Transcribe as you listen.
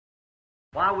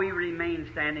While we remain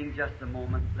standing just a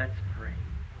moment, let's pray.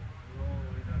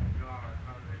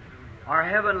 Our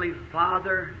Heavenly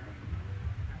Father,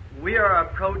 we are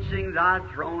approaching Thy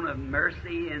throne of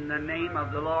mercy in the name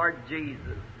of the Lord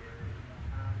Jesus.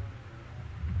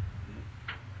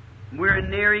 We're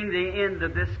nearing the end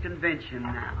of this convention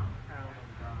now.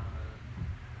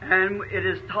 And it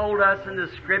is told us in the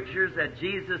Scriptures that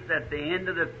Jesus at the end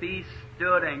of the feast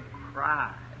stood and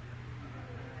cried.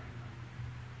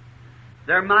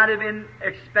 There might have been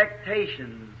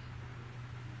expectations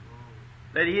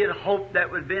that He had hoped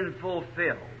that would have been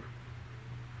fulfilled.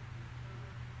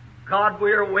 God,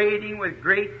 we are waiting with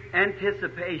great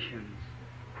anticipations,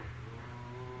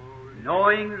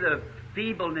 knowing the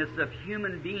feebleness of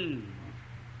human beings.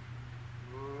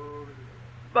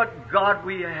 But God,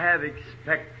 we have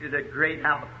expected a great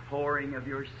outpouring of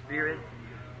Your Spirit,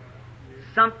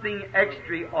 something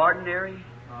extraordinary.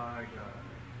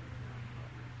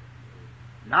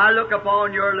 Now I look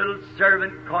upon Your little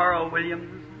servant, Carl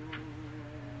Williams,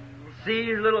 see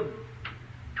his little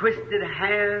twisted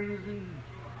hands and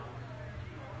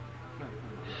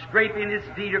scraping his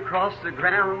feet across the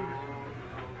ground,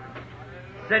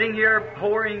 sitting here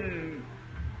pouring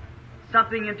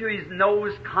something into his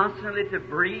nose constantly to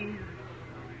breathe.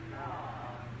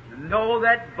 Know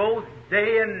that both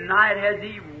day and night has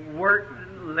he worked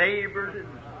and labored. And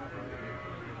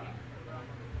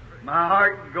my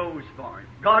heart goes for him.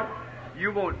 God,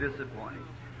 You won't disappoint him.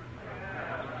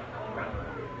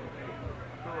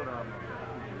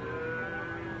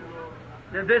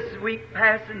 Now this week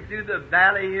passing through the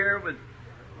valley here with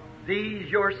these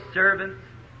Your servants,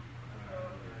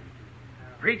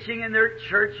 preaching in their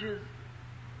churches,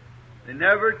 they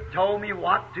never told me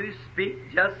what to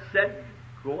speak, just said,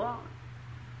 go on.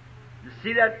 To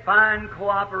see that fine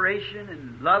cooperation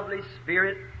and lovely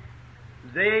spirit,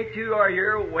 they too are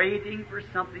here waiting for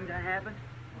something to happen.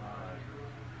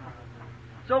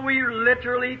 So we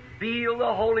literally feel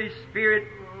the Holy Spirit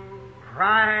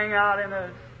crying out in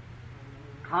us,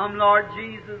 come, Lord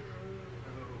Jesus.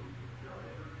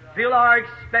 Fill our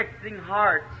expecting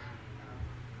hearts.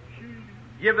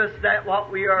 Give us that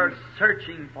what we are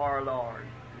searching for, Lord.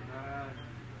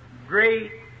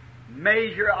 Great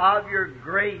measure of Your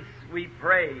grace, we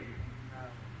pray.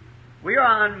 We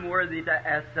are unworthy to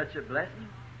ask such a blessing.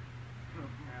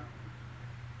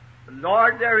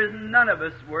 Lord, there is none of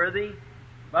us worthy,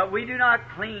 but we do not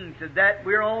cling to that.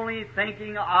 We're only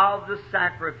thinking of the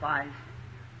sacrifice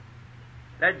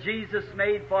that Jesus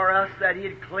made for us, that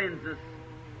He'd cleanse us.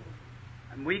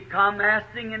 And we come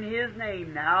asking in His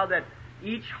name now that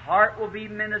each heart will be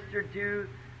ministered to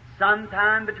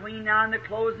sometime between now and the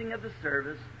closing of the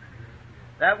service,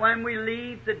 that when we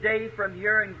leave today from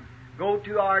here and go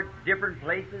to our different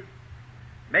places,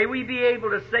 may we be able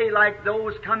to say like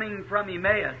those coming from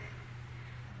Emmaus,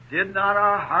 did not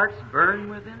our hearts burn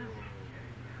within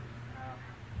us?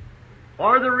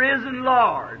 For the risen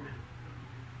Lord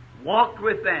walked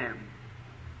with them,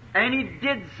 and He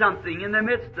did something in the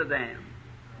midst of them.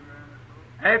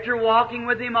 After walking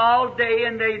with Him all day,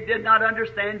 and they did not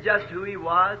understand just who He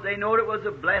was, they knowed it was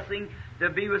a blessing to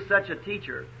be with such a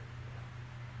teacher.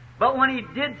 But when He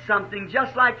did something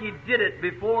just like He did it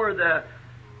before the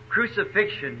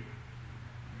crucifixion,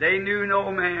 they knew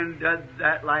no man does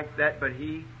that like that but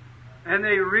He. And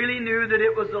they really knew that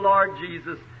it was the Lord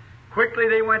Jesus. Quickly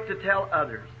they went to tell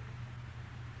others.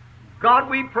 God,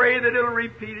 we pray that it'll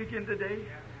repeat again today.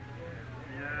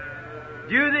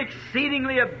 Do the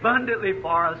exceedingly abundantly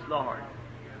for us, Lord.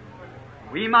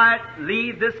 We might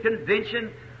leave this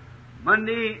convention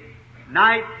Monday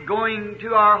night going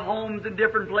to our homes in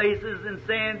different places and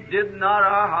saying, did not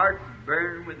our hearts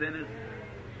burn within us?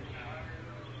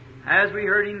 As we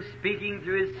heard Him speaking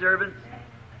through His servants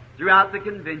throughout the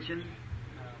convention,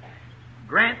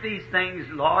 grant these things,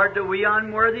 Lord, to we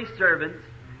unworthy servants,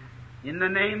 in the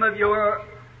name of Your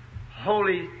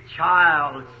holy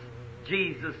child,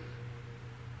 Jesus.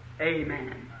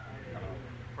 Amen.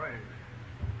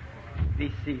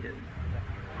 Be seated.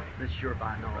 Let's sure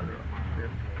by no other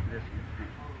this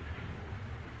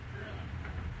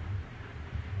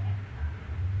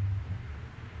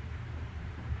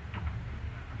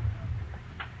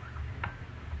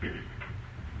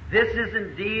This is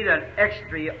indeed an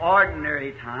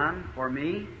extraordinary time for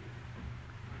me.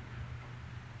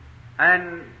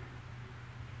 And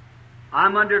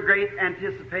I'm under great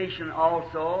anticipation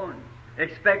also, and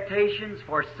expectations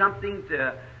for something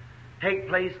to take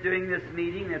place during this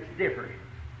meeting that's different.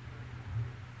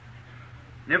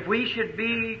 And if we should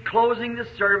be closing the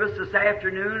service this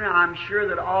afternoon, I'm sure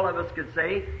that all of us could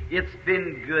say, it's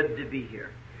been good to be here.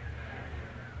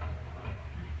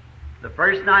 The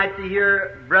first night to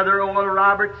hear Brother Oral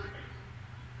Roberts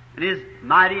and his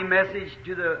mighty message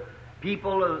to the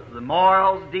people of the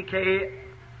morals decay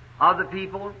of the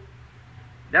people.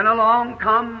 Then along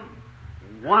come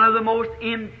one of the most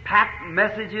impact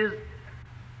messages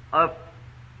of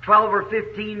 12 or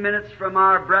 15 minutes from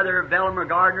our brother Velmer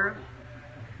Gardner.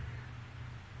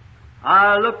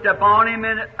 I looked upon him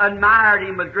and admired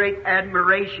him with great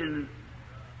admiration.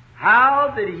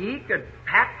 How that he could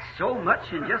pack so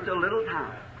much in just a little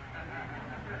time.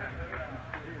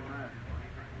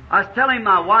 I was telling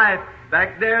my wife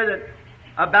back there that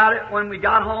about it when we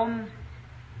got home,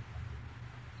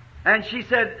 and she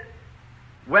said,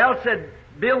 "Well," said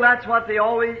Bill, "that's what they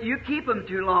always, you keep them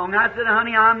too long." I said,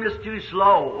 "Honey, I'm just too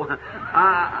slow.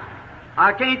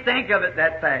 I can't think of it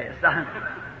that fast.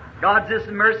 God's just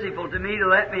merciful to me to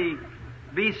let me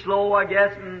be slow, I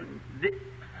guess, and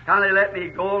kind of let me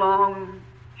go along,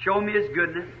 show me His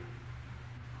goodness."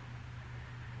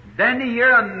 Then to hear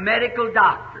a medical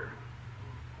doctor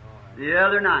the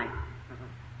other night.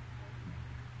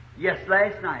 Yes,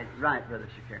 last night. Right, Brother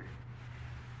Shakir.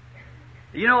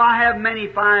 You know, I have many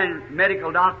fine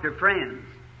medical doctor friends.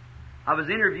 I was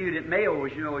interviewed at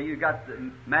Mayo's. You know, you got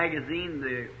the magazine,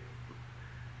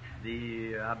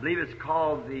 I believe it's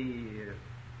called the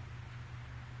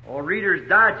Reader's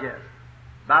Digest.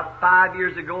 About 5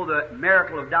 years ago, the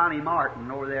miracle of Donnie Martin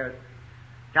over there in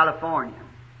California.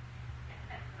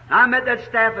 And I met that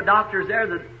staff of doctors there,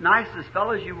 the nicest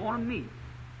fellows you want to meet.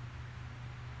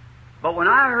 But when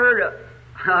I heard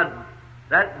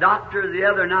that doctor the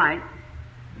other night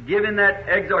giving that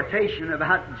exhortation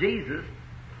about Jesus,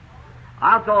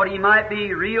 I thought he might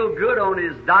be real good on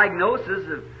his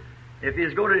diagnosis if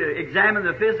he's going to examine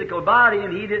the physical body,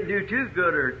 and he didn't do too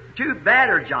good or too bad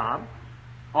a job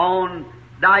on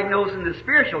diagnosing the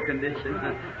spiritual condition.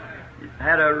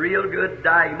 Had a real good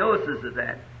diagnosis of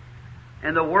that.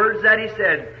 And the words that he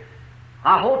said,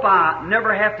 "I hope I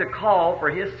never have to call for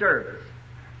his service.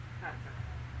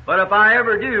 But if I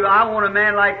ever do, I want a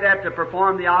man like that to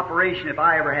perform the operation if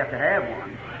I ever have to have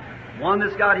one. One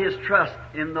that's got his trust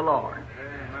in the Lord."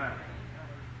 Amen.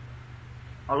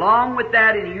 Along with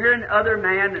that, and hearing other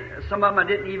men, some of them I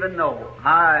didn't even know.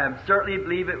 I certainly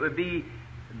believe it would be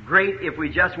great if we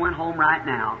just went home right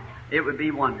now. It would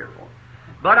be wonderful.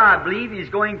 But I believe He's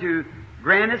going to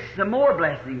grant us some more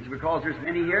blessings because there's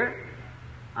many here.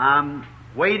 I'm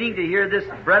waiting to hear this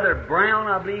Brother Brown,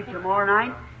 I believe, tomorrow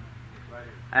night.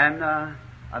 And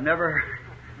I've never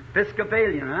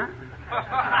Episcopalian, huh?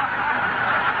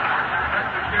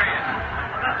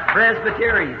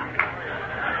 Presbyterian.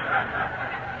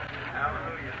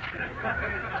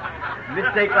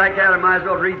 Mistake like that, I might as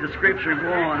well read the Scripture and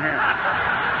go on here.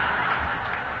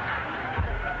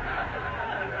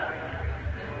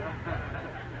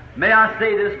 May I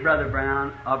say this, Brother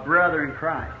Brown, a brother in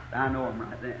Christ. I know him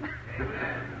right then.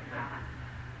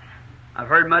 I've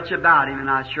heard much about him, and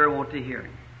I sure want to hear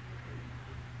him.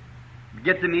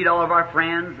 Get to meet all of our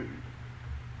friends, and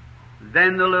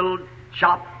then the little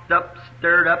chopped up,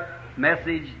 stirred up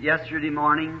message yesterday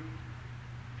morning.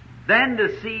 Then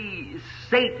to see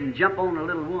Satan jump on a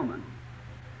little woman,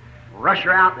 rush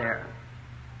her out there.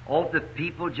 Oh, if the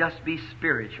people just be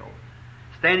spiritual.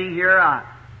 Standing here, I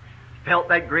felt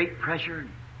that great pressure.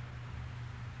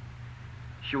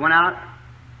 She went out,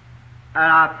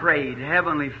 and I prayed,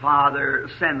 "Heavenly Father,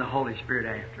 send the Holy Spirit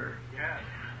after her." Yes.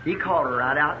 He called her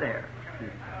right out there.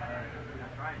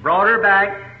 Brought her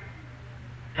back,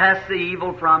 cast the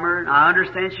evil from her. I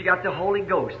understand she got the Holy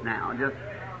Ghost now.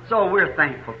 So we're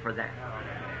thankful for that.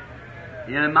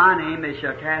 In my name they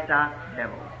shall cast out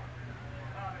devils.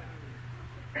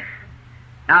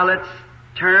 Now let's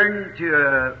turn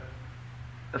to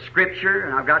a scripture,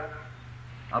 and I've got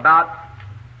about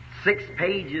 6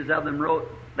 pages of them wrote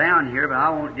down here, but I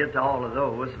won't get to all of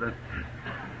those,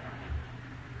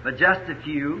 but just a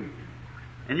few,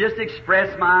 and just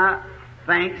express my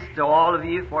thanks to all of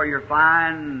you for your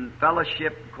fine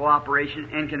fellowship, cooperation,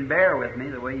 and can bear with me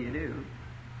the way you do.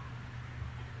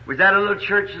 Was at a little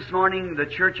church this morning, the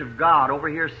Church of God, over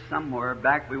here somewhere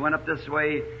back. We went up this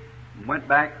way, went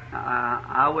back.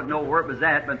 I wouldn't know where it was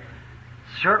at, but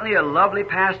certainly a lovely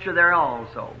pastor there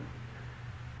also.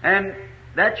 And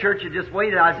that church had just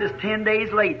waited. I was just 10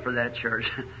 days late for that church.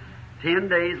 10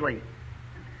 days late.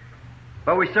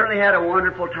 But we certainly had a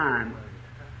wonderful time.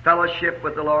 Fellowship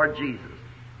with the Lord Jesus.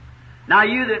 Now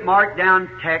you that mark down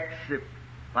texts, if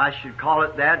I should call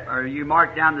it that, or you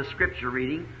mark down the scripture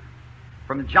reading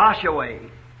from Joshua,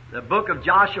 the book of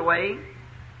Joshua,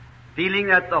 feeling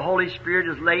that the Holy Spirit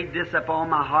has laid this upon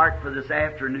my heart for this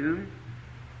afternoon.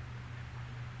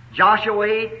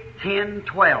 Joshua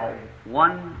 10:12,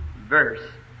 one verse.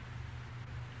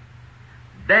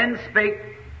 Then spake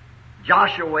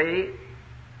Joshua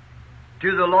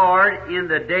to the Lord in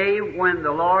the day when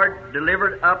the Lord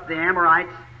delivered up the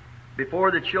Amorites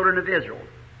before the children of Israel.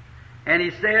 And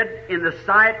he said in the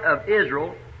sight of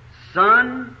Israel,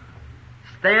 Sun,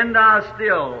 stand thou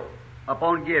still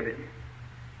upon Gibeon,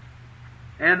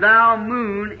 and thou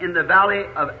moon in the valley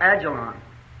of Ajalon.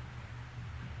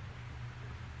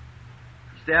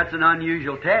 See, that's an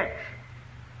unusual text.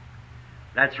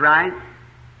 That's right.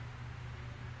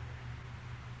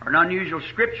 Or an unusual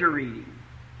scripture reading.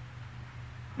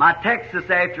 My text this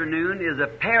afternoon is a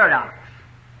paradox.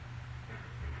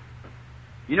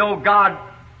 You know, God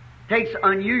takes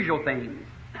unusual things,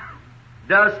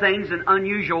 does things in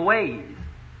unusual ways.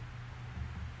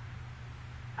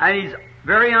 And He's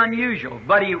very unusual,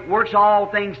 but He works all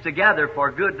things together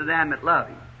for good to them that love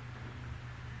Him.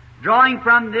 Drawing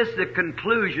from this the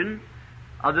conclusion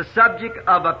of the subject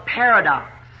of a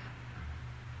paradox.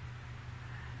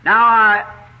 Now,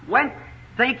 I went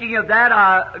thinking of that,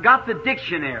 I got the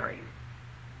dictionary.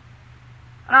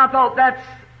 And I thought that's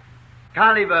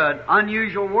kind of an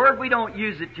unusual word. We don't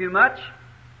use it too much.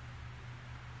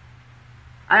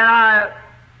 And I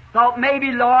thought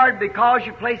maybe, Lord, because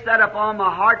you placed that upon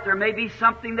my heart, there may be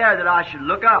something there that I should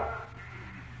look up.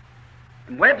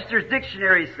 And Webster's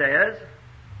dictionary says,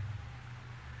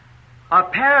 a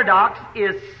paradox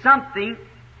is something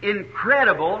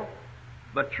incredible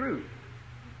but true.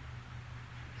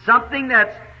 Something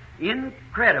that's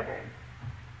incredible,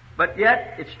 but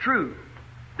yet it's true.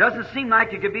 Doesn't seem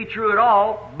like it could be true at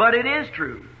all, but it is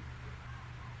true.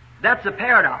 That's a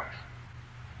paradox.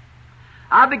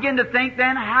 I begin to think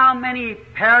then how many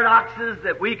paradoxes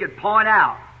that we could point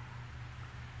out.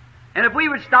 And if we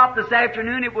would stop this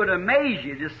afternoon, it would amaze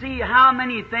you to see how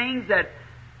many things that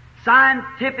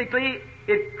scientifically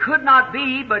it could not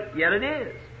be, but yet it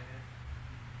is.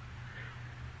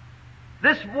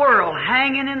 This world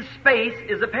hanging in space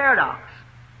is a paradox.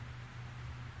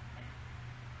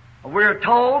 We're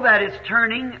told that it's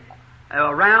turning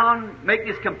around, making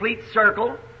this complete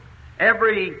circle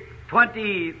every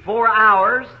 24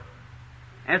 hours,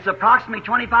 and it's approximately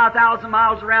 25,000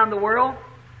 miles around the world.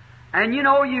 And you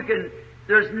know,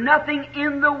 there's nothing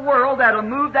in the world that'll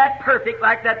move that perfect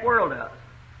like that world does.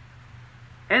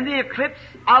 And the eclipse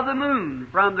of the moon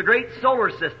from the great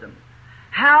solar system,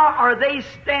 how are they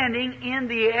standing in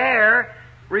the air,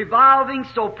 revolving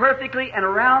so perfectly and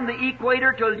around the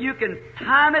equator till you can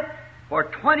time it for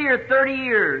 20 or 30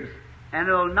 years and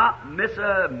it'll not miss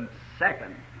a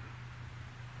second?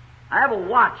 I have a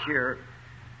watch here,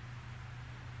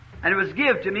 and it was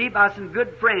given to me by some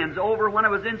good friends over when I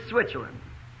was in Switzerland.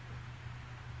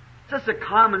 It's just a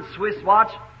common Swiss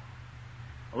watch.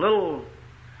 A little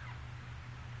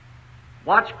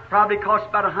watch probably costs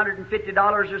about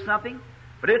 $150 or something,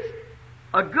 but it's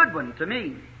a good one to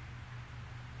me.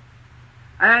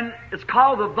 And it's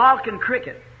called the Vulcan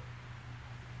Cricket.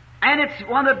 And it's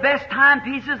one of the best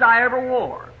timepieces I ever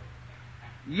wore.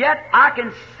 Yet I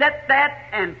can set that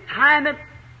and time it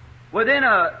within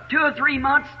 2 or 3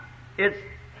 months. It's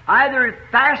either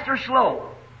fast or slow.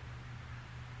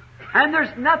 And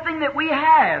there's nothing that we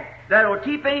have that will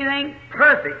keep anything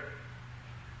perfect.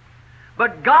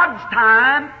 But God's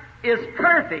time is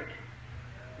perfect.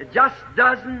 It just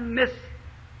doesn't miss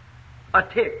a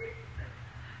tick.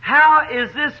 How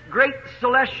is this great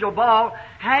celestial ball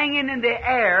hanging in the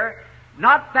air,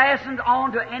 not fastened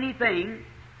onto anything,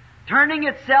 turning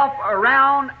itself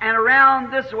around and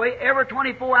around this way every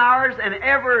 24 hours and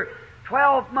every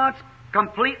 12 months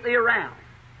completely around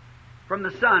from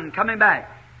the sun coming back?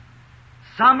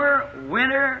 Summer,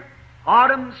 winter,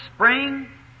 autumn, spring,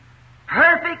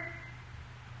 perfect,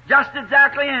 just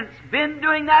exactly, and it's been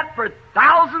doing that for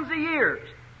thousands of years.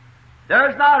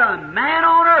 There's not a man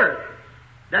on earth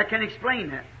that can explain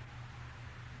that.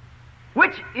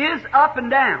 Which is up and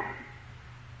down?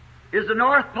 Is the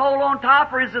North Pole on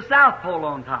top or is the South Pole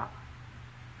on top?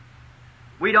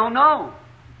 We don't know,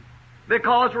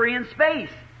 because we're in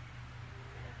space.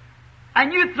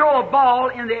 And you throw a ball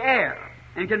in the air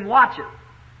and can watch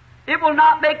it. It will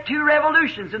not make 2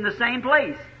 revolutions in the same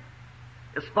place.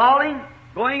 It's falling,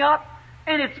 going up,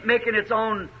 and it's making its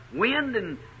own wind,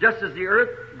 and just as the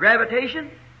earth, gravitation,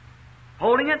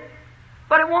 holding it.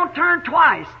 But it won't turn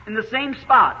twice in the same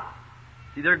spot.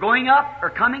 It's either going up or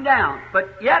coming down.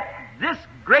 But yet, this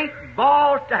great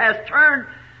ball has turned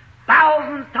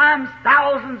thousands times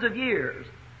thousands of years,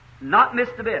 not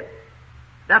missed a bit.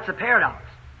 That's a paradox.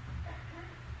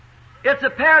 It's a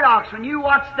paradox when you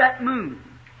watch that moon.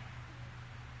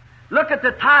 Look at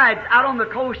the tides out on the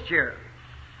coast here.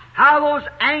 How those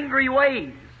angry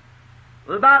waves,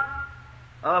 with about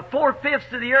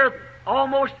 4/5 of the earth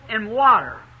almost in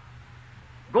water.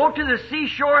 Go to the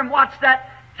seashore and watch that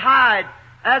tide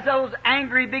as those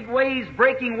angry big waves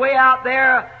breaking way out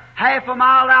there, half a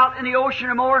mile out in the ocean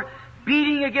or more,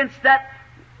 beating against that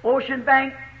ocean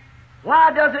bank.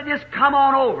 Why does it just come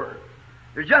on over?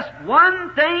 There's just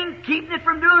one thing keeping it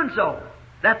from doing so.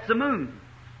 That's the moon.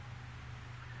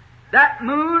 That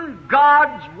moon,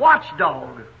 God's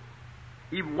watchdog.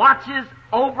 He watches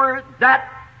over that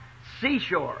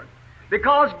seashore.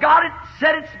 Because God had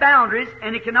set its boundaries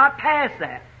and it cannot pass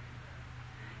that.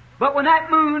 But when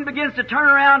that moon begins to turn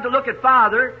around to look at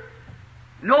Father,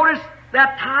 notice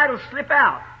that tide will slip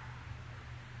out.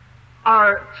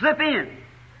 Or slip in.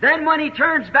 Then when He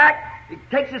turns back, it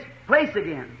takes its place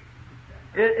again.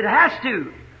 It has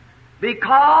to.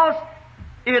 Because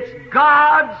it's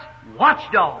God's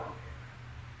watchdog.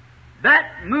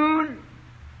 That moon,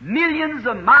 millions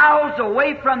of miles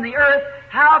away from the earth,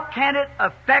 how can it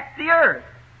affect the earth?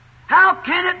 How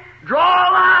can it draw a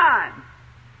line?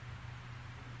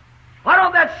 Why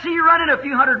don't that sea run in a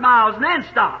few hundred miles and then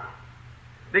stop?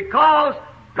 Because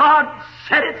God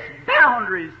set its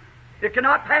boundaries. It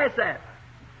cannot pass that.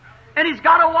 And He's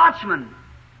got a watchman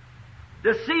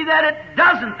to see that it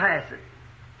doesn't pass it.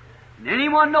 And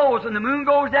anyone knows when the moon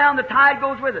goes down, the tide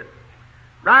goes with it.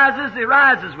 Rises, it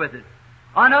rises with it.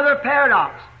 Another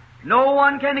paradox. No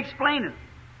one can explain it.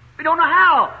 We don't know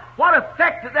how. What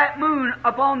effect that moon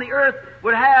upon the earth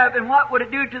would have, and what would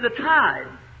it do to the tide?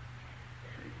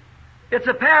 It's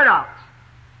a paradox.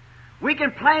 We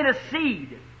can plant a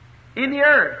seed in the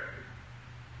earth,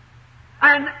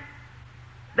 and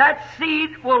that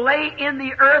seed will lay in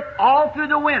the earth all through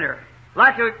the winter,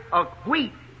 like a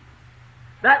wheat.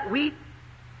 That wheat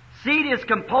seed is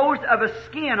composed of a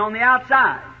skin on the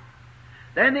outside.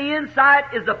 Then the inside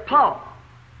is a pulp.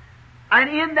 And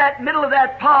in that middle of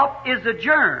that pulp is a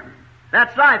germ.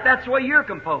 That's life. That's the way you're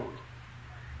composed.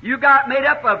 You got made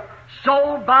up of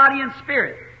soul, body, and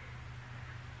spirit.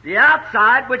 The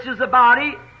outside, which is the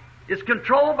body, is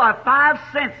controlled by 5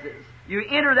 senses. You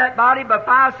enter that body by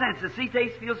 5 senses. See,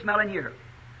 taste, feel, smell, and hear.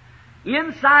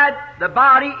 Inside the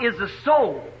body is the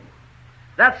soul.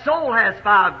 That soul has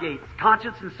 5 gates,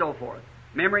 conscience and so forth,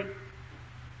 memory.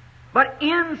 But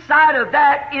inside of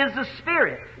that is the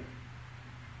spirit.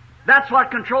 That's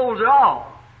what controls it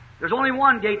all. There's only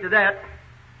one gate to that,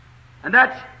 and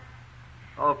that's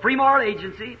a free moral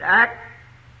agency to act,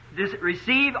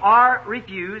 receive, or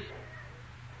refuse.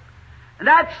 And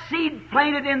that seed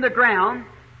planted in the ground,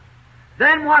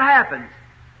 then what happens?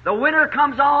 The winter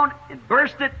comes on and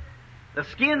bursts it, the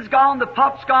skin's gone, the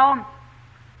pulp's gone,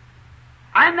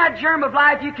 and that germ of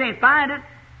life, you can't find it,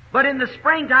 but in the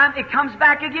springtime it comes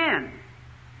back again.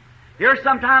 Here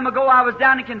some time ago I was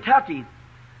down in Kentucky,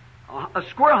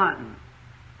 squirrel hunting.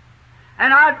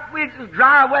 And it was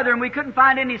dry weather and we couldn't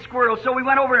find any squirrels, so we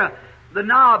went over to the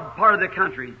knob part of the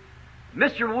country.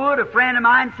 Mr. Wood, a friend of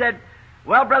mine, said,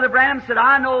 well, Brother Branham, said,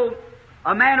 I know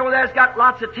a man over there's got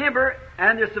lots of timber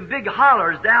and there's some big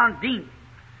hollers down deep.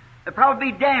 They'll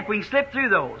probably be damp. We can slip through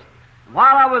those.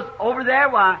 While I was over there,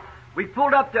 we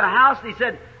pulled up to a house and he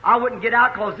said, I wouldn't get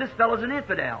out because this fellow's an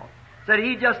infidel. Said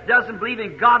he just doesn't believe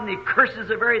in God and he curses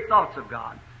the very thoughts of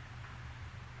God.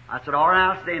 I said, all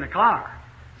right, I'll stay in the car.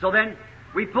 So then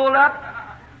we pulled up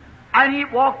and he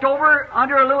walked over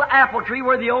under a little apple tree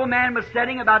where the old man was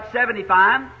sitting, about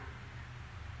 75.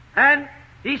 And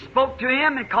he spoke to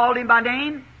him and called him by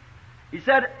name. He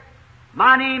said,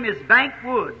 my name is Bank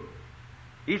Wood.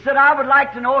 He said, I would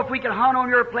like to know if we could hunt on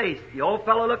your place. The old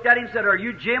fellow looked at him and said, are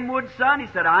you Jim Wood's son? He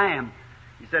said, I am.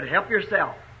 He said, help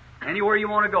yourself. Anywhere you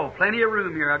want to go. Plenty of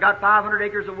room here. I got 500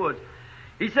 acres of woods.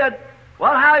 He said,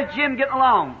 well, how is Jim getting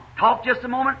along? Talk just a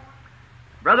moment.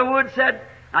 Brother Wood said,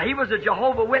 now he was a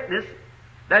Jehovah's Witness,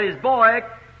 that his boy,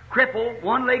 crippled,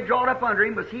 one leg drawn up under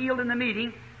him, was healed in the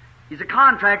meeting. He's a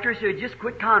contractor, so he just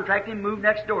quit contracting and moved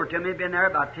next door to him. He'd been there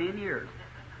about 10 years.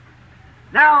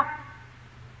 Now,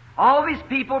 all these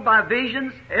people by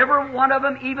visions, every one of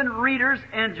them, even readers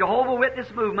in Jehovah's Witness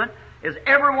movement, is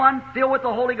everyone filled with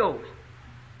the Holy Ghost.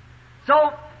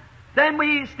 So, then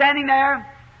we standing there,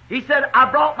 he said,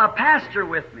 I brought my pastor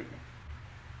with me.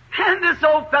 And this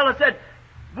old fellow said,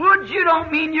 Wood, you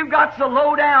don't mean you've got so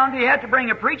low down, do you have to bring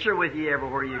a preacher with you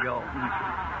everywhere you go?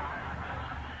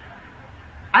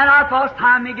 And I thought it's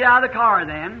time to get out of the car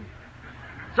then.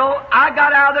 So I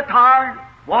got out of the car,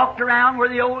 walked around where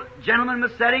the old gentleman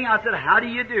was sitting. I said, how do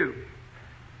you do?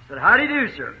 He said, how do you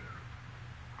do, sir?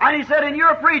 And he said, and you're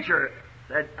a preacher?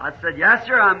 I said, yes,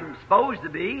 sir, I'm supposed to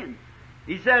be. And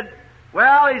he said,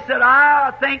 well,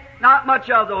 I think not much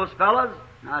of those fellows.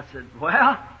 And I said,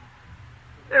 well,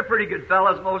 they're pretty good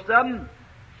fellows, most of them.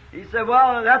 He said,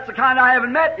 well, that's the kind I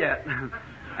haven't met yet. And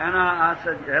I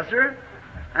said, yes, sir.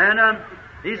 And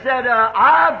he said,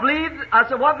 I believe, I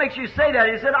said, what makes you say that?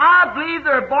 He said, I believe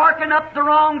they're barking up the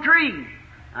wrong tree.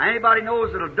 Now, anybody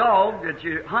knows that a dog that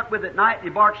you hunt with at night and he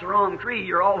barks the wrong tree,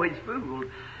 you're always fooled.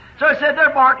 So I said,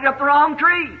 they're barking up the wrong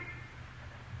tree.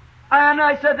 And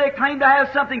I said, they claim to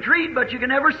have something treed, but you can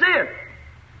never see it.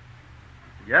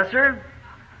 Yes, sir.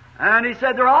 And he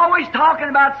said, they're always talking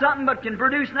about something but can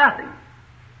produce nothing.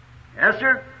 Yes,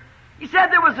 sir. He said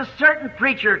there was a certain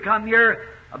preacher come here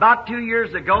about 2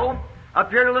 years ago,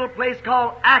 up here at a little place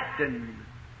called Acton,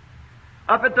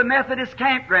 up at the Methodist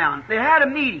campground. They had a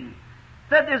meeting.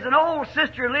 Said there's an old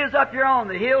sister who lives up here on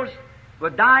the hills,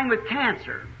 was dying with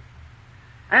cancer.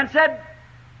 And said,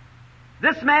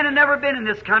 this man had never been in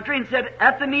this country, and said,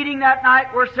 at the meeting that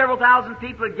night where several thousand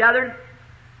people had gathered,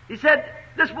 he said,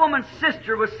 this woman's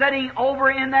sister was sitting over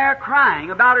in there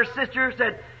crying about her sister,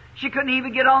 said she couldn't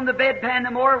even get on the bedpan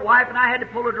no more. Her wife and I had to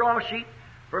pull a draw sheet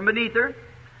from beneath her.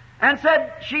 And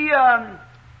said she, their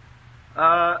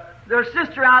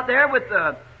sister out there with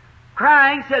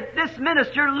crying, said this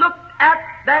minister looked at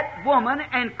that woman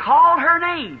and called her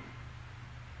name.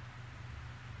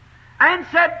 And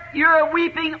said, you're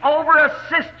weeping over a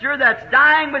sister that's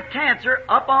dying with cancer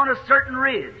up on a certain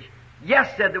ridge.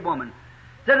 Yes, said the woman.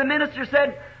 So the minister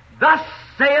said, thus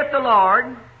saith the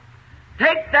Lord,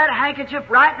 take that handkerchief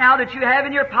right now that you have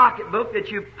in your pocketbook, that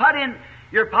you put in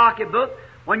your pocketbook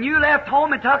when you left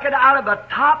home and took it out of a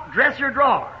top dresser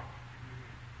drawer.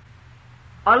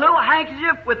 A little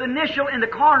handkerchief with an initial in the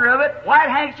corner of it, white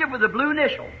handkerchief with a blue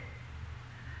initial.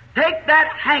 Take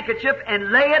that handkerchief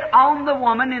and lay it on the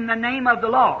woman in the name of the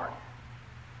Lord.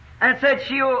 And said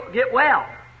she'll get well.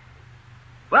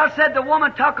 Well, said the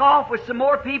woman took off with some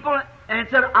more people and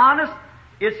said, honest,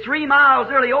 it's 3 miles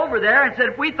early over there, and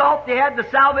said, we thought they had the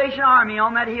Salvation Army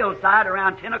on that hillside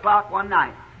around 10 o'clock one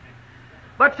night.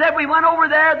 But said we went over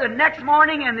there the next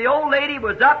morning and the old lady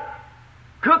was up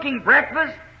cooking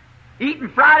breakfast, eating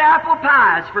fried apple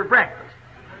pies for breakfast.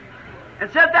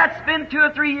 And said that's been 2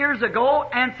 or 3 years ago,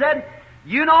 and said,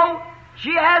 you know,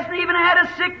 she hasn't even had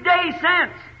a sick day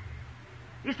since.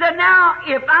 He said, now,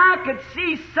 if I could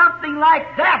see something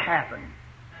like that happen.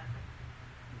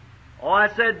 Oh, I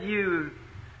said,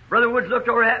 Brother Woods looked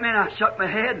over at me and I shook my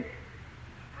head.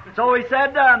 So he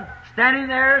said, standing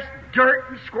there, dirt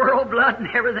and squirrel blood and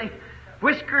everything,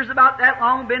 whiskers about that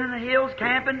long, been in the hills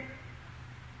camping.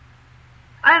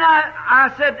 And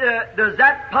I said, does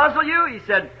that puzzle you? He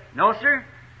said, no, sir.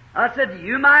 I said, do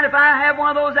you mind if I have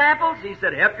one of those apples? He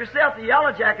said, help yourself. The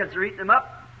yellow jackets are eating them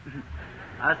up.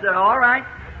 I said, all right.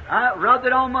 I rubbed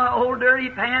it on my old dirty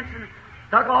pants and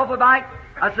took off a bite.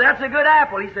 I said, that's a good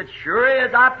apple. He said, sure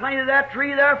is. I planted that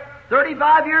tree there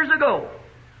 35 years ago.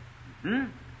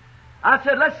 I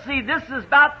said, let's see, this is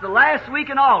about the last week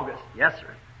in August. Yes,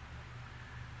 sir.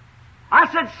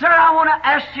 I said, sir, I want to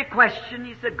ask you a question.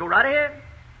 He said, go right ahead.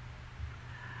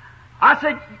 I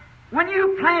said, when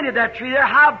you planted that tree there,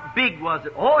 how big was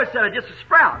it? Oh, he said, just a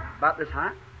sprout, about this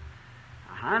high.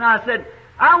 And I said,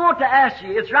 I want to ask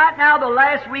you, it's right now the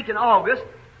last week in August.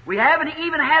 We haven't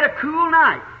even had a cool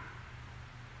night.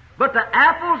 But the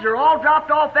apples are all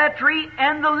dropped off that tree,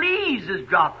 and the leaves is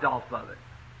dropped off of it.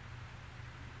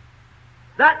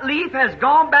 That leaf has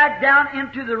gone back down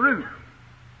into the root.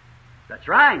 That's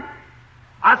right.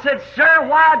 I said, sir,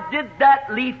 why did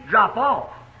that leaf drop off?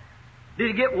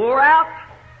 Did it get wore out?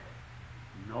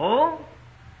 No.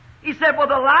 He said, well,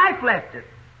 the life left it.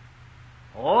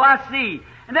 Oh, I see.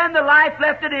 And then the life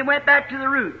left it and went back to the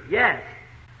root. Yes.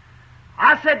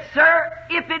 I said, sir,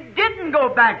 if it didn't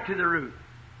go back to the root,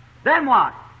 then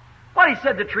what? Well, he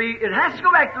said the tree, it has to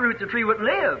go back to the root. The tree wouldn't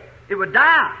live. It would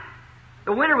die.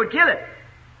 The winter would kill it.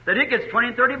 That it gets 20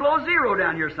 and 30 below zero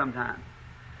down here sometime.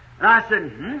 And I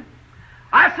said,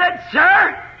 I said,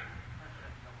 sir,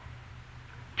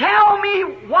 tell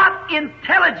me what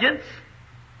intelligence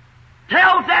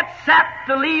tells that sap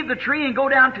to leave the tree and go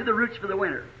down to the roots for the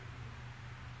winter.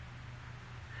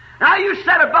 Now you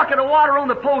set a bucket of water on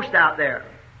the post out there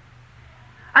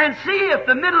and see if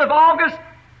the middle of August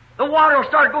the water will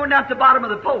start going down to the bottom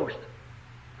of the post.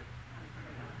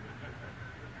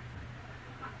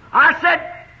 I said,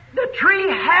 the tree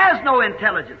has no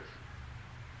intelligence.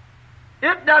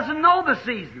 It doesn't know the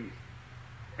seasons.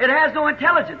 It has no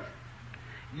intelligence.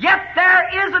 Yet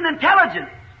there is an intelligence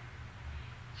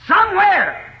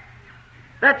somewhere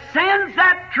that sends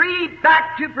that tree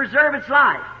back to preserve its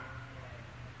life.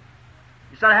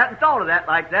 You said, I hadn't thought of that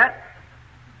like that.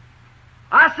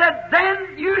 I said,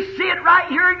 then you see it right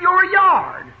here in your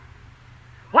yard.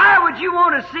 Why would you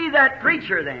want to see that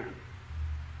preacher then?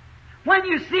 when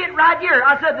you see it right here,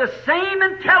 I said, the same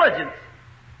intelligence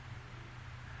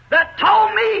that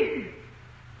told me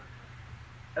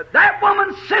that that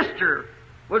woman's sister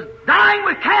was dying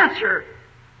with cancer,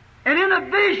 and in a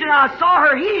vision I saw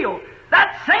her healed.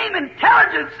 That same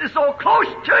intelligence is so close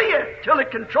to you till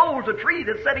it controls a tree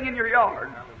that's sitting in your yard.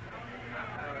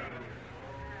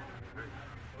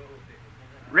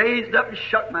 Raised up and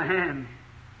shook my hand.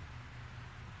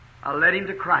 I led him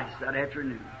to Christ that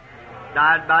afternoon.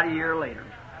 Died about a year later.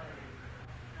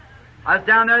 I was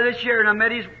down there this year and I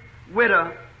met his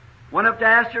widow. Went up to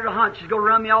ask her to hunt. She's going to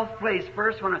run me off the place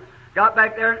first. When I got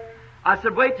back there, I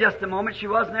said, wait just a moment. She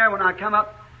wasn't there when I come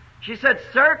up. She said,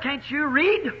 sir, can't you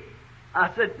read?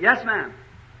 I said, yes, ma'am.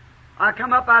 I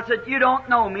come up, I said, you don't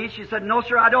know me. She said, no,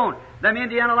 sir, I don't. Them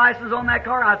Indiana license on that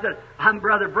car? I said, I'm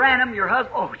Brother Branham, your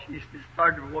husband. Oh, she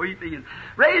started weeping and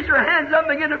raised her hands up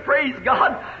and began to praise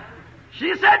God.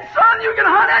 She said, son, you can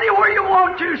hunt anywhere you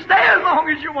want to. Stay as long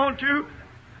as you want to.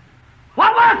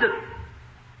 What was it?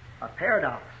 A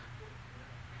paradox.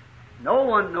 No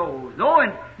one knows. No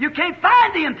one. You can't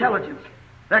find the intelligence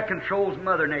that controls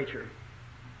Mother Nature.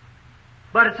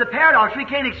 But it's a paradox. We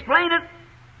can't explain it.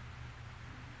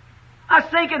 I was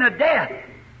thinking of death.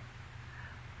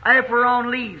 If we're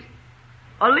on leaves.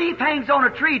 A leaf hangs on a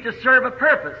tree to serve a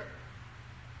purpose.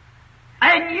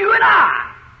 And you and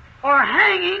I are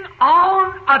hanging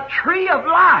on a tree of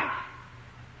life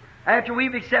after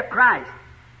we've accepted Christ.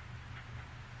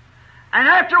 And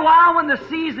after a while, when the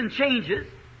season changes,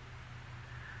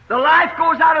 the life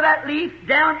goes out of that leaf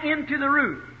down into the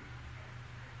root.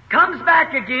 Comes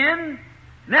back again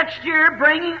next year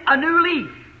bringing a new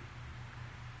leaf.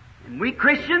 And we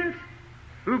Christians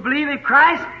who believe in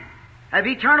Christ have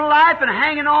eternal life and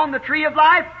hanging on the tree of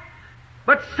life.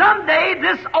 But someday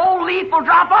this old leaf will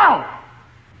drop off.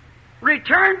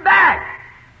 Return back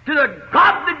to the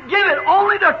God that gave it,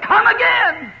 only to come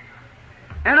again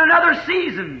in another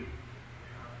season.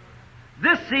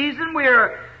 This season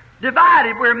we're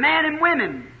divided. We're men and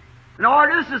women. In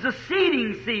order, this is a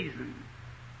seeding season.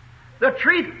 The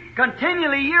tree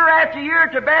continually, year after year,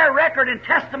 to bear record and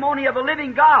testimony of a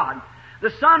living God. The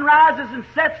sun rises and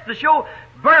sets to show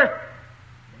birth,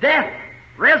 death,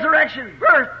 resurrection,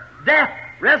 birth, death,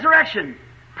 resurrection,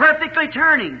 perfectly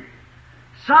turning.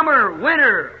 Summer,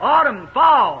 winter, autumn,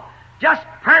 fall, just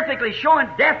perfectly showing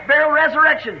death, burial,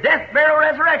 resurrection, death, burial,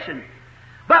 resurrection.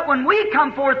 But when we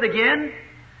come forth again,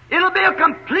 it'll be a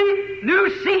complete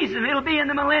new season. It'll be in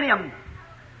the millennium.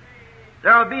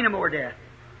 There will be no more death.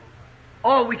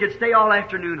 Oh, we could stay all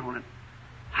afternoon on it.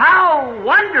 How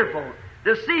wonderful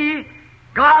to see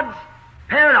God's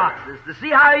paradoxes, to see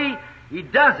how He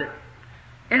does it.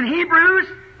 In Hebrews,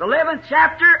 the 11th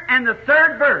chapter and the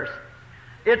 3rd verse,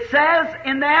 it says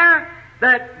in there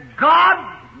that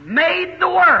God made the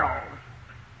world,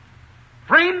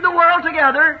 framed the world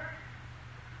together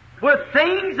with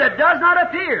things that does not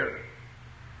appear.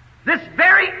 This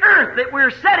very earth that we're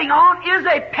sitting on is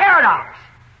a paradox.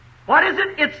 What is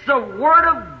it? It's the Word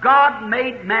of God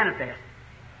made manifest.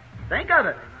 Think of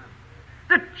it.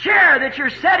 The chair that you're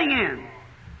sitting in,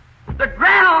 the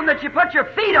ground that you put your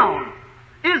feet on,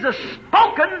 is a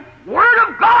spoken Word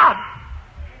of God.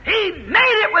 He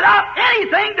made it without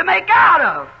anything to make out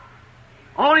of.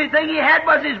 Only thing He had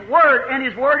was His Word, and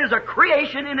His Word is a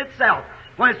creation in itself.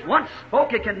 When it's once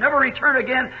spoke, it can never return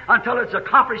again until it's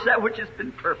accomplished that which it's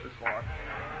been purposed for.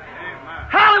 Amen.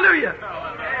 Hallelujah!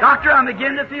 Doctor, I'm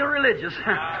beginning to feel religious.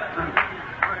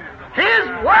 His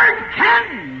Word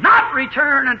cannot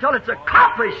return until it's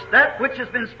accomplished that which has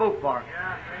been spoke for.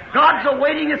 God's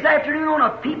awaiting this afternoon on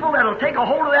a people that'll take a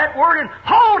hold of that Word and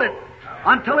hold it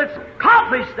until it's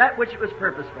accomplished that which it was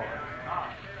purposed for.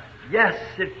 Yes,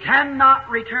 it cannot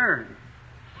return.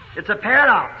 It's a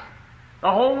paradox.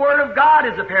 The whole Word of God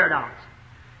is a paradox.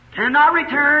 Cannot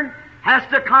return, has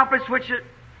to accomplish which it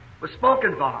was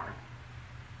spoken for.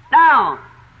 Now,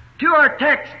 to our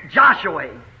text, Joshua.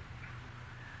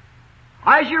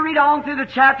 As you read on through the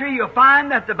chapter, you'll find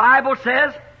that the Bible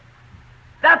says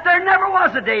that there never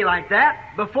was a day like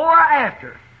that, before or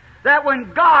after, that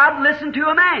when God listened to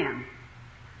a man.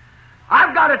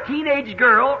 I've got a teenage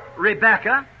girl,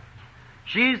 Rebecca.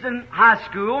 She's in high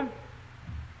school.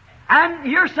 And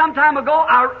here some time ago,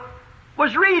 I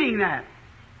was reading that.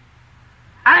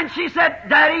 And she said,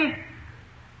 Daddy,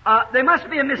 there must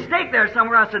be a mistake there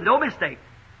somewhere. I said, no mistake.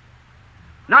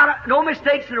 No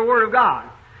mistakes in the Word of God.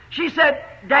 She said,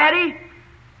 Daddy,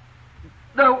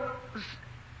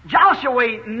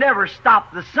 Joshua never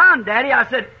stopped the sun, Daddy.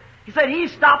 He said, he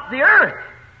stopped the earth.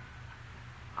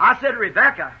 I said,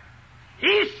 Rebecca,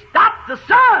 he stopped the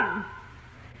sun.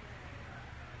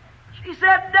 She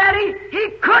said, Daddy, he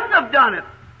couldn't have done it.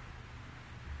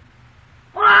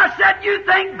 Well, I said, you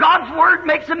think God's Word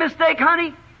makes a mistake,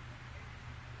 honey?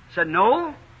 I said,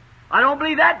 no, I don't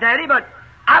believe that, Daddy, but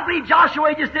I believe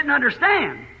Joshua just didn't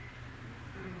understand.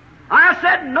 I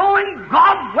said, knowing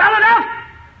God well enough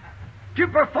to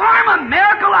perform a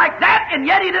miracle like that, and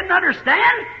yet he didn't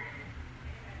understand?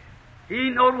 He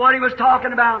knew what he was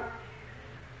talking about.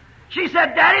 She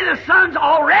said, Daddy, the sun's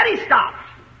already stopped.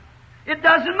 It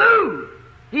doesn't move.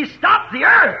 He stopped the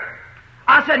earth.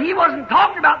 I said, he wasn't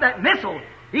talking about that missile.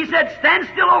 He said, stand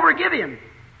still over Gibeon.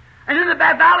 And in the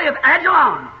valley of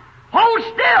Ajalon, hold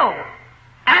still.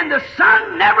 And the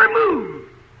sun never moved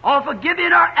off of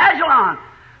Gibeon or Ajalon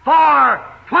for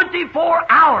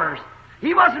 24 hours.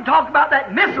 He wasn't talking about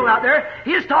that missile out there.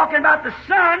 He was talking about the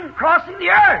sun crossing the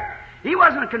earth. He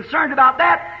wasn't concerned about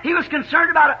that. He was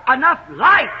concerned about enough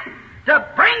light to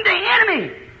bring the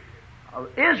enemy of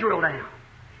Israel down.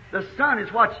 The sun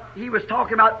is what he was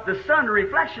talking about. The sun, the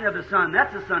reflection of the sun.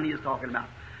 That's the sun he is talking about.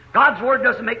 God's Word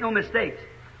doesn't make no mistakes.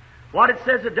 What it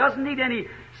says, it doesn't need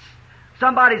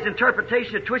somebody's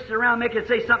interpretation to twist it around, make it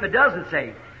say something it doesn't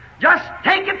say. Just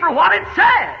take it for what it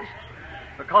says,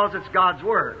 because it's God's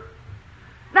Word.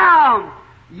 Now,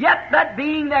 yet that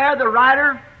being there, the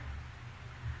writer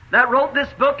that wrote this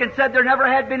book and said there never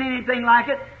had been anything like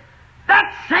it,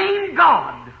 that same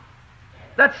God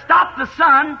that stopped the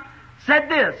sun said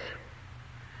this.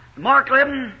 Mark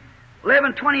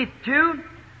 11:22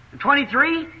 and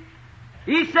 23.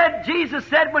 He said, Jesus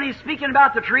said when he's speaking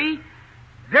about the tree,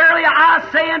 verily I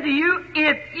say unto you,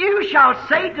 if you shall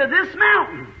say to this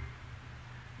mountain,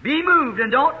 be moved,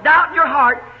 and don't doubt in your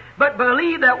heart, but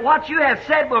believe that what you have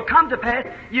said will come to pass,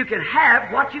 you can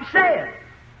have what you've said.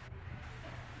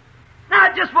 Now,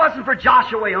 it just wasn't for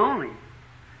Joshua only.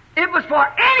 It was for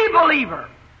any believer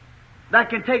that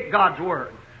can take God's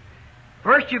Word.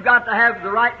 First, you've got to have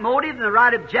the right motive, the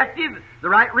right objective, the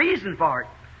right reason for it.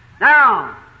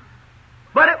 Now,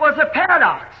 but it was a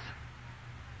paradox.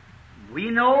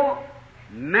 We know,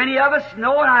 many of us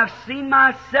know, and I've seen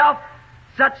myself,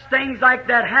 such things like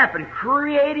that happen.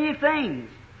 Creative things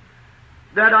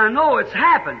that I know it's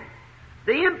happened.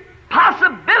 The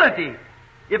impossibility,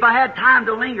 if I had time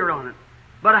to linger on it,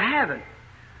 but I haven't,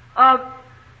 of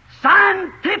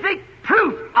scientific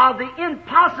proof of the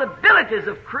impossibilities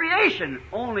of creation.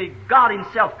 Only God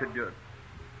Himself could do it.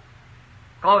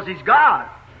 Because He's God.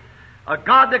 A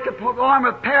God that can perform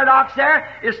a paradox there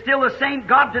is still the same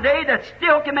God today that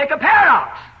still can make a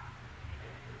paradox.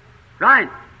 Right?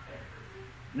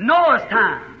 Noah's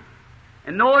time.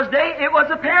 In Noah's day, it was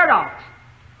a paradox.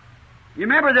 You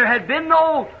remember there had been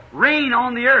no rain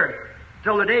on the earth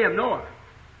till the day of Noah.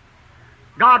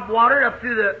 God watered up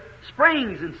through the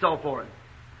springs and so forth.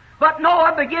 But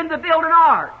Noah began to build an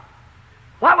ark.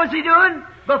 What was he doing?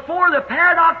 Before the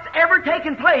paradox ever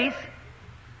taken place,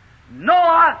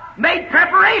 Noah made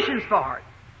preparations for it.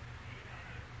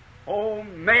 Oh,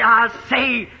 may I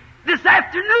say this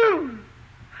afternoon,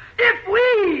 if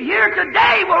we here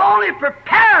today will only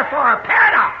prepare for a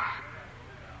paradox,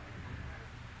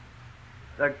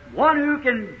 the one who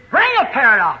can bring a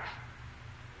paradox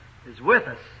is with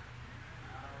us.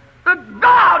 The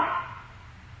God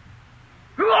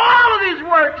who all of His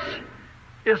works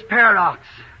is paradox,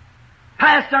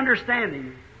 past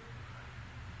understanding.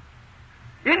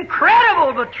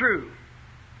 Incredible but true.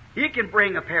 He can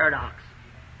bring a paradox.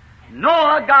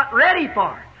 Noah got ready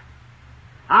for it.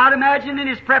 I'd imagine in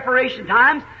his preparation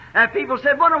times that people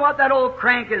said, wonder what that old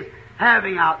crank is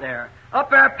having out there. Up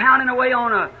there pounding away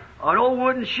on an old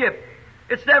wooden ship.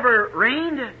 It's never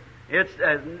rained.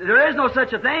 There is no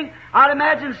such a thing. I'd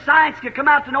imagine science could come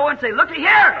out to Noah and say, look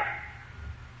here.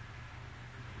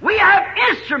 We have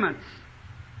instruments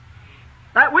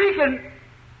that we can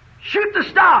shoot the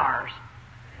stars.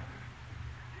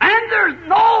 And there's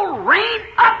no rain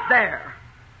up there.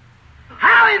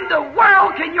 How in the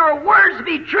world can your words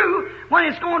be true when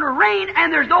it's going to rain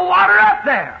and there's no water up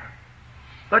there?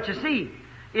 But you see,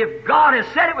 if God has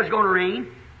said it was going to rain,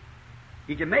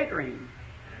 He can make rain.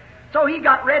 So He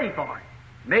got ready for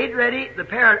it. Made ready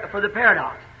for the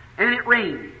paradox. And it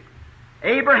rained.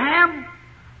 Abraham,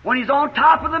 when he's on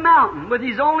top of the mountain with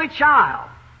his only child,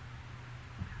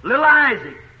 little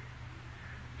Isaac,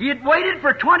 he had waited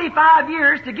for 25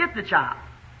 years to get the child.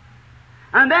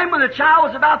 And then when the child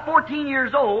was about 14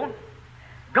 years old,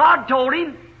 God told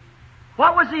him,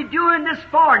 what was he doing this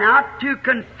for now? To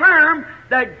confirm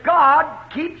that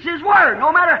God keeps His word.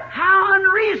 No matter how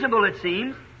unreasonable it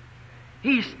seems,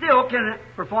 He still can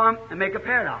perform and make a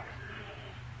paradox.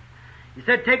 He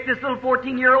said, take this little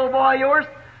 14-year-old boy of yours,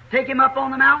 take him up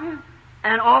on the mountain,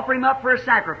 and offer him up for a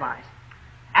sacrifice.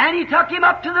 And He took him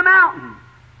up to the mountain.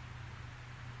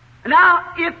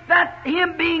 Now, if that,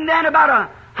 him being then about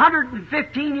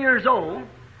 115 years old,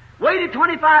 waited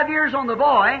 25 years on the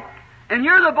boy, and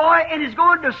you're the boy, and he's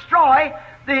going to destroy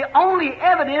the only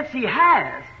evidence he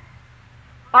has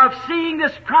of seeing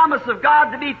this promise of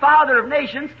God to be Father of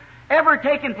nations ever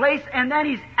taking place, and then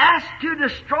he's asked to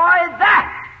destroy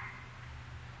that.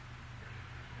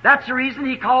 That's the reason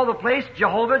he called the place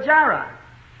Jehovah-Jireh.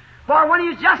 For when he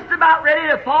was just about ready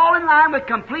to fall in line with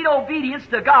complete obedience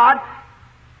to God,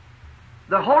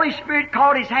 the Holy Spirit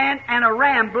caught his hand and a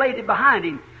ram bladed behind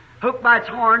him, hooked by its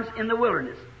horns in the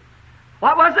wilderness.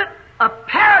 What was it? A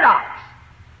paradox.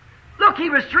 Look, he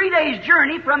was 3 days'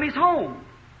 journey from his home,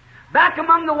 back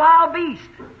among the wild beasts.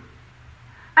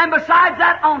 And besides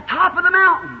that, on top of the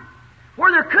mountain,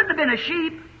 where there couldn't have been a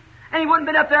sheep, and he wouldn't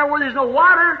have been up there where there's no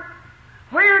water,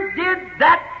 where did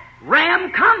that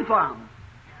ram come from?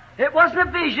 It wasn't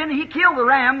a vision. He killed the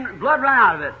ram, blood ran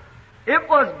out of it. It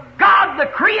was God the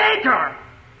Creator.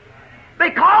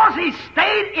 Because he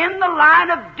stayed in the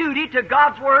line of duty to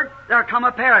God's Word, there come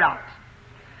a paradox.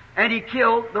 And he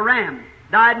killed the ram,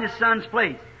 died in his son's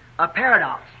place. A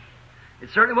paradox. It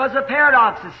certainly was a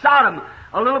paradox in Sodom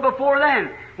a little before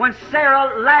then, when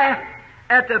Sarah laughed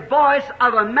at the voice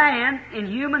of a man in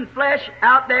human flesh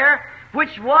out there,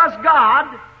 which was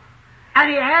God, and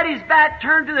he had his back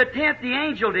turned to the tent, the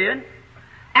angel did,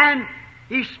 and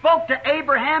he spoke to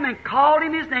Abraham and called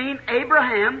him his name,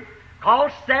 Abraham,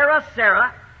 called Sarah,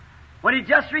 Sarah, when he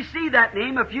just received that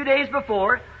name a few days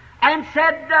before, and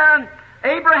said,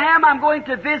 Abraham, I'm going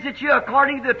to visit you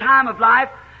according to the time of life,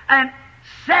 and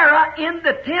Sarah in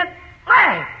the tent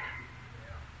laughed.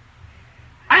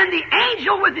 And the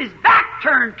angel with his back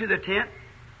turned to the tent,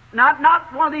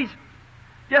 not one of these,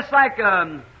 just like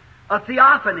a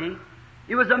theophany,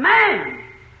 he was a man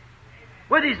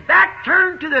with his back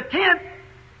turned to the tent,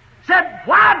 said,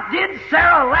 why did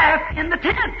Sarah laugh in the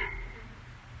tent?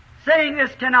 Saying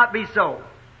this cannot be so.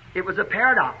 It was a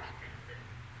paradox.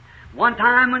 One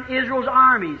time when Israel's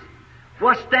armies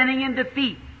was standing in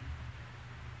defeat,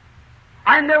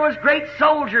 and there was great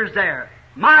soldiers there,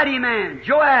 mighty men,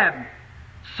 Joab,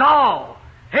 Saul,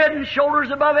 head and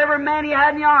shoulders above every man he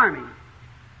had in the army,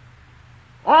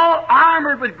 all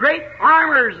armored with great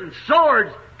armors and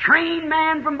swords, trained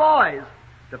men from boys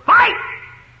to fight.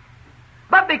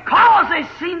 But because they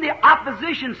seen the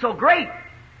opposition so great,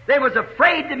 they was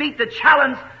afraid to meet the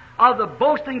challenge of the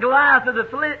boasting Goliath of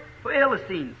the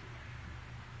Philistines.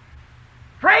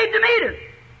 Afraid to meet it.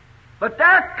 But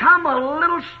there come a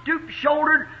little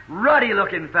stoop-shouldered,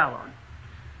 ruddy-looking fellow.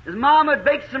 His mom had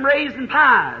baked some raisin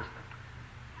pies,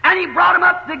 and he brought them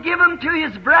up to give them to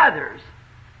his brothers.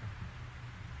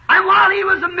 And while he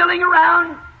was milling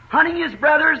around, hunting his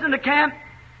brothers in the camp,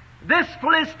 this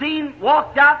Philistine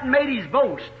walked out and made his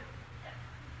boast.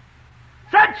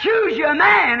 Said, choose you a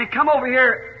man and come over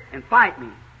here and fight me,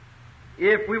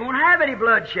 if we won't have any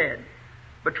bloodshed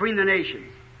between the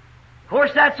nations. Of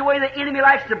course, that's the way the enemy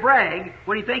likes to brag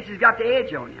when he thinks he's got the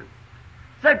edge on you.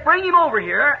 Said, bring him over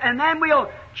here, and then we'll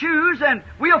choose, and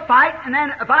we'll fight, and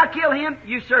then if I kill him,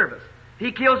 you serve us. If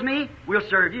he kills me, we'll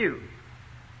serve you.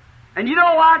 And you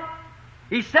know what?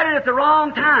 He said it at the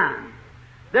wrong time.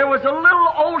 There was a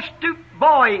little old stooped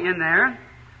boy in there,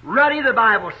 ruddy, the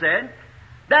Bible said,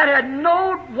 that had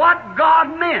known what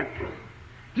God meant.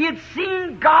 He had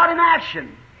seen God in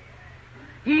action.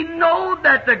 He knew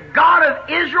that the God of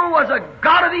Israel was a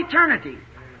God of eternity.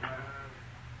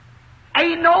 And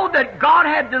he knew that God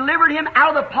had delivered him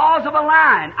out of the paws of a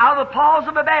lion, out of the paws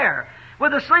of a bear,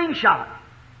 with a slingshot.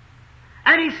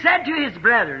 And he said to his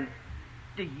brethren,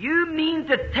 do you mean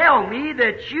to tell me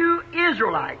that you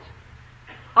Israelites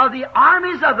of the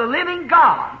armies of the living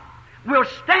God will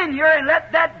stand here and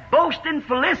let that boasting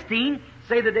Philistine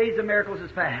say the days of miracles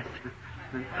is past?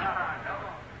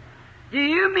 Do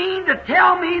you mean to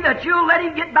tell me that you'll let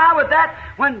him get by with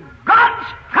that when God's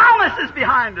promise is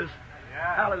behind us?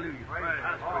 Yeah. Hallelujah.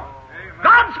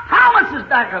 God's promise is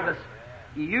back of us.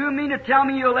 Do you mean to tell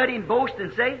me you'll let him boast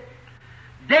and say?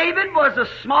 David was the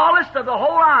smallest of the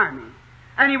whole army,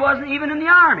 and he wasn't even in the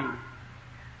army.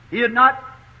 He had not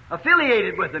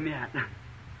affiliated with them yet.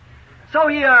 So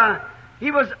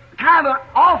he was kind of an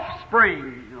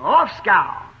offspring,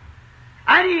 offscout.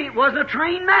 And he wasn't a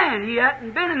trained man. He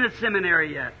hadn't been in the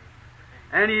seminary yet.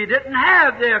 And he didn't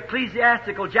have the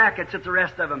ecclesiastical jackets that the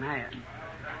rest of them had.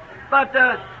 But,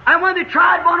 and when they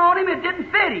tried one on him, it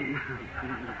didn't fit him.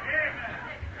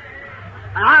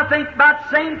 And I think about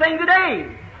the same thing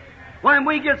today. When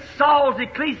we get Saul's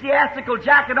ecclesiastical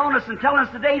jacket on us and telling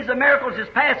us the days of miracles is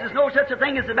past, there's no such a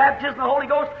thing as the baptism of the Holy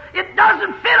Ghost, it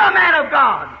doesn't fit a man of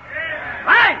God.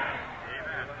 Right?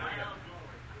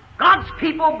 God's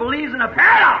people believes in a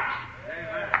paradox.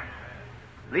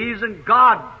 Believes in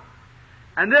God.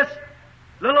 And this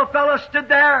little fellow stood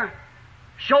there,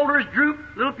 shoulders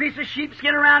drooped, little piece of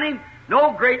sheepskin around him,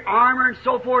 no great armor and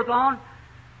so forth on.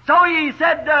 So he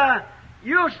said,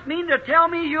 you mean to tell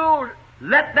me you'll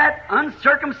let that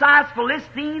uncircumcised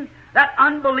Philistine, that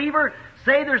unbeliever,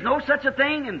 say there's no such a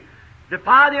thing and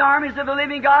defy the armies of the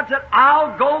living God? Said,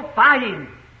 I'll go fight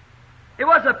him. It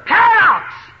was a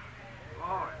paradox.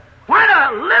 When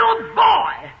a little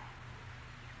boy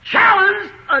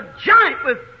challenged a giant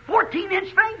with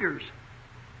 14-inch fingers,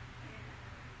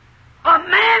 a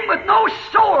man with no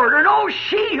sword or no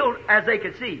shield, as they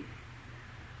could see,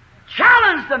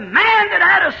 challenged a man that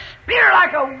had a spear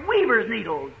like a weaver's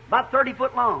needle, about 30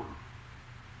 foot long.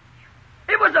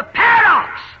 It was a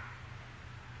paradox.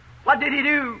 What did he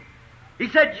do? He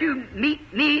said, you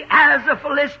meet me as a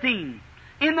Philistine,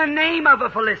 in the name of a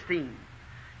Philistine.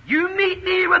 You meet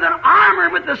me with an armor,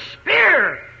 with a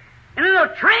spear, and in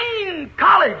a trained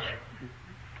college.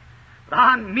 But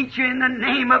I meet you in the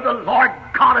name of the Lord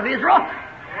God of Israel.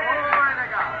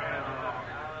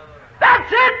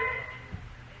 That's it.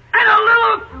 And a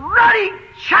little ruddy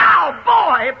child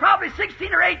boy, probably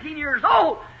 16 or 18 years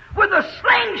old, with a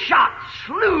slingshot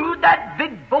slew that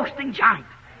big boasting giant.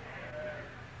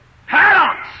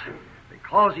 Paradox.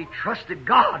 Because he trusted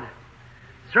God.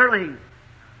 Certainly,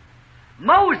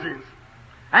 Moses,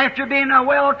 after being a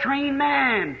well-trained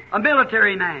man, a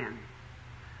military man,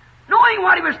 knowing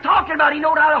what he was talking about, he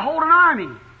knew how to hold an army.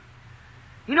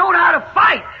 He knew how to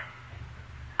fight.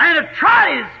 And to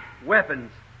try his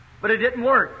weapons, but it didn't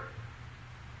work.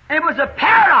 And it was a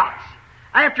paradox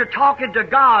after talking to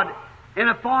God in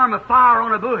a form of fire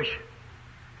on a bush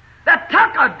that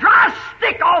took a dry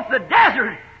stick off the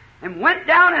desert and went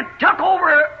down and took over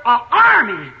an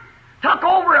army, took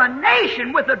over a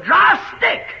nation with a dry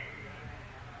stick.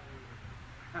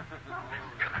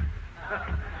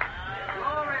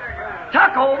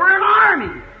 Took over an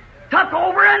army, took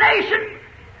over a nation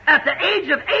at the age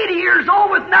of 80 years old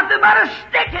with nothing but a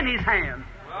stick in his hand.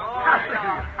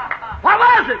 What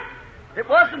was it? It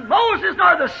wasn't Moses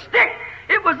nor the stick.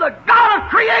 It was the God of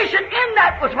creation in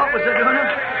that was what was doing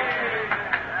it.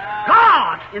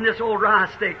 God in this old dry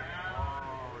stick.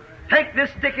 Take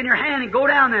this stick in your hand and go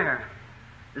down there.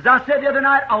 As I said the other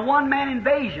night, a one-man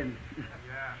invasion.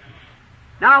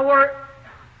 Now where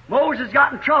Moses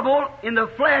got in trouble in the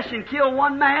flesh and killed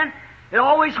one man, it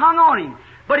always hung on him.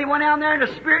 But he went down there in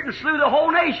the spirit and slew the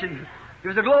whole nation. It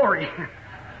was a glory.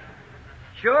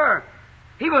 Sure.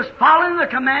 He was following the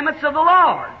commandments of the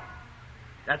Lord.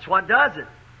 That's what does it.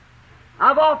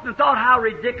 I've often thought how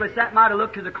ridiculous that might have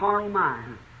looked to the carnal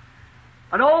mind.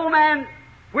 An old man,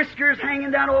 whiskers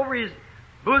hanging down over his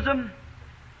bosom,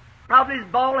 probably his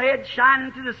bald head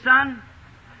shining to the sun,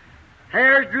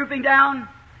 hairs drooping down,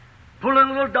 pulling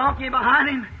a little donkey behind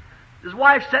him, his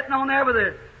wife sitting on there with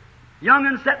a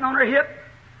young'un sitting on her hip,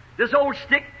 this old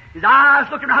stick, his eyes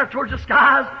looking out towards the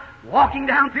skies, walking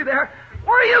down through there.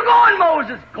 Where are you going,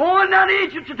 Moses? Going down to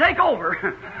Egypt to take over.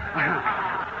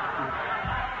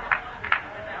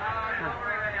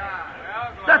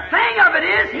 The thing of it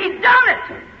is, he done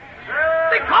it.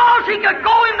 Because he could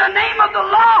go in the name of the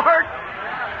Lord.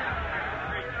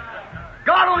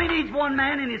 God only needs one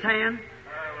man in his hand.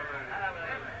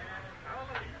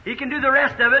 He can do the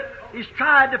rest of it. He's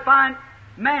tried to find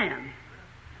man.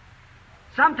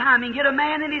 Sometime he can get a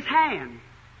man in his hand.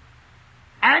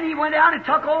 And he went out and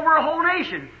took over a whole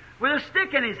nation with a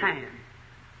stick in his hand.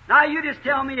 Now you just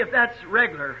tell me if that's the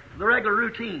regular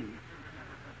routine.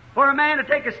 For a man to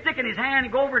take a stick in his hand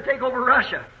and go over and take over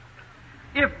Russia.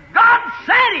 If God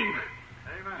sent him,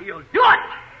 He'll do it.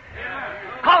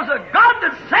 Because the God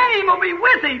that sent him will be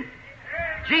with him.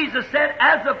 Jesus said,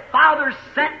 as the Father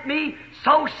sent me,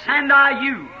 so send I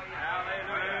you.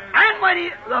 And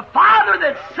when the Father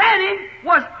that sent him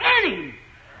was in him.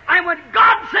 And when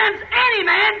God sends any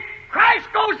man, Christ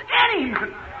goes in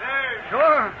him.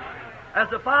 Sure. As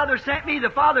the Father sent me, the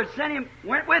Father that sent him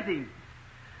went with him.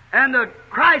 And the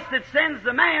Christ that sends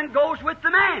the man goes with the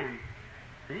man.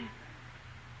 See?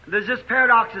 There's just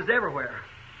paradoxes everywhere.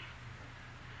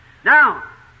 Now,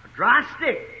 a dry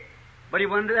stick. But he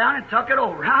went down and took it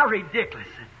over. How ridiculous.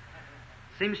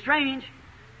 Seems strange.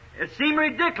 It seemed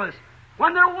ridiculous.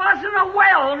 When there wasn't a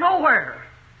well nowhere.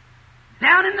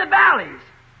 Down in the valleys.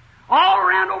 All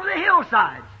around over the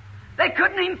hillsides. They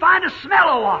couldn't even find a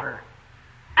smell of water.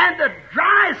 And the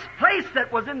driest place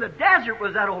that was in the desert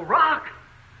was that old rock.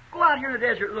 Go out here in the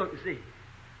desert and look and see.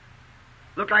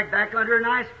 Look like back under a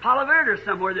nice Palo Verde or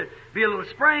somewhere there'd be a little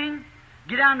spring.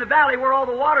 Get down in the valley where all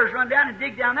the waters run down and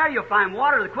dig down there. You'll find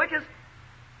water the quickest.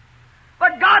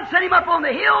 But God sent him up on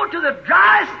the hill to the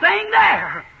driest thing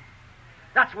there.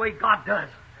 That's the way God does.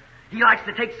 He likes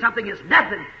to take something that's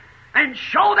nothing and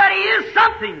show that He is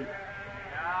something.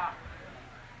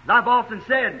 I've often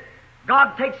said,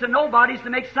 God takes the nobodies to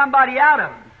make somebody out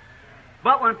of them.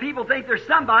 But when people think they're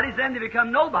somebodies, then they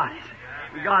become nobodies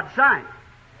in God's sight.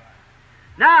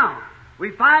 Now, we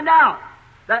find out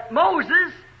that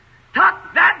Moses took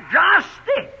that dry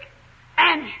stick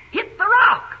and hit the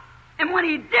rock. And when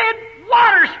he did,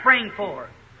 water sprang forth.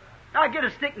 Now get a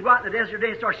stick and go out in the desert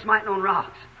and start smiting on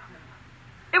rocks.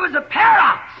 It was a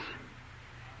paradox.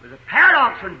 It was a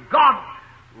paradox when God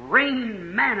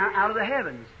rained manna out of the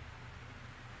heavens.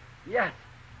 Yes.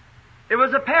 It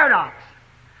was a paradox.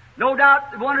 No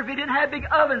doubt, I wonder if He didn't have big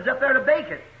ovens up there to bake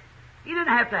it. He didn't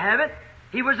have to have it.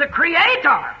 He was a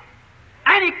creator.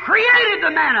 And He created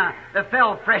the manna that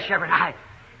fell fresh every night.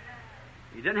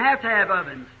 He didn't have to have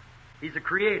ovens. He's a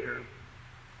creator.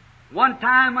 One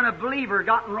time when a believer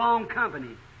got in wrong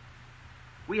company,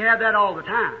 we have that all the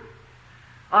time.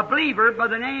 A believer by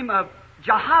the name of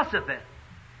Jehoshaphat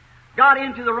got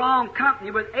into the wrong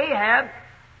company with Ahab,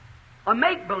 a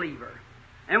make-believer.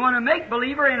 And when a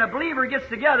make-believer and a believer gets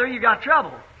together, you got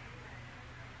trouble.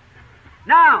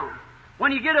 Now,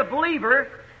 when you get a believer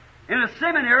in a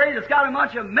seminary that's got a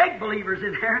bunch of make-believers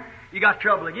in there, you got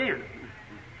trouble again.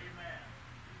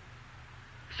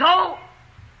 So,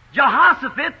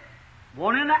 Jehoshaphat,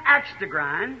 wanting an axe to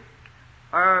grind,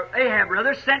 or Ahab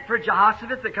rather, sent for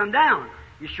Jehoshaphat to come down.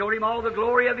 He showed him all the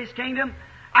glory of his kingdom.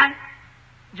 And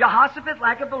Jehoshaphat,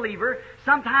 like a believer,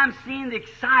 sometimes seeing the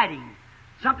exciting,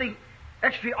 something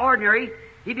extraordinary,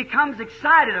 he becomes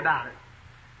excited about it.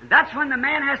 And that's when the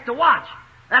man has to watch.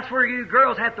 That's where you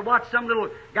girls have to watch some little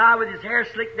guy with his hair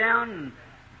slicked down. And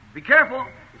be careful.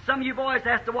 Some of you boys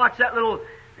have to watch that little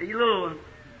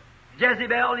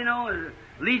Jezebel,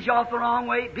 leads you off the wrong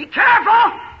way. Be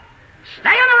careful! Stay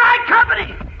in the right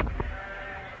company!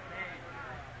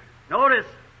 Notice,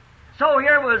 so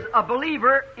here was a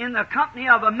believer in the company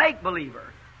of a make-believer.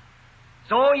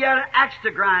 So he had an axe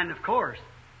to grind, of course.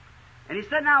 And he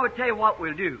said, now I would tell you what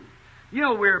we'll do.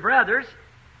 We're brothers.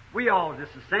 We all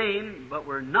just the same, but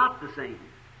we're not the same.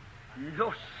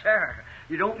 No, sir.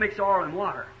 You don't mix oil and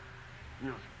water.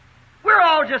 We're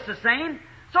all just the same.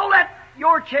 So let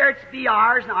your chariots be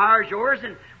ours and ours yours,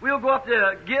 and we'll go up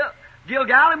to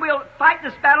Gilgal and we'll fight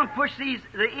this battle and push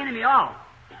the enemy off.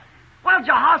 Well,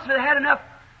 Jehoshaphat had enough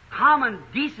common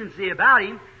decency about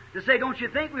him to say, don't you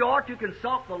think we ought to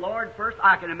consult the Lord first?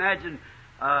 I can imagine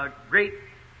great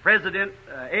President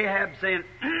Ahab saying,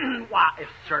 why, it's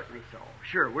certainly so.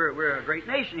 Sure, we're a great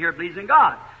nation here pleasing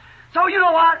God. So you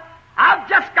know what? I've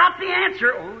just got the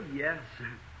answer. Oh, yes.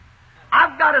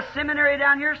 I've got a seminary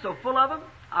down here so full of them.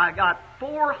 I got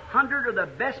 400 of the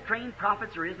best trained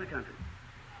prophets there is in the country.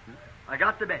 I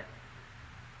got the best.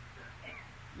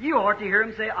 You ought to hear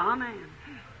them say, Amen.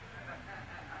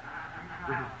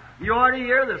 You ought to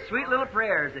hear the sweet little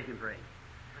prayers they can pray.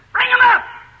 Bring them up!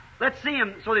 Let's see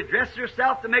them. So they dressed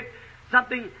themselves to make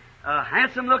something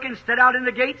handsome looking, stood out in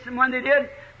the gates, and when they did,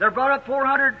 they brought up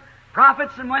 400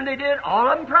 prophets, and when they did, all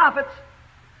of them prophets.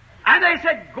 And they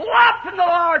said, go up and the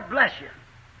Lord bless you.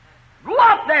 Go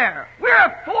up there.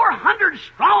 We're 400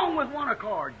 strong with one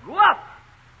accord. Go up.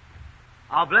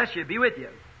 I'll bless you, be with you.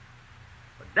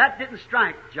 But that didn't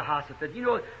strike Jehoshaphat.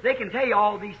 They can tell you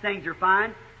all these things are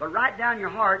fine, but right down your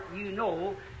heart,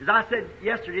 as I said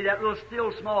yesterday, that little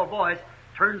still small voice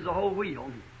turns the whole wheel.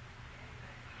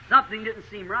 Something didn't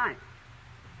seem right.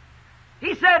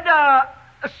 He said,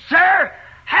 sir,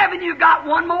 haven't you got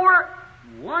one more?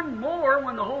 One more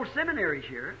when the whole seminary's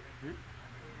here.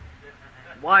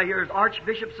 Why, here's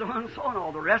Archbishop so-and-so and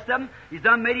all the rest of them. He's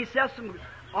done made himself some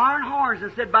iron horns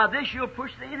and said, by this you'll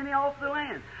push the enemy off the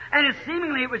land. And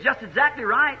it was just exactly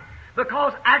right,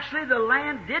 because actually the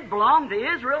land did belong to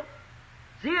Israel.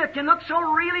 See, it can look so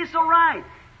right.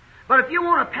 But if you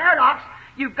want a paradox,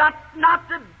 you've got not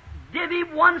to divvy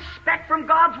one speck from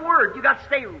God's Word. You've got to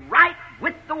stay right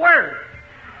with the Word.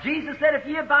 Jesus said, if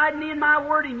ye abide in me and my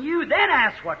Word in you, then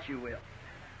ask what you will.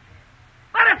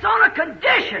 But it's on a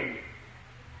condition.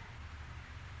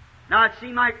 Now, it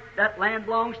seems like that land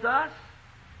belongs to us.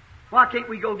 Why can't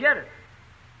we go get it?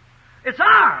 It's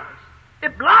ours.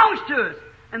 It belongs to us.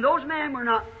 And those men were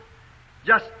not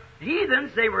just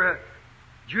heathens. They were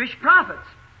Jewish prophets.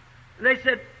 And they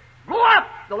said, go up,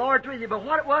 the Lord's with you. But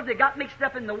what it was, they got mixed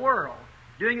up in the world.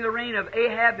 During the reign of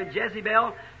Ahab and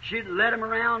Jezebel, she'd led them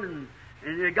around and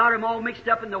they got them all mixed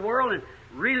up in the world, and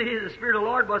really the Spirit of the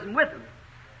Lord wasn't with them.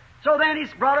 So then He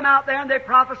brought them out there and they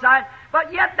prophesied,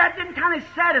 but yet that didn't kind of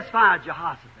satisfy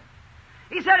Jehoshaphat.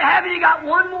 He said, haven't you got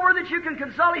one more that you can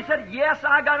consult? He said, yes,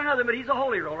 I got another, but he's a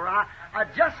holy roller. I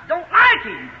just don't like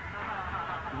him.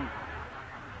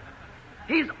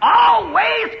 He's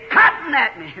always cutting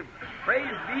at me.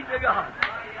 Praise be to God.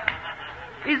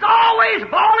 He's always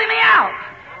bawling me out.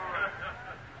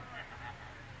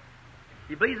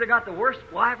 He believes I got the worst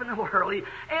wife in the world. He's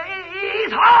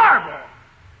horrible.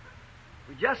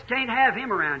 We just can't have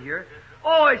him around here.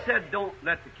 Oh, he said, don't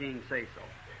let the king say so.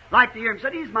 Like to hear him.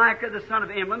 Said, he's Micah, the son of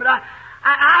Imlan, but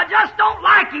I just don't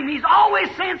like him. He's always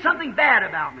saying something bad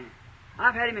about me.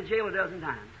 I've had him in jail a dozen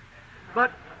times.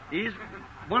 But he's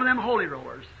one of them holy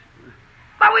rollers.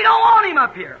 But we don't want him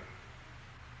up here.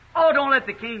 Oh, don't let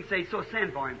the king say so.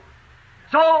 Send for him.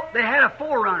 So they had a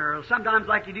forerunner, sometimes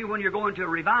like you do when you're going to a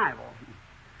revival.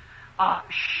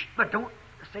 But don't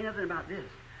say nothing about this.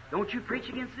 Don't you preach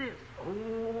against this.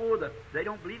 Oh, they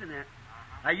don't believe in that.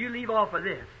 Now, you leave off of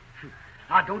this.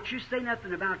 Don't you say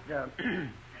nothing about,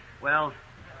 well,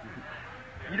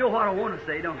 you know what I want to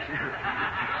say, don't you?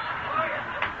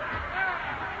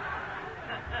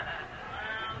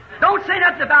 Don't say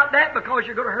nothing about that because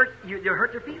you're going to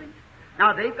hurt their feelings.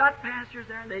 Now, they've got pastors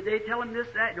there, and they tell them this,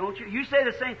 that, don't you? You say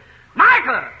the same.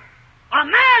 Micah, a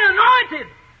man anointed.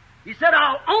 He said,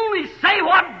 I'll only say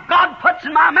what God puts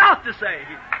in my mouth to say.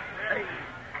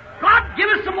 God, give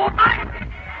us some more life.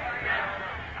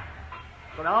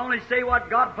 But I'll only say what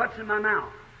God puts in my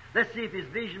mouth. Let's see if his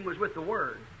vision was with the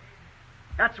Word.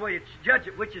 That's the way you judge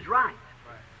it, which is right.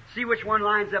 See which one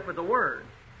lines up with the Word.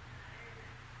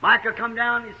 Micah come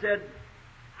down, he said,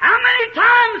 how many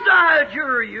times do I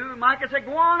adjure you? Micah said,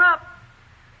 go on up.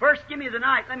 First give me the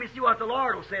night. Let me see what the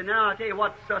Lord will say. And then I'll tell you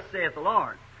what thus saith the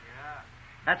Lord. Yeah.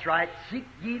 That's right. Seek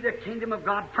ye the kingdom of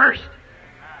God first.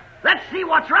 Let's see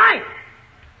what's right.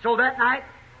 So that night,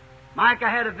 Micah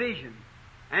had a vision.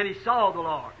 And he saw the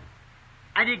Lord.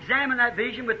 And he examined that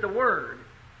vision with the Word.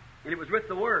 And it was with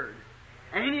the Word.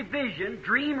 And any vision,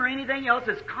 dream, or anything else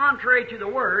that's contrary to the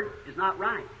Word is not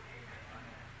right.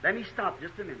 Let me stop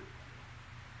just a minute.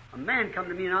 A man come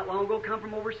to me not long ago, come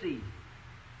from overseas.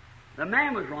 The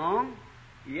man was wrong.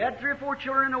 He had 3 or 4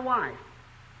 children and a wife.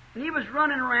 And he was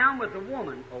running around with a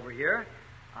woman over here.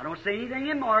 I don't say anything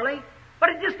immorally, but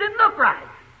it just didn't look right.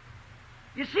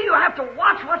 You see, you have to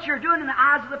watch what you're doing in the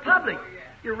eyes of the public.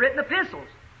 Your written epistles.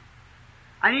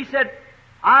 And he said,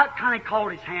 I kind of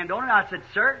called his hand on it. I said,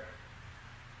 sir,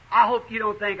 I hope you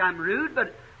don't think I'm rude,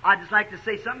 but I'd just like to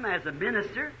say something as a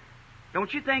minister.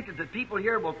 Don't you think that the people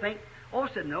here will think, oh, I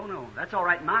said, no, that's all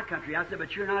right in my country. I said,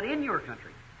 but you're not in your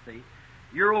country. See?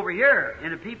 You're over here,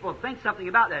 and the people think something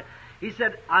about that. He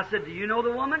said, I said, do you know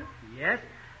the woman? Yes.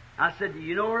 I said, do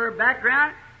you know her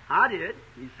background? I did.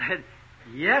 He said,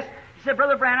 yes. He said,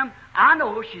 Brother Branham, I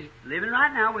know she's living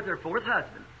right now with her 4th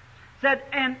husband. Said,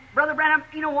 and Brother Branham,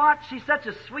 you know what? She's such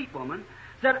a sweet woman.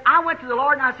 Said, I went to the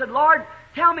Lord and I said, Lord,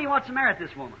 tell me what's the matter with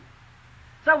this woman.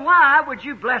 So why would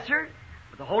you bless her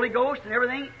with the Holy Ghost and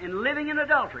everything and living in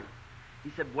adultery?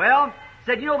 He said, well,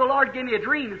 said, you know, the Lord gave me a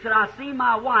dream and said, I seen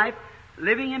my wife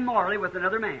living immorally with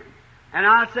another man. And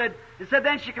I said,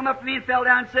 then she come up to me and fell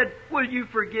down and said, will you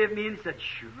forgive me? And he said,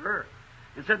 sure.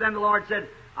 And said, then the Lord said,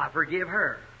 I forgive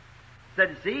her.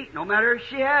 Said, see, no matter if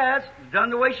she has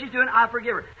done the way she's doing, I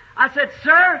forgive her. I said,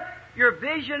 sir, your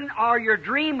vision or your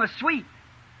dream was sweet,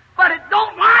 but it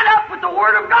don't line up with the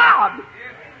Word of God.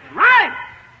 Right.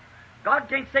 God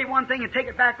can't say one thing and take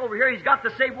it back over here. He's got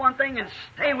to say one thing and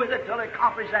stay with it till it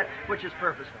accomplishes that which is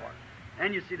purpose for it.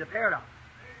 And you see the paradox.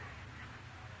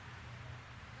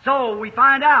 So we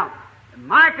find out. And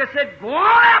Micah said, go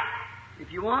on up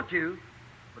if you want to,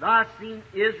 but I've seen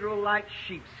Israel like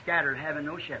sheep scattered, having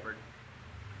no shepherd.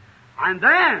 And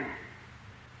then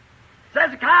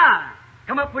Hezekiah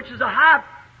come up, which is a high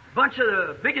bunch of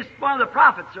the biggest one of the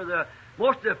prophets, or the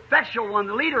most effectual one,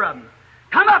 the leader of them,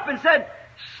 come up and said,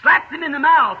 slapped him in the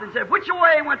mouth and said, which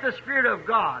way went the Spirit of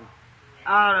God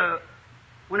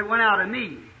when it went out of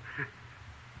me?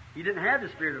 He didn't have the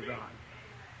Spirit of God.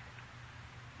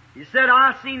 He said,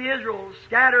 I seen Israel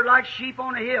scattered like sheep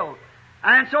on a hill.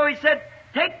 And so he said,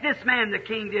 take this man, the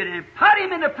king did, and put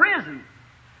him into prison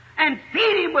and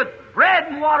feed him with bread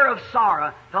and water of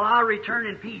sorrow till I return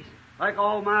in peace. Like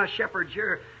all my shepherds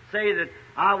here say that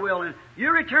I will. And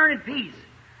you return in peace.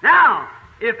 Now,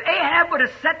 if Ahab would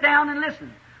have sat down and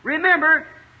listened, remember,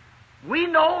 we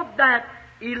know that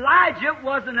Elijah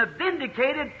wasn't a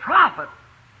vindicated prophet.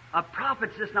 A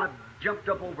prophet's just not jumped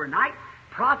up overnight.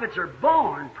 Prophets are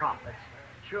born prophets.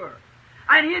 Sure.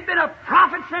 And he had been a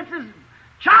prophet since his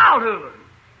childhood.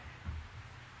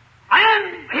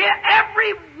 And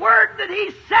every word that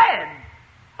he said,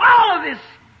 all of his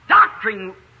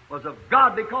doctrine was of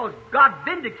God, because God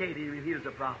vindicated him if he was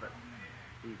a prophet.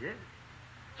 He did.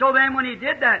 So then when he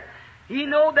did that, he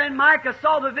knew then Micah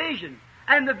saw the vision.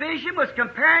 And the vision was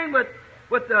comparing with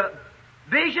the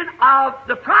vision of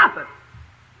the prophet.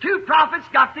 Two prophets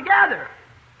got together.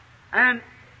 And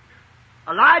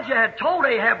Elijah had told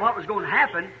Ahab what was going to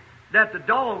happen, that the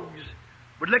dogs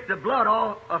would lick the blood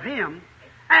off of him.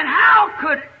 And how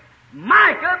could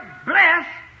Micah bless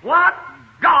what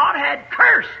God had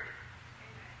cursed?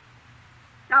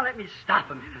 Now let me stop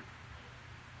a minute.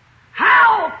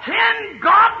 How can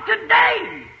God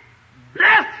today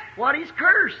bless what He's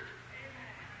cursed?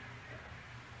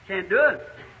 Can't do it.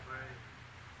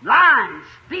 Lying,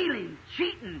 stealing,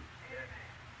 cheating,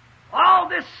 all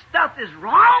this stuff is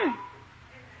wrong.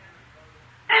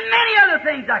 And many other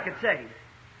things I could say.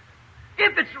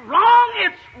 If it's wrong,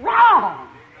 it's wrong.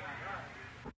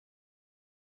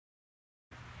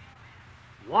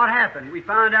 What happened? We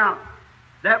found out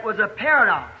that was a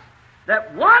paradox.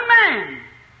 That one man,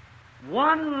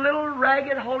 one little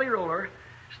ragged holy roller,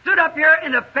 stood up here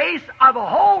in the face of a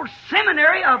whole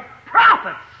seminary of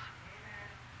prophets.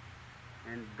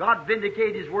 And God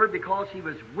vindicated His Word because He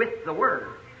was with the Word.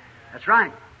 That's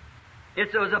right.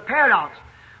 It was a paradox.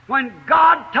 When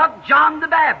God took John the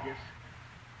Baptist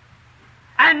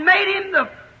and made him the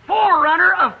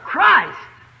forerunner of Christ,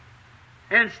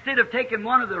 instead of taking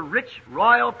one of the rich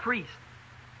royal priests,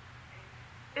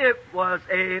 it was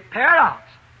a paradox.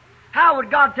 How would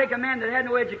God take a man that had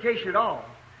no education at all,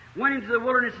 went into the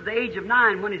wilderness at the age of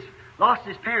 9 when he's lost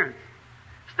his parents,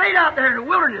 stayed out there in the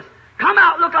wilderness, come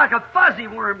out, look like a fuzzy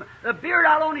worm, a beard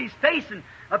out on his face and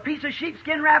a piece of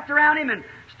sheepskin wrapped around him, and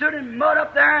stood in mud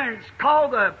up there, and it's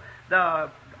called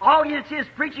the audience is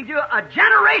preaching to a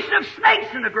generation of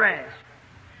snakes in the grass.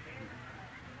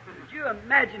 Could you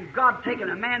imagine God taking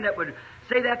a man that would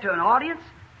say that to an audience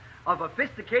of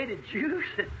sophisticated Jews,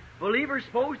 believers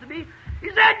supposed to be?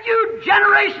 Is that you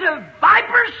generation of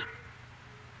vipers?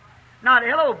 Not,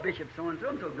 hello, Bishop so-and-so,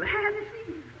 I'm so glad to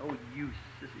see you. Oh, you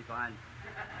sissy fine.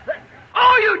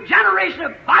 Oh, you generation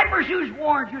of vipers, who's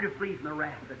warned you to flee from the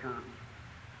wrath to come?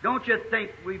 Don't you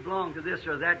think we belong to this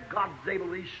or that? God's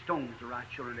able these stones to right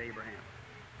children of Abraham.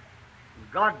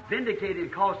 God vindicated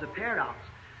and caused a paradox.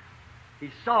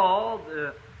 He saw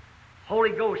the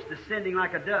Holy Ghost descending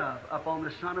like a dove upon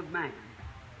the Son of Man.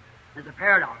 There's a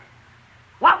paradox.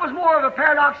 What was more of a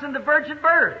paradox than the virgin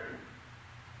birth?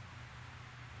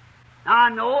 Now I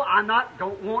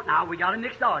know now we got a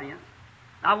mixed audience.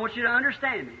 I want you to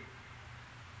understand me.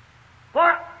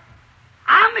 For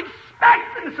I'm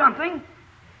expecting something.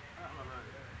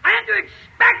 And to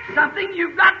expect something,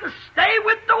 you've got to stay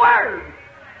with the Word.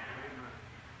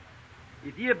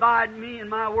 If you abide in me and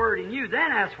my Word in you,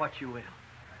 then ask what you will.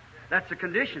 That's the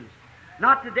conditions.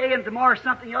 Not today and tomorrow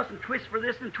something else and twist for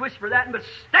this and twist for that, but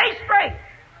stay straight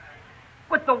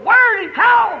with the Word in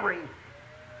Calvary.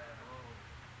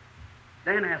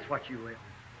 Then ask what you will.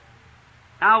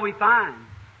 Now we find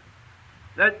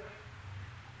that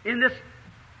in this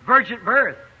virgin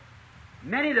birth,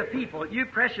 many of the people, you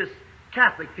precious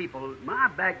Catholic people, my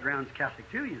background's Catholic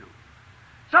too, you know.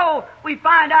 So we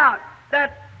find out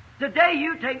that today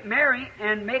you take Mary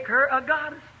and make her a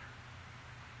goddess,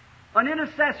 an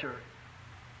intercessor.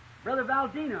 Brother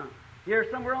Valdino, here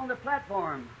somewhere on the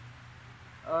platform,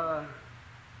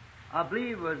 I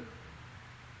believe was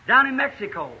down in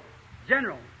Mexico,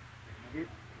 General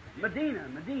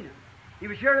Medina. He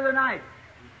was here the other night.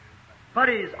 Put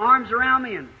his arms around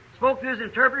me and spoke to his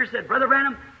interpreter, said, Brother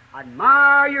Branham, I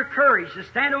admire your courage to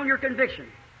stand on your conviction.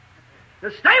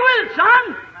 To stay with it,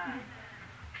 son!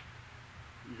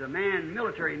 He's a man,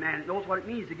 military man, that knows what it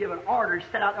means to give an order and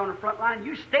set out on the front line.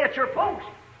 You stay at your post.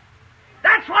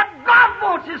 That's what God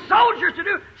wants His soldiers to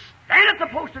do. Stand at the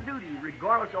post of duty,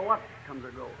 regardless of what comes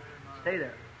or goes. Stay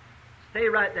there. Stay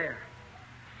right there.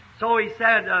 So he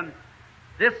said,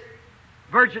 this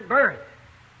virgin birth,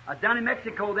 down in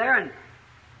Mexico there, and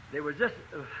there was just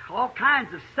all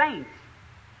kinds of saints.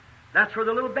 That's where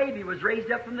the little baby was raised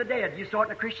up from the dead. You saw it in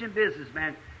the Christian business,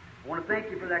 man. I want to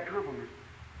thank you for that compliment.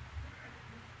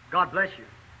 God bless you.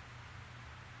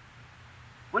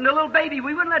 When the little baby,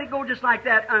 we wouldn't let it go just like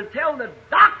that until the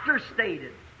doctor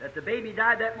stated that the baby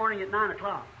died that morning at 9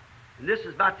 o'clock. And this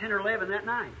is about 10 or 11 that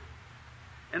night.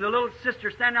 And the little sister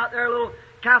standing out there, a little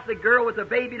Catholic girl with a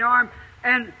baby in her arm,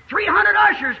 and 300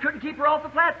 ushers couldn't keep her off the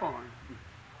platform.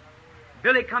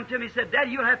 Billy come to me and said,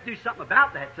 Daddy, you'll have to do something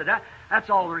about that. Said, that's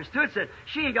all there is to it. Said,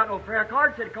 she ain't got no prayer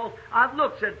card. Said, because I've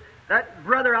looked. Said, that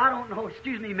brother, I don't know,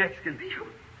 excuse me, Mexican people.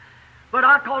 But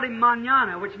I called him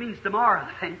mañana, which means tomorrow,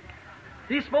 I think.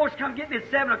 He's supposed to come get me at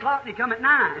 7 o'clock, and he come at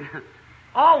 9.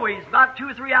 Always about 2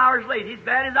 or 3 hours late. He's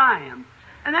bad as I am.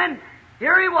 And then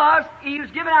here he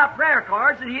was giving out prayer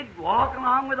cards, and he'd walk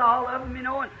along with all of them,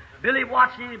 and Billy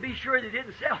watching him to be sure they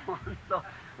didn't sell one. So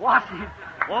watching him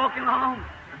walking along,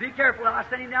 be careful, I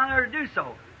sent him down there to do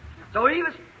so. So he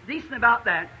was decent about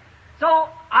that. So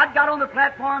I'd got on the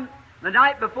platform the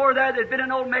night before there'd been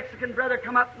an old Mexican brother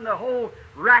come up in the whole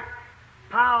rack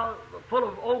pile full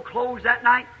of old clothes that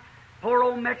night. Poor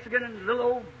old Mexican and little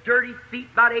old dirty feet,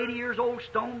 about 80 years old,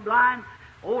 stone blind,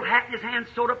 old hat in his hand,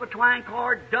 sewed up a twine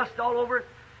cord, dust all over it.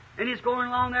 And he's going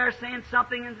along there saying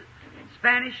something in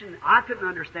Spanish, and I couldn't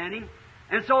understand him.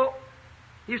 And so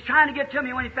he was trying to get to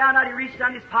me. When he found out, he reached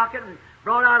down his pocket and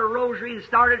brought out a rosary and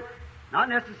started. Not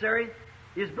necessary.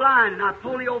 He's blind, and I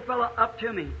pulled the old fellow up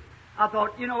to me. I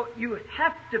thought, you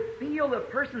have to feel the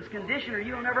person's condition or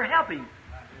you'll never help him.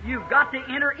 You've got to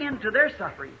enter into their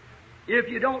suffering. If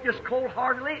you don't just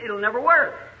cold-heartedly, it'll never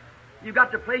work. You've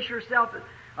got to place yourself.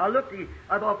 I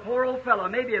thought, poor old fellow,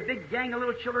 maybe a big gang of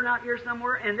little children out here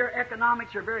somewhere, and their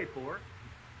economics are very poor.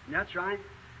 That's right.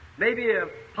 Maybe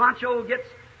Pancho gets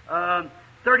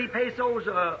 30 pesos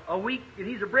a week, and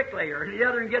he's a bricklayer, and the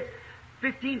other one gets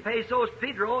 15 pesos,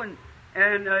 Pedro,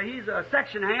 and he's a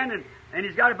section hand, and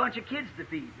he's got a bunch of kids to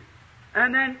feed.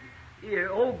 And then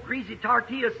old greasy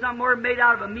tortillas somewhere made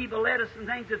out of amoeba lettuce and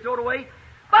things to throw it away.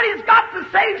 But he's got to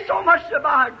save so much to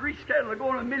buy a grease kettle and go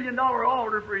on $1 million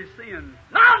altar for his sins.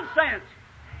 Nonsense!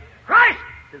 Christ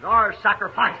is our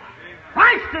sacrifice.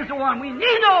 Christ is the one. We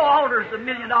need no altars of $1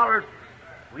 million.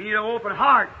 We need an open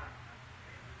heart.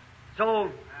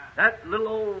 So that little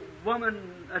old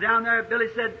woman down there, Billy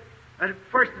said, at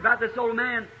first about this old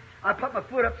man, I put my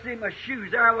foot up to see my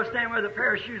shoes. There I was standing with a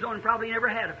pair of shoes on and probably never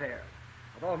had a pair.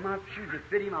 I thought if my shoes would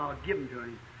fit him, I'll give them to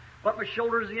him. But my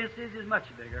shoulders against his is much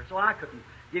bigger, so I couldn't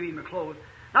give him the clothes.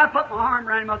 I put my arm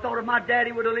around him. I thought if my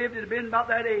daddy would have lived, he'd have been about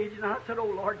that age. And I said, oh,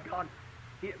 Lord God.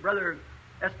 Brother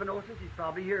Espinosa, he's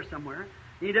probably here somewhere.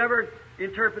 He never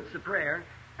interprets the prayer.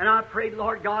 And I prayed,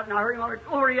 Lord God, and I heard him holler,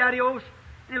 glory, adios.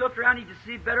 And he looked around, he could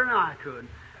see better than I could.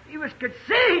 He could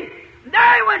see. And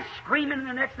there he went screaming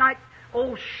the next night.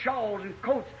 Old shawls and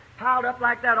coats piled up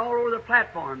like that all over the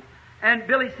platform. And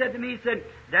Billy said to me, he said,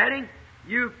 Daddy,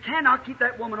 you cannot keep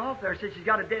that woman off there since she's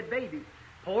got a dead baby.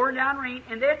 Pouring down rain,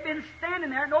 and they'd been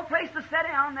standing there, no place to sit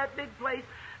down, that big place,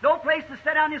 no place to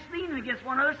sit down, just leaning against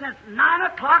one another since 9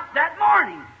 o'clock that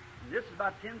morning. And this is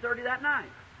about 10:30 that night.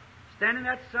 Standing in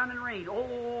that sun and rain.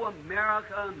 Oh,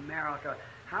 America, America.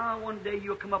 How one day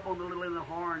you'll come up on the little end of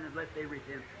the horn and let they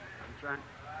repent. That's right.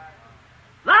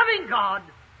 Loving God.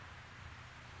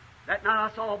 That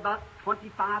night I saw about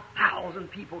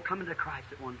 25,000 people coming to Christ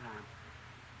at one time.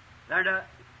 There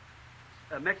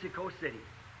in Mexico City.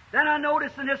 Then I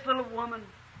noticed in this little woman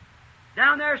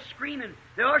down there screaming.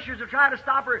 The ushers would try to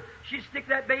stop her. She'd stick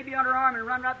that baby on her arm and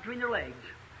run right between their legs.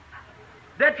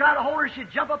 They'd try to hold her.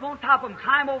 She'd jump up on top of them,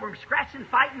 climb over them, scratch and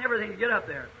fight and everything to get up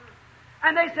there.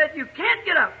 And they said, you can't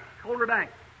get up. Hold her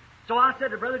back. So I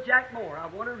said to Brother Jack Moore, I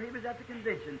wondered if he was at the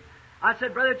convention. I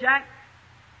said, Brother Jack,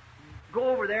 go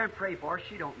over there and pray for her.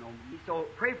 She don't know me. So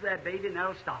pray for that baby and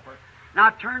that'll stop her. Now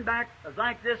I turned back, I was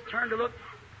like this, turned to look,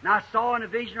 and I saw in a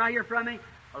vision right here in front of me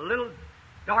a little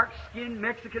dark-skinned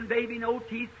Mexican baby, no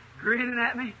teeth, grinning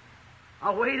at me.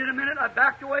 I waited a minute, I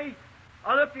backed away.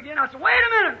 I looked again, I said, wait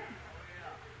a minute!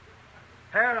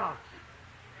 Paradox.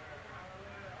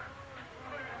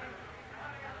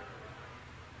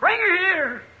 Bring her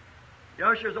here! The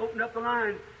ushers opened up the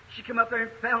line. She came up there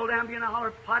and fell down, beginning to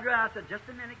holler, Padre. I said, just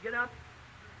a minute, get up.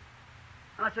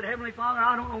 And I said, Heavenly Father,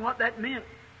 I don't know what that meant.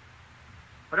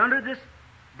 But under this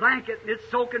blanket, it's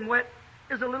soaking wet,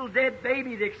 is a little dead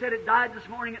baby. They said it died this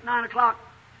morning at 9 o'clock.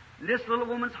 And this little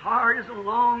woman's heart is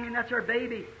longing. That's her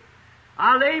baby.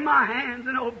 I lay my hands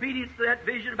in obedience to that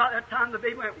vision. About that time, the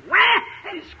baby went, wah!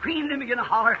 And he screamed and began to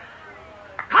holler.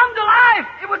 Come to life!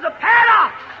 It was a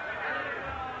paradox!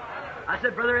 I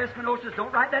said, Brother Espinosa,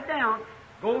 don't write that down.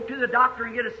 Go to the doctor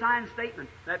and get a signed statement.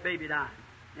 That baby died.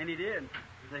 And he did.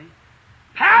 See?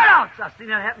 Paradox! I've seen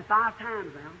that happen 5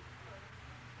 times now.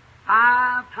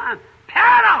 5 times.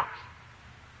 Paradox!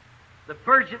 The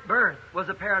virgin birth was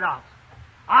a paradox.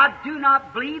 I do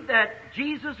not believe that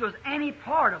Jesus was any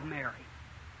part of Mary.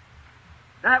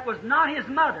 That was not his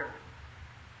mother.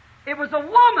 It was a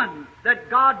woman that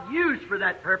God used for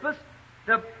that purpose,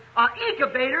 an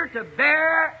incubator to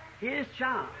bear his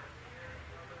child.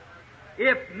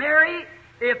 If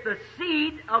the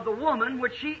seed of the woman,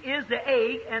 which she is the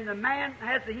egg, and the man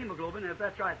has the hemoglobin, if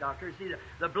that's right, doctor, see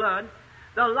the blood,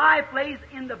 the life lays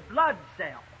in the blood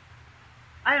cell.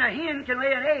 And a hen can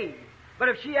lay an egg. But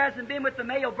if she hasn't been with the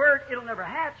male bird, it'll never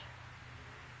hatch.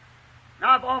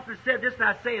 Now, I've often said this, and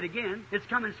I say it again. It's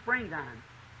coming springtime.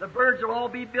 The birds will all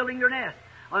be building their nest.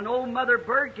 an old mother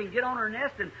bird can get on her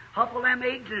nest and huffle them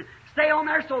eggs and stay on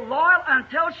there so loyal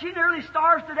until she nearly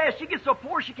starves to death. She gets so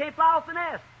poor she can't fly off the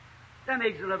nest. Them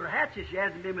eggs will never hatch if she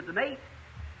hasn't been with the mate.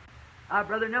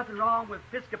 Brother, nothing wrong with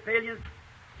Episcopalians,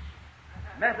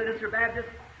 Methodists, or Baptists.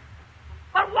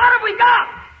 But what have we got?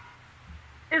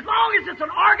 As long as it's an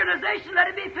organization, let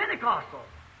it be Pentecostal.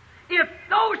 If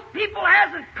those people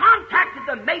hasn't contacted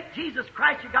the mate Jesus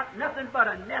Christ, you got nothing but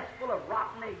a nest full of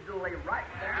rotten eggs to lay right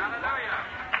there. Hallelujah.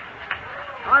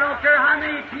 I don't care how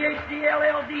many PhD,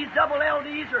 LLDs, double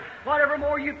LDs, or whatever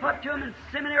more you put to them in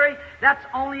seminary, that's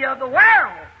only of the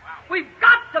world. We've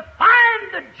got to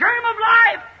find the germ of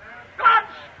life. God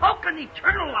spoke an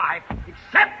eternal life,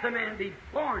 except the man be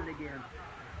born again.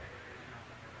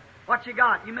 What you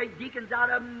got? You make deacons out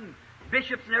of them,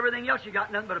 bishops and everything else. You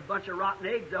got nothing but a bunch of rotten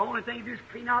eggs. The only thing you do is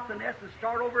clean out the nest and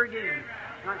start over again.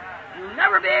 You'll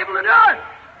never be able to do it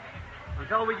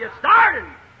until we get started.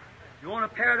 You want a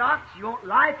paradox? You want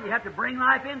life? You have to bring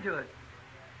life into it.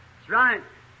 That's right.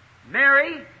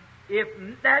 Mary, if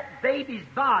that baby's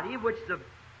body, which the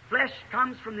flesh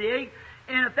comes from the egg,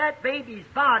 and if that baby's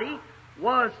body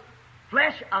was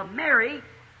flesh of Mary,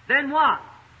 then what?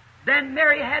 Then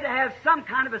Mary had to have some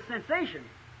kind of a sensation.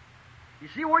 You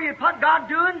see where you put God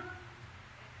doing?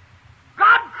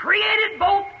 God created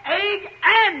both egg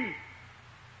and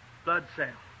blood cell.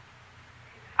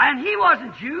 And He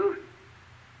wasn't Jew.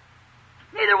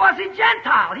 Neither was He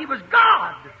Gentile. He was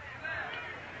God.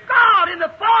 God in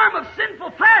the form of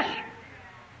sinful flesh.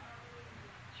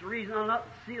 That's the reason I'll not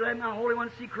let my Holy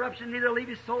One see corruption, neither leave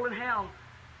His soul in hell.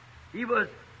 He was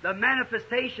the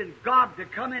manifestation, God, to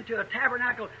come into a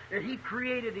tabernacle that He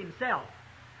created Himself.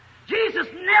 Jesus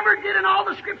never did in all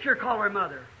the Scripture call her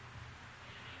mother.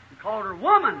 He called her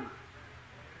woman.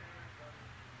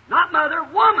 Not mother,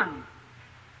 woman.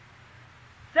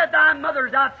 Said, thy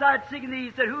mother's outside seeking thee.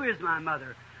 He said, who is my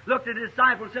mother? Looked at his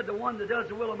disciple and said, the one that does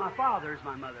the will of my Father is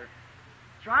my mother.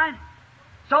 That's right.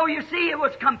 So you see, it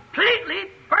was completely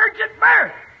virgin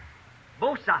birth.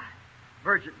 Both sides,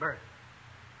 virgin birth.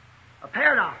 A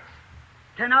paradox.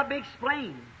 Cannot be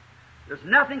explained. There's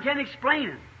nothing can explain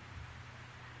it.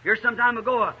 Here some time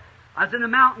ago, I was in the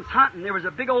mountains hunting. There was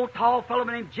a big old tall fellow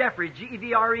named Jeffrey,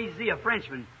 G-E-V-R-E-Z, a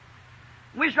Frenchman.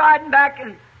 We was riding back,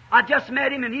 and I just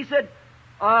met him, and he said,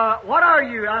 what are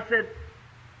you? I said,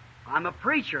 I'm a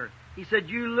preacher. He said,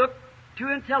 you look too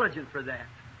intelligent for that.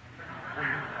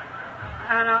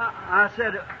 And I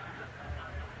said,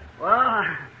 well,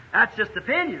 that's just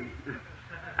opinion.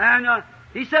 And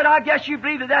he said, I guess you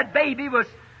believe that that baby was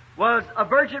a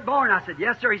virgin born. I said,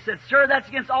 yes, sir. He said, sir, that's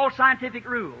against all scientific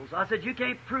rules. I said, you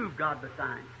can't prove God by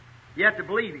science. You have to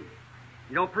believe Him.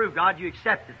 You don't prove God, you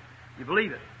accept it. You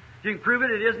believe it. If you can prove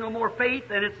it, it is no more faith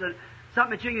than it's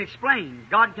something that you can explain.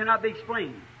 God cannot be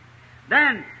explained.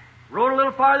 Then, wrote a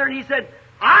little farther, and he said,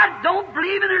 I don't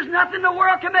believe, and there's nothing in the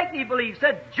world can make me believe.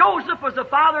 Said, Joseph was the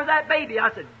father of that baby.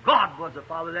 I said, God was the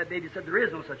father of that baby. He said, there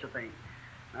is no such a thing.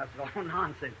 That's all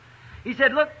nonsense. He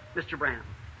said, look, Mr. Brown.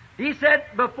 He said,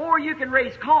 before you can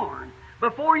raise corn,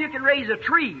 before you can raise a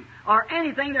tree, or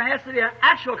anything, there has to be an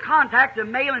actual contact of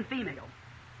male and female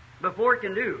before it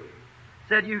can do.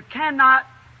 Said, you cannot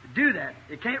do that.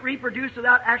 It can't reproduce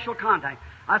without actual contact.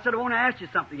 I said, I want to ask you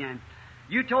something, Ann.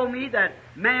 You told me that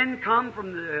man come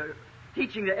from the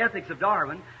teaching the ethics of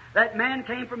Darwin, that man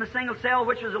came from a single cell,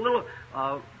 which was a little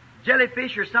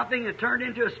jellyfish or something, and turned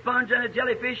into a sponge and a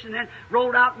jellyfish, and then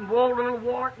rolled out and wove a little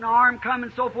wart and arm come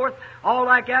and so forth, all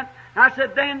like that. And I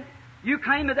said, then you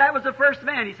claim that that was the first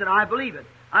man. He said, I believe it.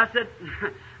 I said,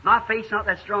 my faith's not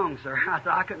that strong, sir. I said,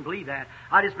 I couldn't believe that.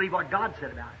 I just believe what God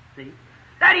said about it, see?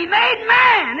 That He made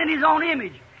man in His own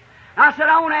image. I said,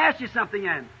 I want to ask you something,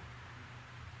 Ann.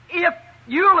 If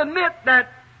you'll admit that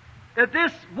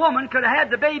this woman could have had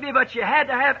the baby, but she had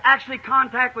to have actually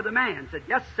contact with a man. I said,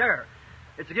 yes, sir.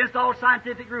 It's against all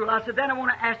scientific rule. I said, then I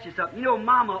want to ask you something. You know,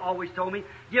 Mama always told me,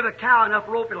 give a cow enough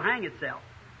rope, it'll hang itself.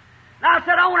 Now, I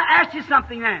said, I want to ask you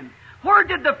something then. Where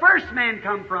did the first man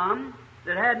come from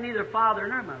that had neither father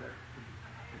nor mother?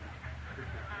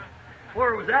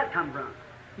 Where was that come from?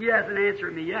 He hasn't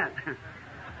answered me yet.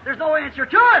 There's no answer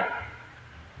to it.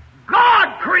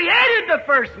 God created the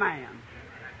first man.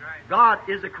 God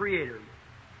is the creator.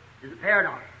 It's a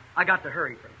paradox. I got to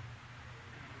hurry from it.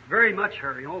 Very much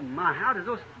hurry. Oh my,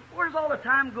 where does all the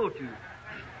time go to?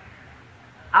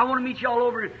 I want to meet you all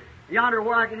over yonder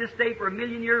where I can just stay for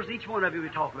 1,000,000 years. Each one of you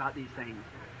would talk about these things.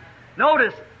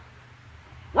 Notice,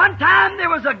 one time there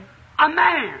was a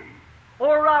man.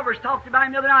 Oral Roberts talked about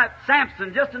him the other night.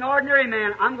 Samson, just an ordinary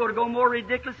man. I'm going to go more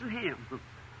ridiculous than him.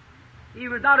 He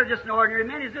was not just an ordinary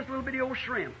man. He was just a little bitty old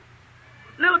shrimp.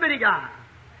 Little bitty guy.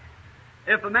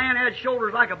 If a man had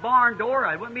shoulders like a barn door,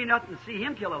 it wouldn't be nothing to see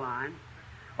him kill a lion.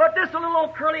 But this little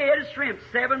old curly-headed shrimp,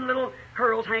 7 little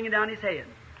curls hanging down his head.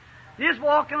 He's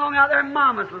walking along out there,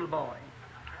 Mama's little boy.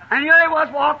 And here he was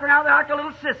walking out there like a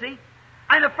little sissy.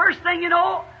 And the first thing you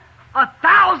know,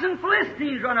 1,000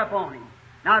 Philistines run up on him.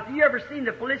 Now, if you ever seen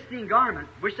the Philistine garment,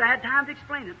 wish I had time to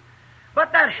explain it.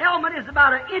 But that helmet is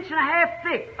about 1.5 inches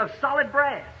thick of solid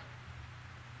brass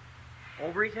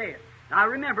over his head. Now,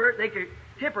 remember, they could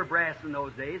tipper brass in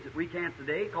those days that we can't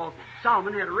today, because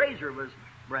Solomon had a razor of his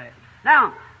brass.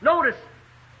 Now, notice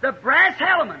the brass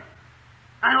helmet,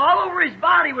 and all over his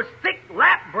body was thick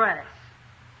lap brass,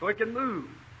 so it could move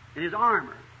in his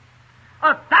armor.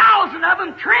 1,000 of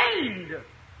them trained.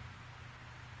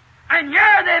 And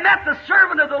here they met the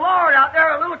servant of the Lord out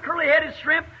there, a little curly-headed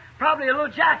shrimp, probably a little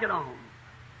jacket on.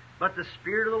 But the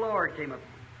Spirit of the Lord came up.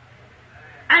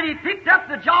 And he picked up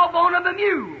the jawbone of a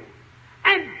mule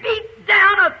and beat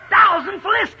down 1,000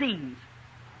 Philistines.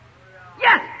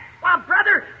 Yes, why,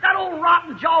 brother, that old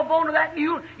rotten jawbone of that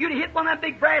mule, you'd have hit one of them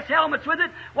big brass helmets with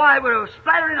it, why, it would have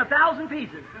splattered in 1,000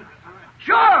 pieces.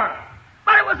 Sure,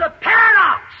 but it was a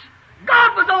paradox.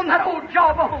 God was on that old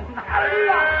jawbone.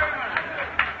 Hallelujah.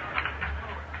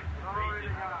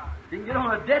 You can get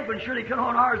on a dead one, surely get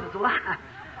on ours that's alive.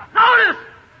 Notice,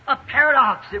 a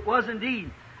paradox it was indeed.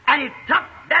 And he took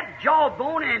that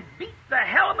jawbone and beat the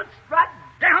helmets right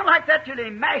down like that till he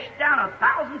mashed down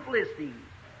 1,000 Philistines.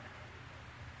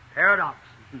 Paradox.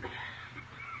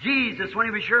 Jesus, when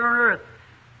he was here on earth,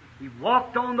 he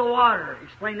walked on the water.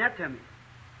 Explain that to me.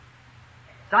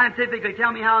 Scientifically,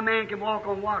 tell me how a man can walk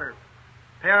on water.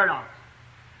 Paradox.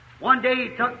 One day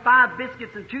he took 5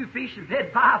 biscuits and 2 fish and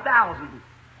fed 5,000.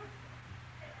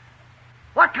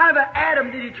 What kind of an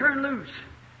atom did he turn loose?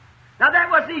 Now that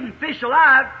wasn't even fish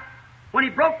alive. When he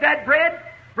broke that bread,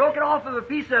 broke it off of a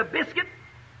piece of biscuit,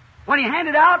 when he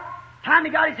handed out, time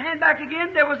he got his hand back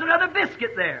again, there was another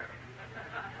biscuit there.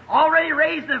 Already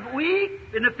raised in the wheat,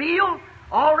 in the field,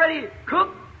 already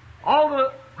cooked, all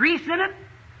the grease in it,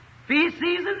 feast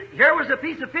season. Here was a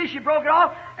piece of fish, he broke it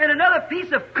off, and another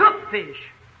piece of cooked fish.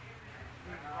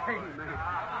 Amen.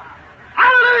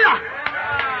 Hallelujah!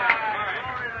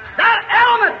 That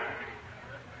element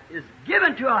is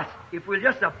given to us if we'll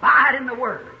just abide in the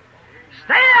Word.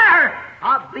 Stay there!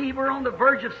 I believe we're on the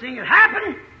verge of seeing it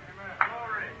happen.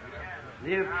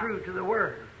 Live true to the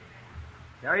Word.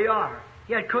 There you are.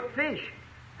 He had cooked fish.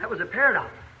 That was a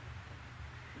paradox.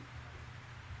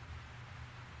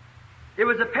 It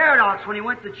was a paradox when he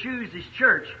went to choose his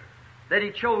church that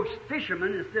he chose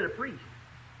fishermen instead of priests.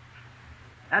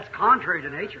 That's contrary to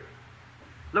nature.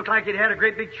 Looked like it had a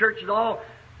great big church with all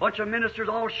bunch of ministers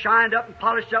all shined up and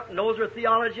polished up and knows their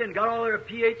theology and got all their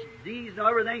PhDs and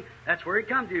everything. That's where he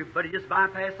come to, but he just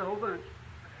bypassed the whole bunch.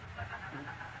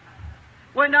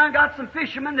 Went down and got some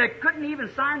fishermen that couldn't even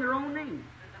sign their own name.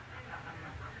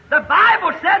 The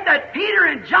Bible said that Peter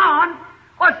and John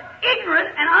was ignorant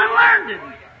and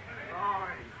unlearned.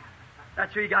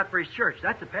 That's who he got for his church.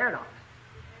 That's a paradox.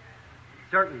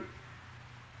 Certainly.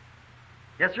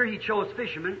 Yes, sir, he chose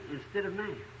fishermen instead of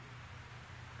man.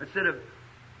 Instead of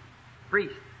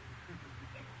priest.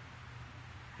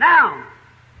 Now,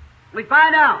 we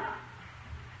find out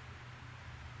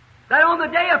that on the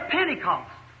day of Pentecost,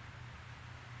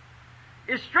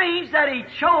 it's strange that he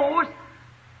chose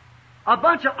a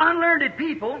bunch of unlearned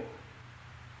people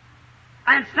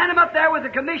and sent them up there with the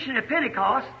commission at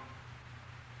Pentecost,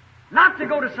 not to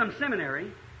go to some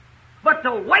seminary, but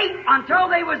to wait until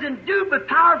they was endued with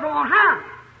power from on high.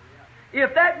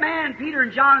 If that man, Peter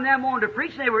and John and them wanted to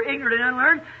preach, and they were ignorant and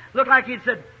unlearned, looked like he'd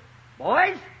said,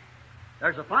 boys,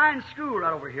 there's a fine school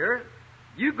right over here.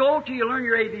 You go till you learn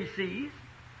your ABCs.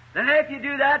 Then after you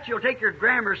do that, you'll take your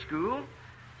grammar school,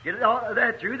 get all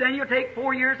that through. Then you'll take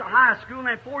 4 years of high school, and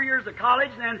then 4 years of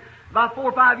college, and then about 4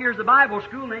 or 5 years of Bible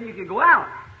school, and then you can go out.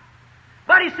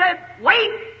 But he said,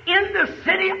 wait in the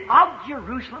city of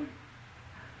Jerusalem,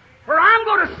 for I'm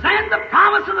going to send the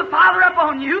promise of the Father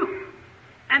upon you,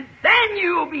 and then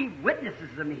you will be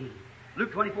witnesses of me.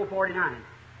 Luke 24:49.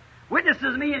 Witnesses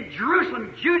of me in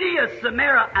Jerusalem, Judea,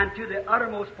 Samaria, and to the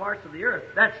uttermost parts of the earth.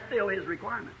 That's still his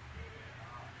requirement.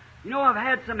 You know, I've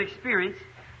had some experience,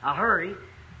 a hurry,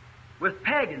 with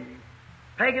pagan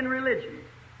religions,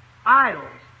 idols.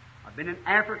 I've been in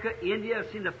Africa, India.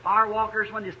 I've seen the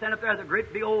firewalkers when they stand up there, the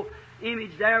great big old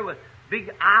image there with big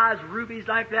eyes, rubies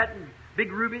like that, and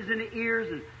big rubies in the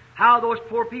ears, and how those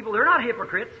poor people, they're not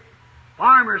hypocrites.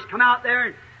 Farmers come out there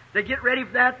and they get ready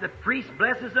for that. The priest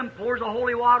blesses them, pours the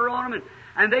holy water on them,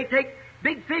 and they take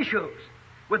big fish hooks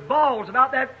with balls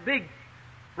about that big,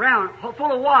 round,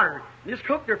 full of water, and just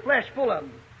cook their flesh full of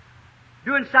them,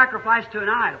 doing sacrifice to an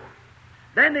idol.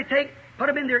 Then they put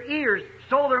them in their ears,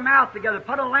 sew their mouth together,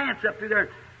 put a lance up through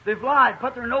their blind,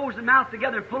 put their nose and mouth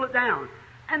together and pull it down.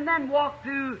 And then walk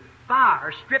through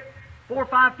fire, stripped 4 or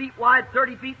 5 feet wide,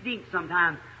 30 feet deep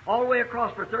sometimes, all the way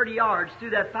across for 30 yards through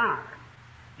that fire,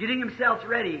 getting themselves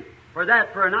ready for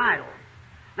that, for an idol.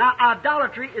 Now,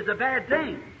 idolatry is a bad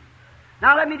thing.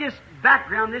 Now, let me just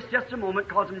background this just a moment,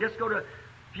 because I'm just going to a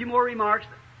few more remarks,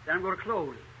 then I'm going to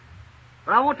close.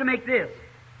 But I want to make this.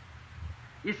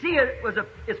 You see,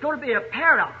 it's going to be a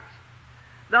paradox.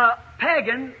 The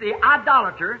pagan, the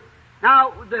idolater,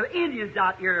 now the Indians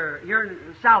out here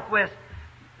in the Southwest,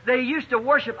 they used to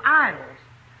worship idols.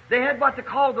 They had what they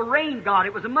called the rain god.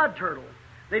 It was a mud turtle.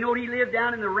 They know he lived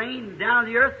down in the rain, down on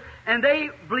the earth, and they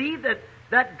believed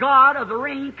that god of the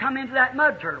rain come into that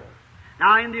mud turtle.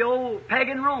 Now, in the old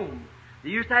pagan Rome, they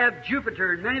used to have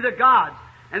Jupiter and many of the gods,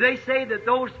 and they say that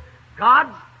those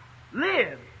gods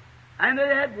lived. And they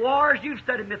had wars. You've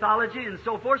studied mythology and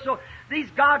so forth. So these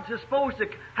gods are supposed to,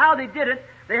 how they did it,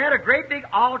 they had a great big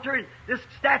altar, and this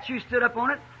statue stood up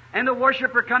on it, and the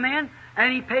worshiper come in,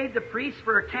 and he paid the priest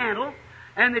for a candle,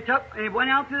 and he went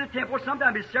out through the temple.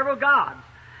 Sometimes there's several gods.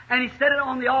 And he set it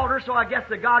on the altar, so I guess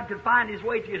the god could find his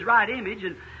way to his right image,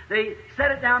 and they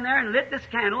set it down there and lit this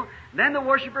candle. Then the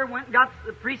worshiper went and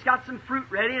the priest got some fruit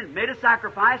ready and made a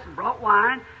sacrifice and brought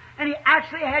wine, and he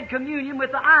actually had communion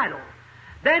with the idol.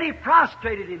 Then he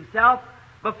prostrated himself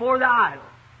before the idol.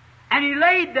 And he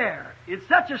laid there in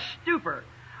such a stupor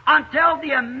until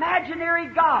the imaginary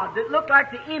god that looked like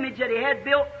the image that he had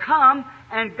built come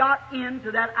and got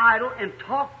into that idol and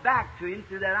talked back to him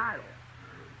through that idol.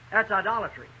 That's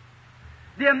idolatry.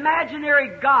 The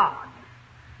imaginary god,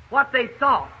 what they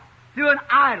thought through an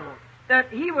idol,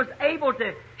 that he was able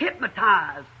to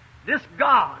hypnotize this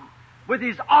god with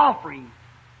his offering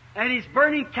and his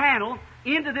burning candle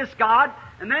into this god.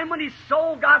 And then when his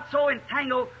soul got so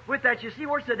entangled with that, you see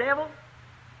where's the devil?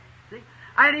 See?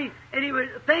 And he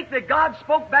would think that God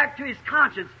spoke back to his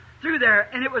conscience through there,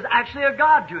 and it was actually a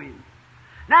god to him.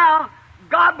 Now,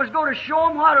 God was going to show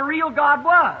him what a real God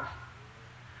was.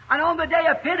 And on the day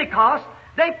of Pentecost,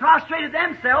 they prostrated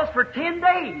themselves for 10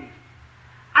 days.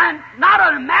 And not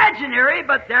an imaginary,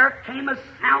 but there came a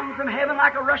sound from heaven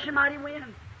like a rushing mighty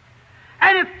wind.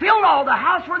 And it filled all the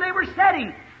house where they were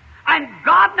sitting. And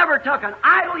God never took an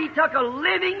idol, He took a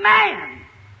living man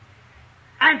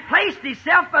and placed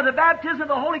Himself by the baptism of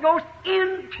the Holy Ghost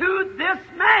into this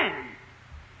man.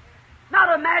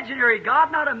 Not imaginary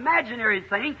God, not imaginary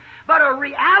thing, but a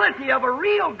reality of a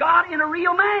real God in a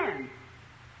real man.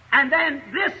 And then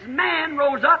this man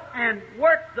rose up and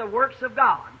worked the works of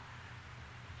God.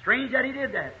 Strange that he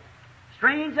did that.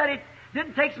 Strange that it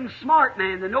didn't take some smart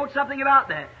man to know something about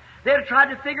that. They'd have tried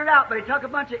to figure it out, but he took a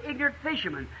bunch of ignorant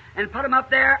fishermen and put them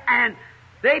up there, and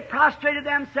they prostrated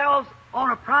themselves on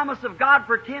a promise of God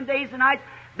for 10 days and nights.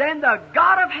 Then the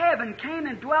God of heaven came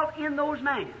and dwelt in those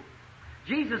men.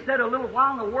 Jesus said, a little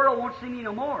while and the world won't see me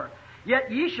no more.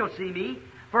 Yet ye shall see me,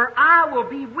 for I will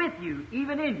be with you,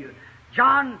 even in you.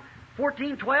 John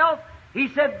 14:12, He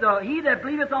said, He that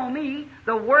believeth on me,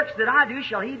 the works that I do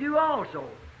shall he do also.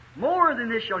 More than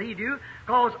this shall he do,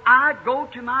 because I go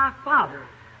to my Father.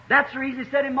 That's the reason He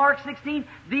said in Mark 16,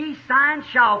 these signs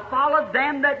shall follow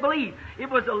them that believe. It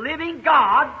was a living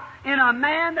God in a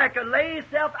man that could lay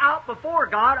himself out before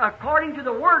God according to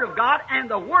the Word of God, and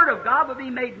the Word of God would be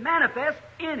made manifest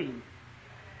in him.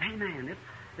 Amen.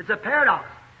 It's a paradox.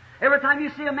 Every time you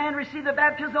see a man receive the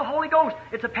baptism of the Holy Ghost,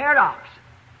 it's a paradox.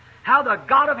 How the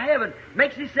God of heaven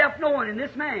makes Himself known in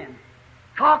this man,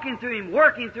 talking through him,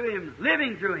 working through him,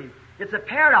 living through him. It's a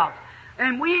paradox.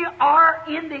 And we are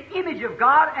in the image of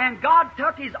God, and God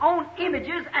took His own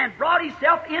images and brought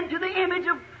Himself into the image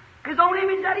of His own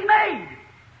image that He made.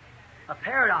 A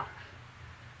paradox.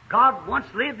 God once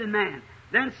lived in man.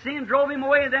 Then sin drove Him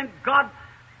away. Then God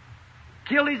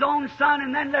killed His own Son,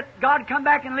 and then let God come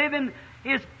back and live in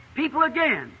His people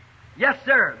again. Yes,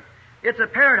 sir. It's a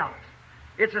paradox.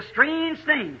 It's a strange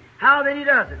thing how that He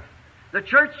does it. The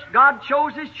church, God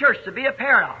chose His church to be a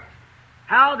paradox.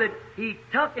 How that He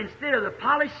took, instead of the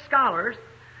polished scholars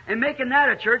and making that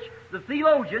a church, the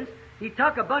theologians, He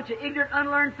took a bunch of ignorant,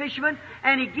 unlearned fishermen,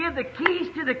 and He gave the keys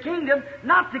to the kingdom,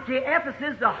 not to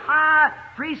Ephesus, the high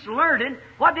priest learned.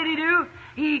 What did He do?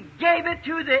 He gave it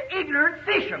to the ignorant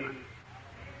fishermen.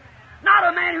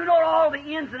 Not a man who knew all the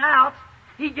ins and outs.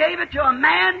 He gave it to a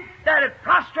man that had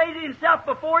prostrated himself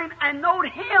before Him and knowed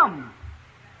Him.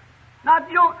 Not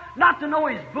to know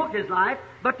his book, his life,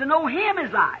 but to know Him,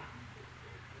 his life.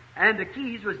 And the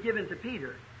keys was given to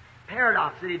Peter.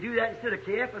 Paradox. Did He do that instead of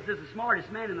Caiaphas, the smartest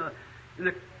man in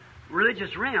the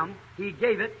religious realm? He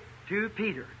gave it to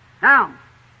Peter. Now,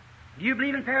 do you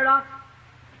believe in paradox?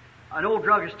 An old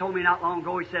druggist told me not long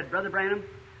ago, he said, Brother Branham,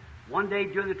 one day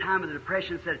during the time of the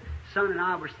Depression, said, son and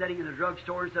I were sitting in the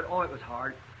drugstore and said, oh, it was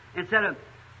hard. And said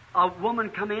a woman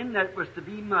come in that was to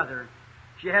be mother.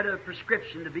 She had a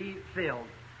prescription to be filled.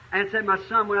 And said my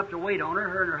son went up to wait on her,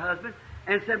 her and her husband,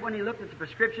 and said when he looked at the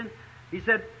prescription, she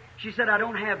said, I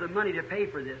don't have the money to pay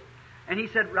for this. And he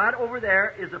said, right over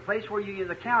there is the place where you get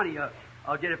the county,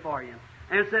 I'll get it for you.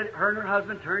 And said her and her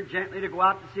husband turned gently to go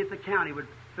out to see if the county would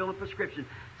fill the prescription.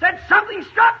 Said, something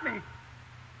struck me.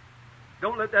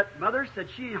 Don't let that mother, said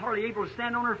she ain't hardly able to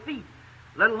stand on her feet,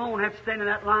 let alone have to stand in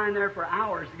that line there for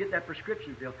hours to get that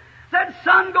prescription filled. Said,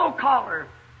 son, go call her.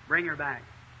 Bring her back.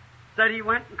 Said he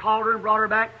went and called her and brought her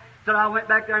back. Said I went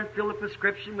back there and filled a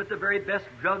prescription with the very best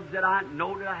drugs that I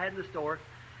know that I had in the store.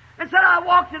 And said I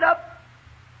walked it up,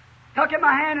 took it in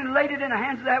my hand and laid it in the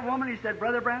hands of that woman. He said,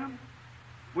 Brother Branham,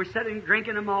 we're sitting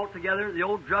drinking them all together. The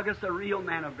old druggist, a real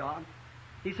man of God.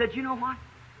 He said, you know what?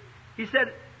 He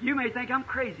said, you may think I'm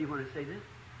crazy when I say this.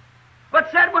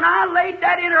 But said, when I laid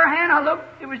that in her hand, I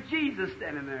looked, it was Jesus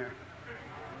standing there.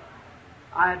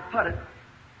 I had put it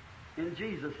in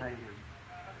Jesus' hand.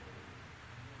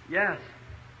 Yes,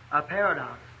 a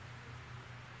paradox.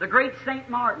 The great St.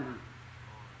 Martin,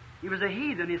 he was a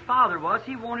heathen, his father was.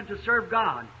 He wanted to serve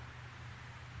God.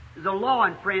 There's a law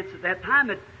in France at that time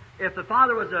that if the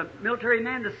father was a military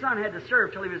man, the son had to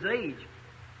serve till he was of age.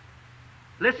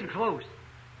 Listen close.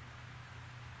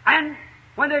 And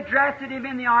when they drafted him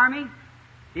in the army,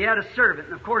 he had a servant.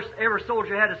 And of course, every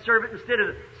soldier had a servant. Instead of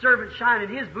the servant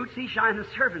shining his boots, he shined the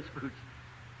servant's boots.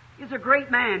 He was a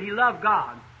great man. He loved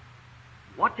God.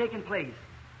 What taking place?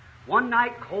 One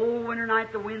night, cold winter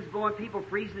night, the wind's blowing, people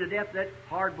freezing to death that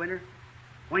hard winter.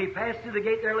 When he passed through the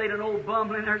gate, there laid an old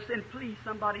bum in there saying, please,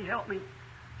 somebody help me.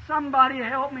 Somebody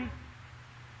help me.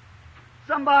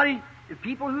 Somebody. And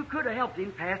people who could have helped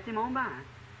him passed him on by.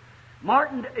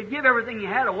 Martin give everything he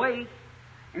had away.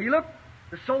 And you look,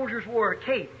 the soldiers wore a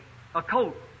cape, a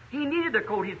coat. He needed the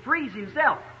coat. He'd freeze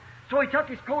himself. So he took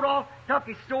his coat off, took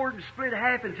his sword and split it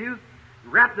half in two,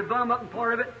 wrapped the bum up in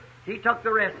part of it. He took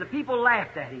the rest. The people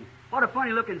laughed at him. What a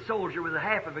funny-looking soldier with a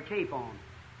half of a cape on.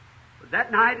 But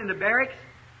that night in the barracks,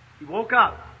 he woke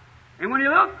up. And when he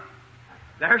looked,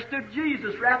 there stood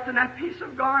Jesus wrapped in that piece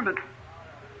of garment.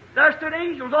 There stood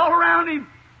angels all around him.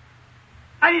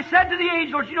 And he said to the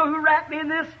angels, you know who wrapped me in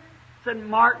this? He said,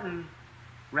 Martin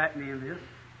wrapped me in this.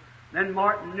 Then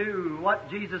Martin knew what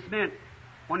Jesus meant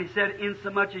when he said,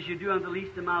 insomuch as you do unto the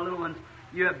least of my little ones,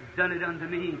 you have done it unto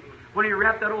me. When he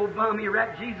wrapped that old bum, he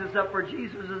wrapped Jesus up, for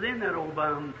Jesus is in that old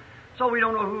bum. So we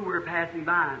don't know who we're passing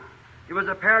by. It was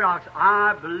a paradox.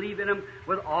 I believe in him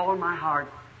with all my heart.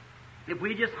 If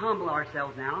we just humble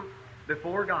ourselves now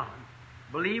before God,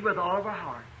 believe with all of our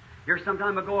heart. Here some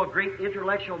time ago, a great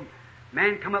intellectual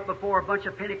man come up before a bunch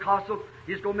of Pentecostals.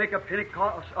 He's going to make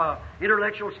a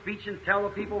intellectual speech and tell the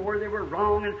people where they were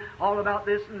wrong and all about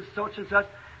this and such and such.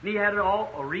 And he had it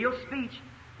all, a real speech.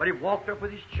 But he walked up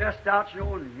with his chest out,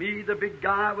 and me, the big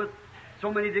guy with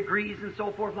so many degrees and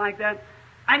so forth like that.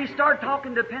 And he started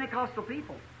talking to Pentecostal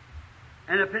people.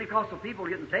 And the Pentecostal people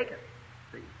didn't take it.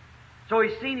 See? So he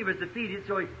seen he was defeated,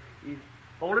 so he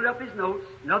folded up his notes.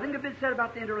 Nothing had been said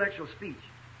about the intellectual speech.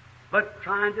 But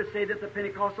trying to say that the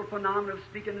Pentecostal phenomenon of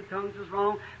speaking in tongues was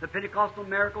wrong, the Pentecostal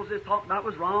miracles they talked about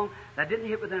was wrong. That didn't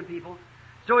hit with them people.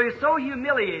 So he was so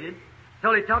humiliated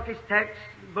till he took his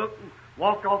textbook and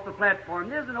walked off the platform.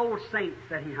 There's an old saint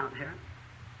sitting out there.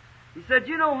 He said,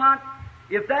 you know what?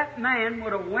 If that man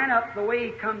would have went up the way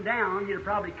he come down, he'd have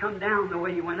probably come down the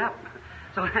way he went up.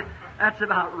 So that's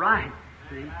about right.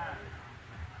 See?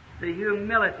 The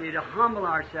humility to humble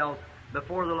ourselves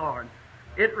before the Lord.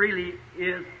 It really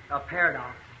is a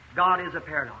paradox. God is a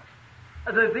paradox.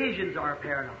 The visions are a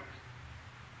paradox.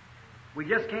 We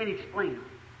just can't explain them.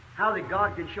 How that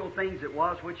God can show things that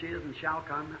was, which is, and shall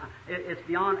come. It's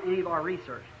beyond any of our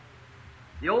research.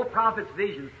 The old prophet's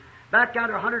visions, back down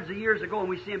to hundreds of years ago, and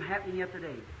we see them happening yet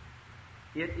today.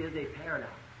 It is a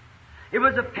paradox. It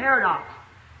was a paradox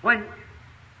when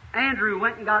Andrew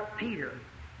went and got Peter.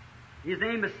 His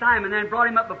name is Simon, then brought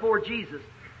him up before Jesus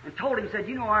and told him, said,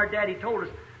 you know, our daddy told us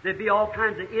there'd be all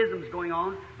kinds of isms going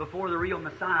on before the real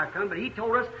Messiah come, but he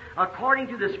told us, according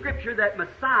to the Scripture, that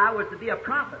Messiah was to be a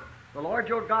prophet. The Lord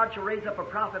your God shall raise up a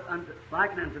prophet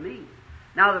like unto me.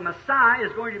 Now the Messiah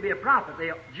is going to be a prophet.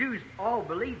 The Jews all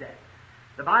believe that.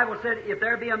 The Bible said, if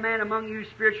there be a man among you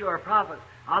spiritual or a prophet,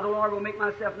 I the Lord will make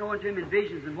myself known to him in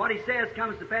visions. And what he says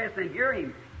comes to pass, then hear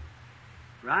him.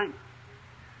 Right?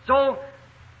 So,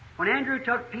 when Andrew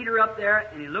took Peter up there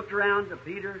and he looked around to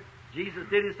Peter, Jesus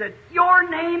did and said, your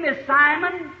name is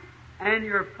Simon and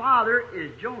your father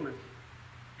is Jonas.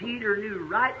 Peter knew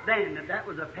right then that that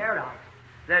was a paradox,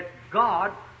 that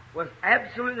God was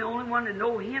absolutely the only one to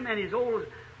know him, and his old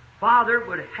father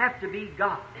would have to be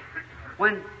God.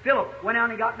 When Philip went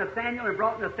out and got Nathanael and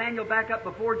brought Nathanael back up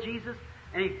before Jesus,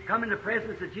 and he come in the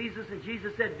presence of Jesus, and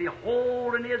Jesus said,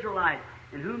 "Behold an Israelite,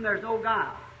 in whom there's no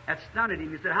guile." That stunned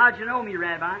him. He said, "How'd you know me,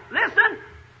 Rabbi?" Listen!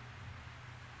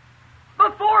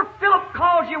 Before Philip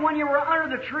called you when you were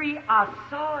under the tree, I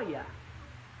saw you.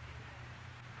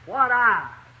 What eyes?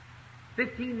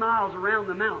 15 miles around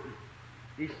the mountain.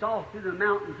 He saw through the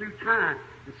mountain, through time,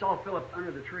 and saw Philip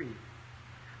under the tree.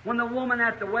 When the woman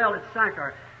at the well at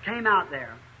Sychar came out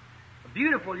there, a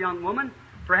beautiful young woman,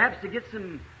 perhaps to get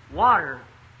some water.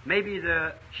 Maybe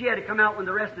she had to come out when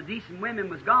the rest of the decent women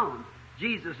was gone.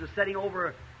 Jesus was sitting over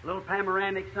a little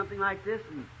panoramic, something like this,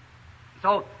 and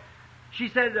so she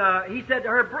said, he said to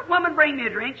her, "Woman, bring me a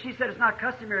drink." She said, "It's not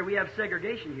customary. We have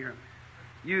segregation here.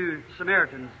 You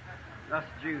Samaritans, us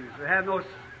Jews, we have no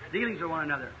dealings with one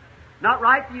another. Not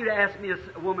right for you to ask me,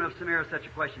 a woman of Samaria, such a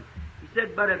question." He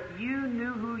said, "But if you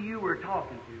knew who you were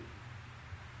talking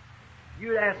to,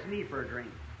 you'd ask me for a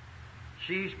drink."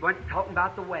 She went talking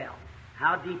about the well,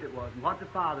 how deep it was, and what the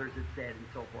fathers had said, and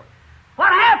so forth.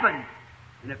 What happened?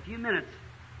 In a few minutes,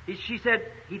 she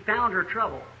said he found her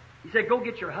trouble. He said, "Go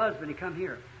get your husband and come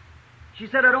here." She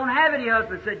said, "I don't have any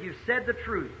husband." He said, "You've said the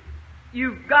truth.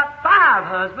 You've got 5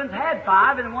 husbands, had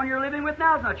 5, and the one you're living with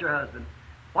now is not your husband."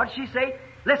 What did she say?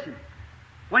 Listen.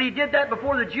 When he did that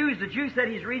before the Jews said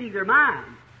he's reading their mind.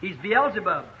 He's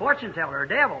Beelzebub, fortune teller, or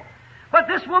devil. But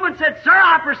this woman said, "Sir,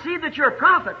 I perceive that you're a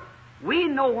prophet." We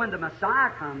know when the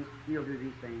Messiah comes, he'll do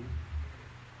these things.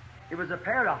 It was a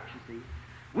paradox, you see.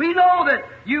 We know that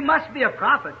you must be a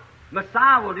prophet.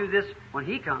 Messiah will do this when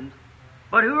he comes.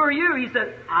 But who are you? He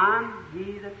said, "I'm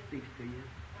he that speaks to you."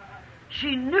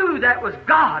 She knew that was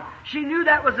God. She knew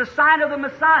that was a sign of the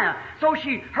Messiah. So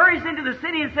she hurries into the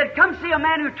city and said, "Come see a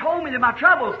man who told me that my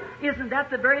troubles." Isn't that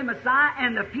the very Messiah?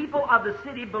 And the people of the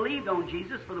city believed on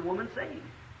Jesus for the woman's sake.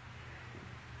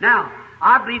 Now,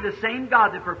 I believe the same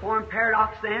God that performed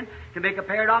paradox then can make a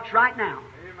paradox right now.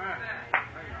 Amen.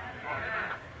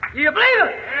 Do you believe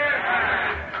it?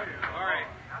 Amen.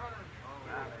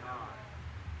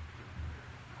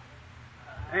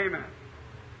 Amen.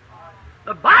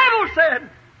 The Bible said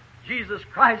Jesus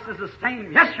Christ is the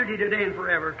same yesterday, today, and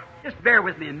forever. Just bear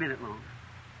with me a minute longer.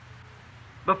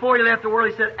 Before he left the world,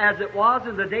 he said, "As it was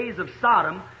in the days of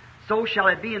Sodom, so shall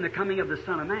it be in the coming of the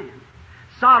Son of Man."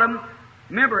 Sodom,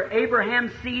 remember,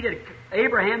 Abraham's seed,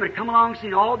 Abraham had come along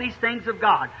seeing all these things of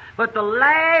God. But the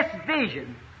last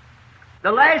vision,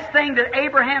 the last thing that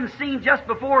Abraham seen just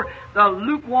before the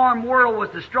lukewarm world was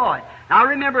destroyed. Now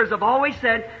remember, as I've always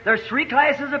said, there's 3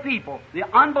 classes of people: the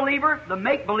unbeliever, the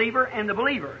make-believer, and the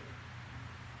believer.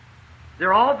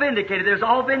 They're all vindicated. There's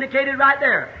all vindicated right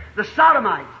there. The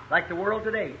Sodomites, like the world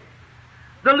today.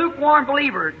 The lukewarm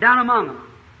believer down among them,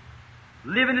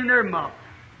 living in their muck.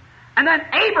 And then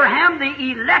Abraham,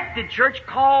 the elected church,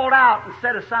 called out and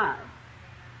set aside.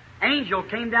 Angel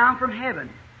came down from heaven.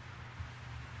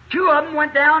 2 of them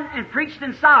went down and preached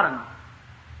in Sodom.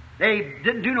 They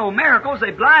didn't do no miracles.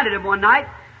 They blinded him one night.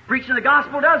 Preaching the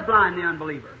gospel does blind the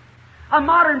unbeliever. A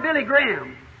modern Billy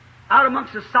Graham, out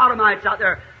amongst the Sodomites out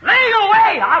there, laying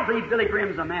away. I believe Billy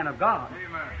Graham's a man of God.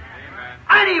 Amen.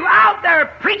 And he was out there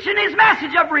preaching his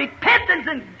message of repentance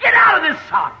and get out of this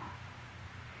Sodom.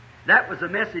 That was the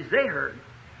message they heard.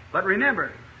 But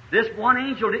remember, this one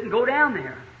angel didn't go down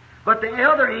there. But the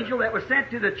other angel that was sent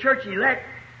to the church elect,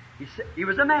 he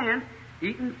was a man,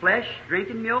 eating flesh,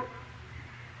 drinking milk.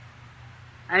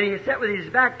 And he sat with his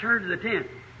back turned to the tent.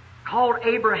 Called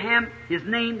Abraham his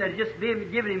name that had just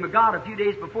been given him of God a few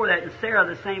days before that, and Sarah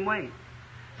the same way.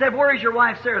 Said, "Where is your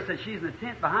wife, Sarah?" Said, "She's in the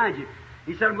tent behind you."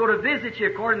 He said, "I'm going to visit you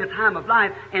according to the time of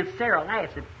life." And Sarah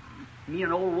laughed. Said, "Me,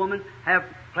 an old woman, have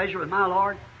pleasure with my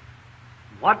Lord?"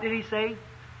 What did he say?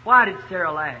 Why did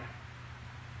Sarah laugh?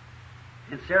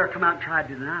 And Sarah come out and tried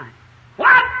to deny.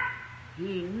 What?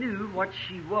 He knew what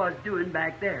she was doing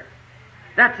back there.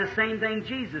 That's the same thing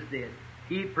Jesus did.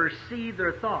 He perceived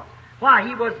their thoughts. Why?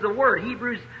 He was the Word.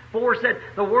 Hebrews 4 said,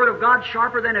 "The Word of God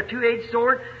sharper than a two-edged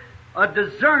sword, a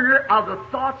discerner of the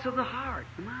thoughts of the heart,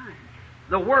 the mind."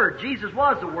 The Word. Jesus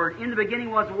was the Word. In the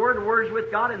beginning was the Word. The Word is with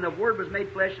God, and the Word was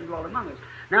made flesh and dwelt among us.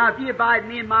 Now, if ye abide in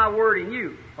me and my Word in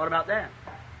you, what about that?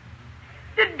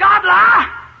 Did God lie?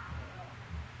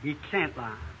 He can't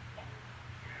lie.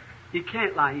 He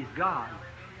can't lie. He's God.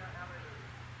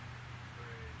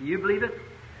 Do you believe it?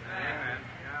 Amen.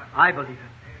 I believe it.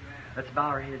 Let's bow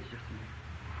our heads just a minute.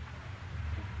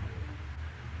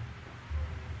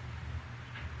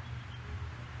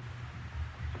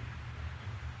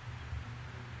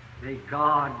 May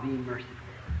God be merciful.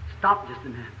 Stop just a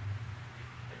minute.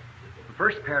 The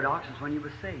first paradox is when you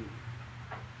were saved.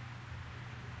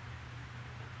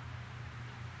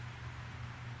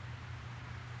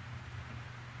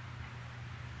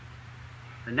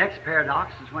 The next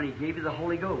paradox is when He gave you the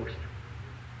Holy Ghost.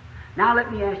 Now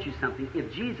let me ask you something.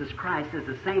 If Jesus Christ is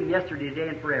the same yesterday, today,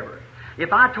 and forever,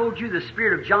 if I told you the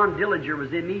spirit of John Dillinger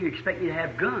was in me, you expect me to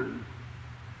have guns,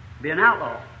 be an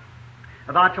outlaw.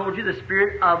 If I told you the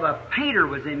spirit of a painter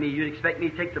was in me, you'd expect me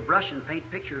to take the brush and paint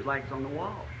pictures like it's on the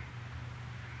wall.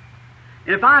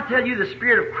 And if I tell you the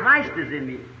spirit of Christ is in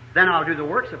me, then I'll do the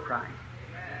works of Christ.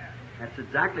 That's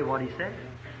exactly what He said.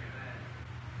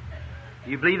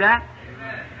 You believe that?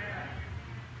 Amen.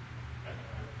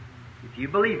 If you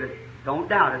believe it, don't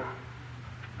doubt it.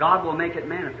 God will make it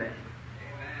manifest.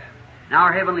 Amen. Now,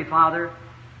 our Heavenly Father,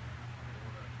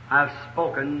 I've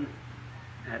spoken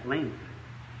at length.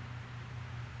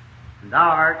 And Thou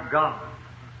art God.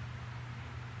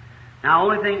 Now,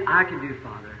 the only thing I can do,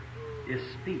 Father, is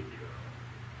speak.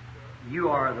 You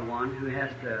are the one who has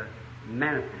to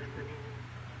manifest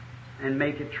it and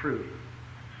make it true.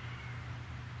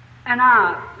 And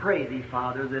I pray Thee,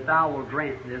 Father, that Thou will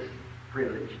grant this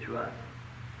privilege to us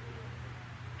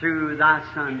through Thy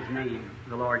Son's name,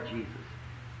 the Lord Jesus.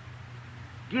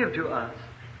 Give to us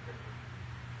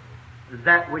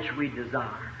that which we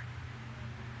desire,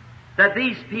 that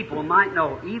these people might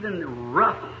know, even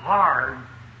rough, hard,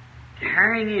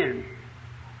 tearing in,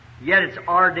 yet it's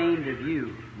ordained of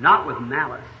You, not with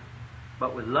malice,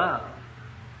 but with love,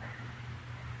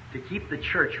 to keep the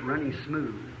church running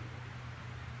smooth.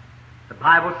 The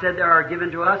Bible said there are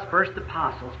given to us first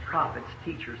apostles, prophets,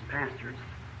 teachers, pastors,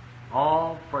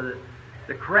 all for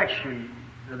the correction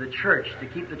of the church, to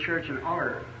keep the church in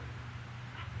order.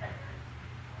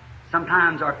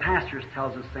 Sometimes our pastors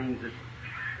tells us things that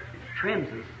trims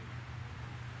us.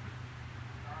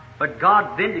 But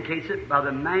God vindicates it by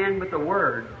the man with the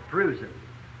Word, proves it.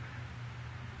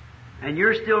 And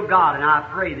You're still God, and I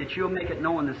pray that You'll make it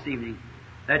known this evening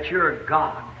that You're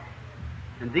God.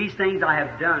 And these things I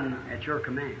have done at Your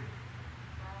command.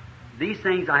 These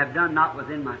things I have done not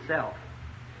within myself,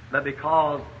 but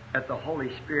because that the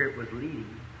Holy Spirit was leading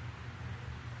me.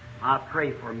 I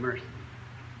pray for mercy.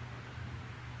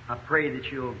 I pray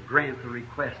that You'll grant the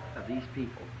request of these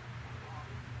people.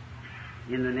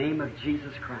 In the name of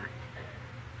Jesus Christ.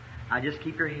 Now just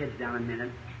keep your heads down a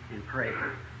minute and pray.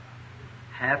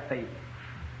 Have faith.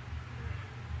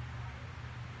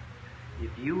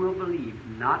 If you will believe,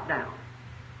 not doubt.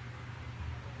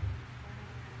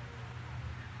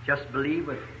 Just believe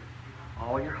with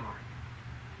all your heart.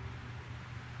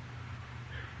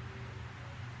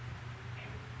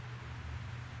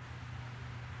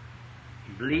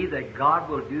 Believe that God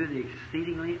will do the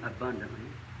exceedingly abundantly.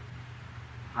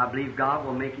 I believe God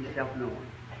will make Himself known.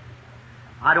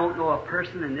 I don't know a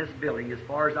person in this building, as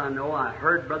far as I know. I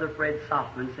heard Brother Fred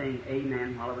Softman saying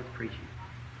amen while I was preaching.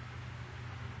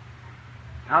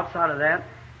 Outside of that,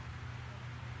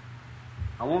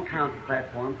 I won't count the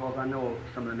platform because I know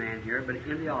some of the man here, but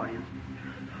in the audience.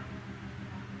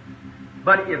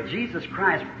 But if Jesus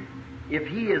Christ, if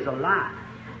He is alive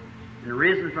and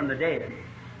risen from the dead,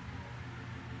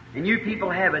 and you people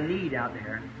have a need out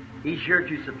there, He's sure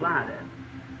to supply that.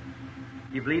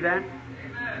 You believe that?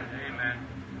 Amen. Amen.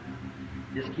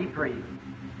 Just keep praying.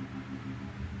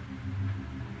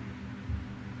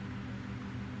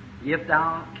 If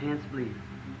thou canst believe.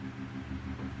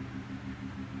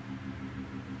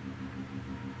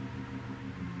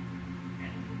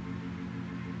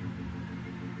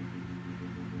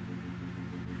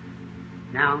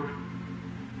 Now,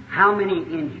 how many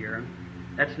in here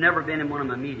that's never been in one of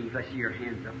my meetings? I see your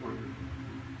hands up on them.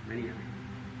 Many of you.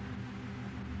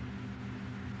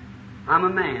 I'm a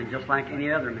man just like any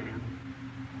other man.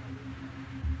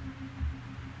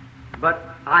 But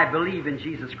I believe in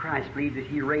Jesus Christ, believe that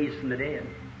He raised from the dead.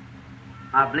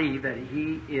 I believe that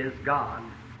He is God.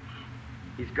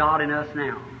 He's God in us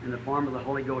now, in the form of the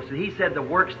Holy Ghost. And He said, the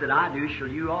works that I do shall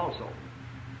you also.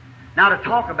 Now to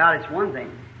talk about it's one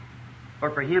thing,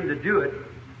 but for Him to do it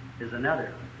is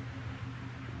another.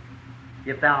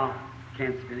 If thou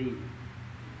canst believe,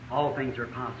 all things are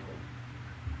possible.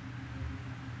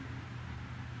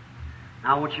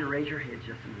 Now I want you to raise your head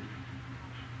just a minute.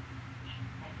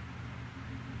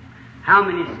 How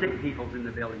many sick people's in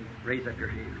the building? Raise up your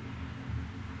hand.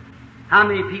 How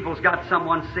many people's got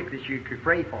someone sick that you could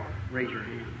pray for? Raise your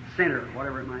hand. Sinner,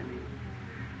 whatever it might be.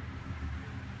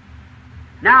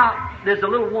 Now, there's a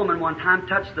little woman one time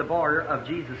touched the border of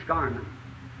Jesus' garment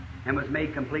and was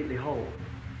made completely whole.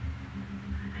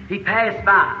 He passed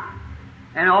by,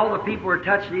 and all the people were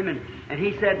touching him, and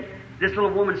he said, This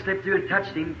little woman slipped through and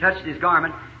touched him, touched his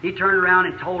garment. He turned around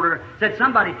and told her, said,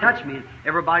 somebody touched me. And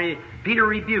everybody, Peter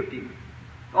rebuked him.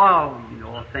 Oh, you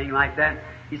know, a thing like that.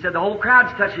 He said, the whole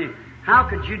crowd's touching you.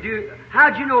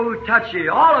 How'd you know who touched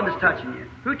you? All of them is touching you.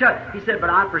 Who touched? He said, but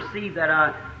I perceived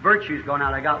that virtue's gone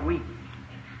out. I got weak.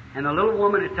 And the little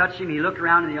woman had touched him. He looked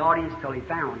around in the audience till he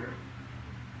found her.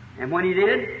 And when he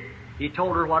did, he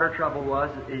told her what her trouble was,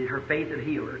 and her faith had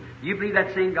healed her. Do you believe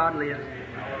that same God lives?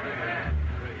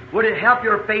 Would it help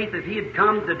your faith if He had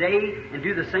come today and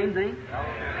do the same thing?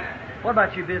 What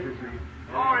about you businessmen?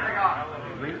 Glory to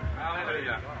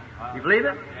God. You believe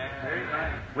it?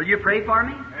 Will you pray for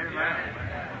me?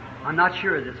 Amen. I'm not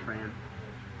sure of this, friend.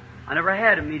 I never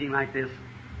had a meeting like this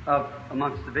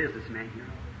amongst the businessmen here.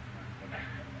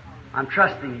 I'm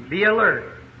trusting. Be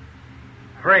alert.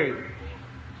 Pray.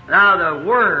 Now the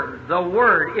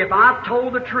Word, if I've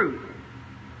told the truth,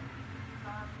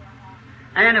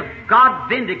 and if God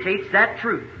vindicates that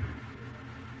truth,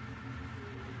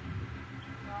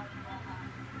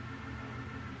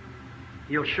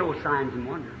 He'll show signs and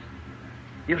wonders.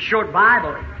 He'll show it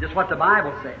Bible, just what the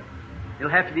Bible says. It'll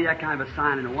have to be that kind of a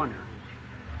sign and a wonder.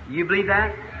 You believe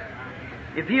that?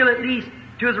 If He'll at least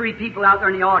 2 or 3 people out there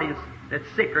in the audience that's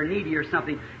sick or needy or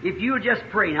something, if you'll just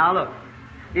pray, now look,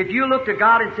 if you look to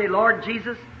God and say, Lord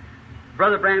Jesus,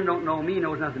 Brother Branham don't know me,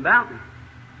 knows nothing about me.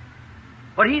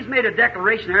 But he's made a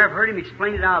declaration there, I've heard him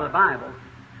explain it out of the Bible,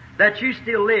 that you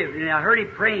still live. And I heard him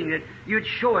praying that you'd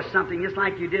show us something just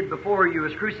like you did before you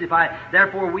was crucified.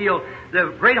 Therefore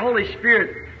the great Holy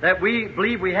Spirit that we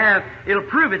believe we have, it'll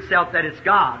prove itself that it's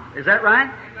God. Is that right?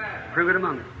 Amen. Prove it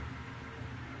among us.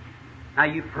 Now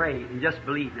you pray and just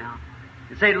believe now.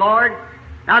 And say, Lord,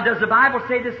 now does the Bible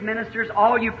say this, ministers,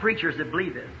 all you preachers that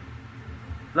believe this?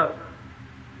 Look,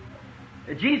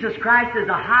 Jesus Christ is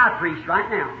a high priest right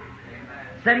now,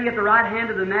 sitting at the right hand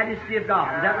of the majesty of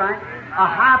God. Is that right? A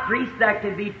high priest that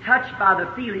can be touched by the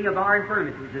feeling of our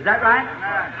infirmities. Is that right?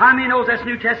 How many knows that's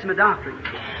New Testament doctrine?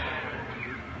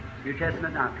 New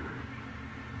Testament doctrine.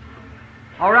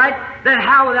 All right? Then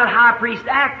how will that high priest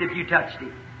act if you touched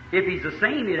him? If he's the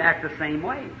same, he'd act the same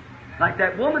way. Like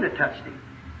that woman that touched him.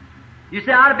 You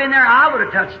say, I'd have been there, I would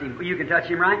have touched him. Well, you can touch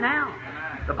him right now.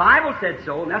 The Bible said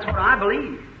so, and that's what I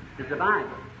believe, is the Bible.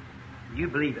 You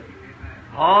believe it.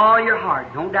 All your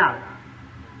heart. Don't doubt it.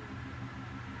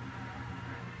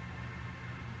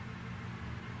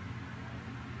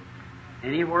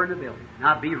 Anywhere in the building.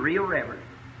 Now be real reverent.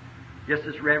 Just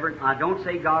as reverent. I don't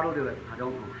say God will do it. I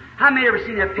don't know. How many ever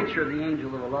seen that picture of the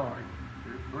angel of the Lord?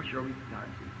 Oh, sure, we've got it.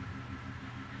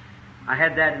 I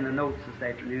had that in the notes this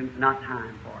afternoon. Not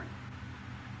time for it.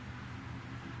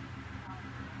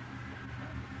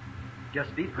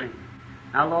 Just be praying.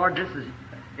 Now, Lord, this is,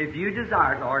 if you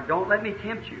desire, Lord, don't let me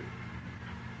tempt you.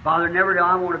 Father, never do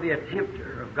I want to be a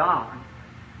tempter of God.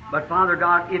 But, Father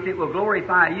God, if it will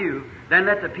glorify you, then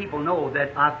let the people know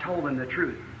that I've told them the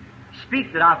truth.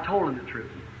 Speak that I've told them the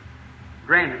truth.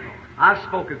 Grant it, Lord. I've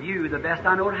spoke of you the best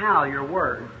I know how, your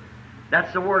word.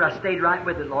 That's the word. I stayed right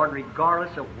with it, Lord,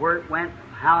 regardless of where it went,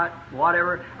 how it,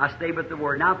 whatever, I stayed with the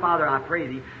word. Now, Father, I pray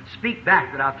Thee, speak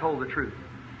back that I've told the truth.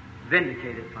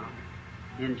 Vindicate it, Father.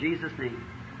 In Jesus' name.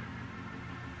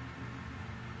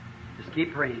 Just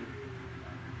keep praying.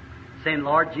 Saying,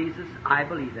 Lord Jesus, I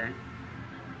believe that.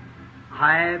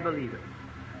 I believe it.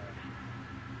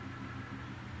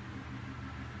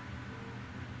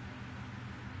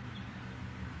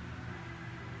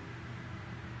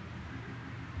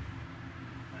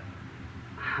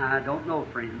 I don't know,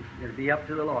 friends. It'll be up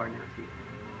to the Lord now, see.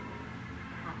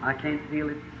 I can't feel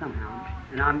it somehow.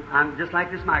 And I'm just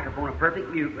like this microphone, a perfect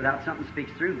mute without something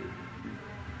speaks through me.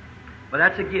 But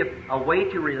that's a gift, a way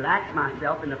to relax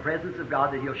myself in the presence of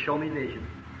God that He'll show me vision.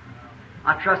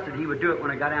 I trusted He would do it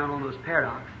when I got down on those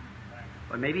paradox.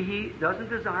 But maybe He doesn't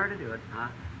desire to do it.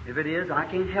 If it is, I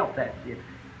can't help that.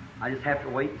 I just have to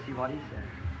wait and see what He says.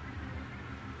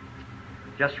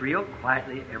 Just real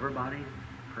quietly, everybody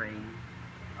praying.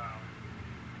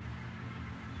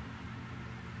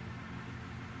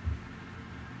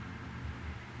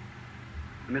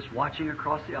 I'm just watching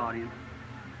across the audience.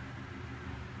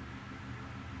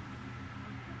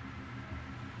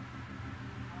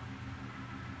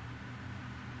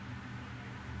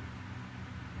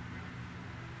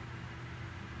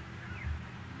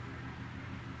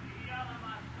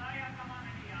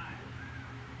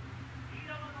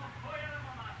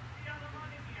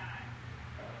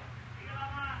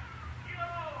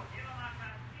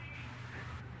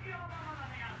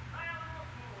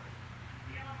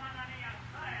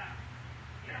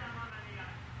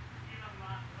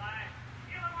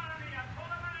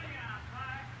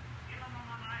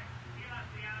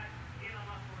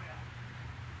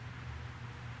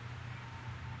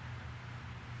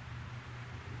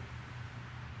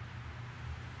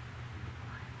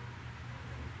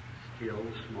 still,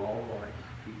 small voice.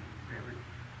 Keep reverent.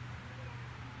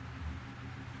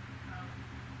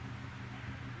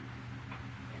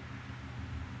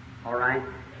 All right,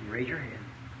 raise your head.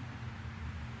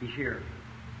 He's here.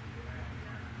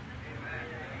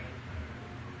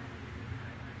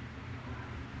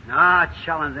 Now I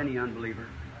challenge any unbeliever.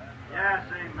 Yes,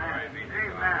 amen.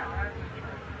 Amen.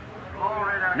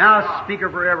 Glory to Now, God. speaker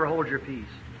forever, hold your peace.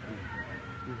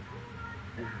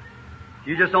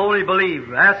 You just only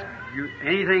believe. Ask you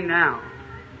anything now.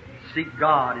 Seek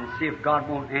God and see if God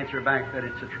won't answer back that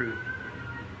it's the truth.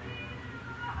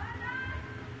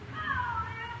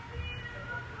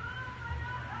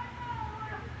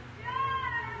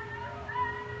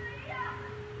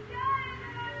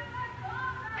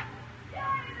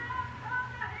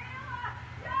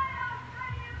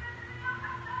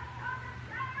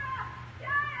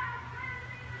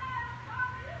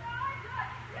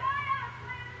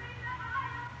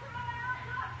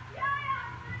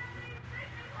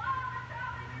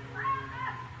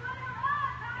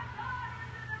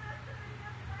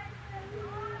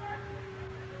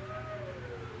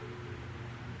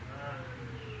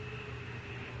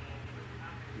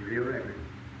 Real reverend.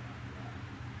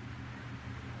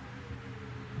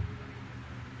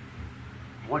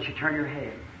 I want you to turn your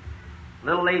head.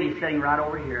 Little lady sitting right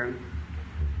over here.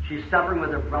 She's suffering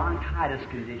with a bronchitis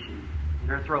condition in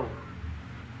her throat.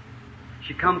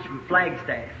 She comes from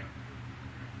Flagstaff.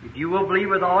 If you will believe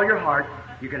with all your heart,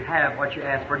 you can have what you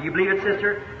ask for. Do you believe it,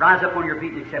 sister? Rise up on your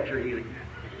feet and accept your healing.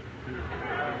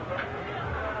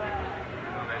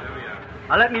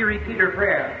 Now let me repeat her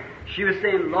prayer. She was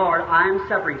saying, Lord, I am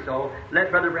suffering so. Let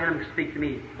Brother Branham speak to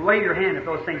me. Wave your hand if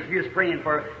those things. He was praying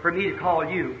for me to call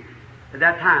you at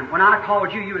that time. When I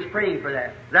called you, you was praying for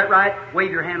that. Is that right?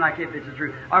 Wave your hand like if it's the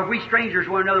truth. Or if we strangers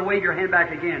one another, wave your hand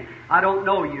back again. I don't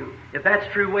know you. If that's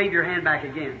true, wave your hand back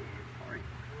again.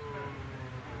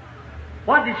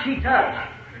 What did she touch?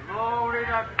 Glory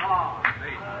to God.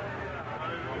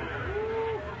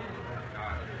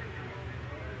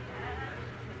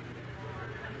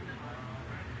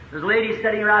 There's a lady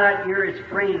sitting right out here is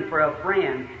praying for a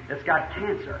friend that's got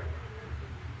cancer.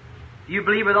 Do you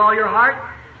believe with all your heart?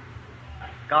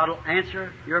 God will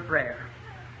answer your prayer.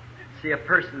 See a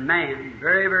person, man,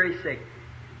 very, very sick.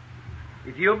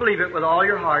 If you'll believe it with all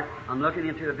your heart, I'm looking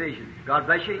into a vision. God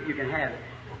bless you, you can have it.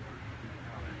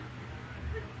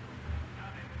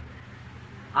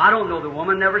 I don't know the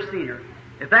woman, never seen her.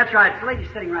 If that's right, it's a lady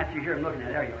sitting right through here. I'm looking at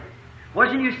her. There you are.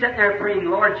 Wasn't you sitting there praying,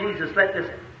 Lord Jesus, let this...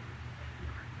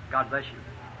 God bless you.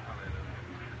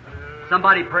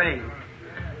 Somebody pray.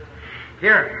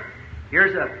 Here's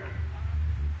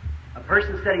a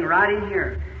person sitting right in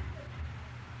here.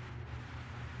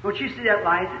 Don't you see that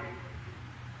light?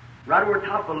 Right over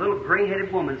top of a little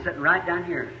gray-headed woman sitting right down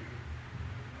here.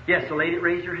 Yes, the lady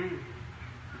raised her hand.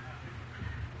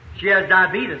 She has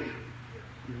diabetes.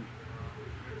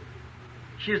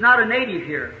 She's not a native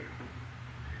here.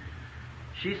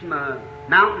 She's from a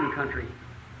mountain country.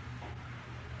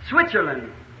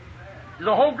 Switzerland. There's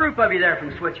a whole group of you there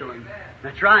from Switzerland.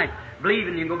 That's right. Believe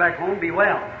and you can go back home and be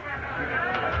well.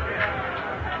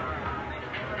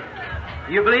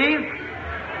 You believe?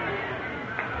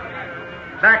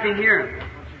 Back in here.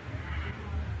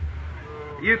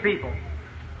 You people.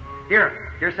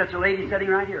 Here's such a lady sitting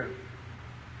right here.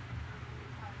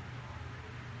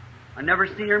 I've never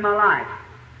seen her in my life.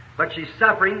 But she's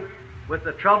suffering with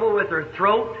the trouble with her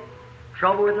throat,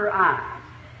 trouble with her eyes.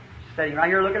 She's sitting right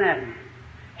here looking at me.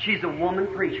 She's a woman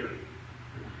preacher.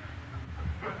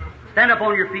 Stand up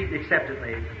on your feet and accept it,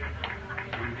 lady. Be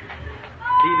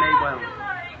made well.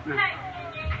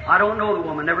 I don't know the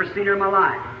woman, never seen her in my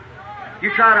life.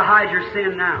 You try to hide your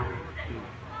sin now.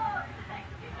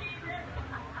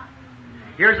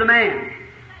 Here's a man.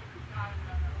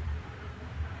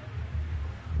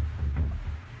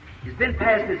 He's been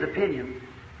passing his opinion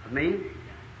of me.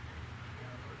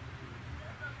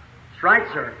 That's right,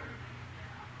 sir.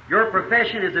 Your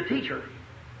profession is a teacher.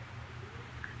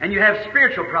 And you have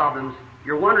spiritual problems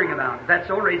you're wondering about. If that's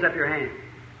so, raise up your hand.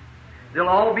 They'll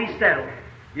all be settled.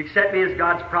 You accept me as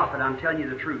God's prophet. I'm telling you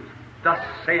the truth. Thus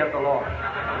saith the Lord.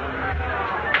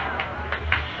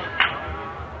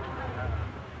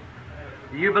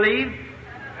 Do you believe?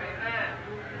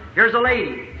 Here's a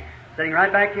lady sitting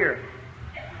right back here.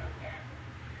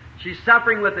 She's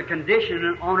suffering with a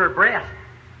condition on her breast.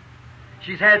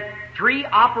 She's had 3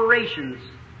 operations.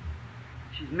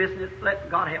 She's missing it.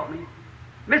 Let God help me.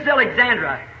 Miss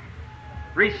Alexandra,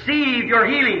 receive your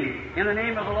healing in the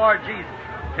name of the Lord Jesus.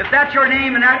 If that's your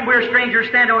name and that we're strangers,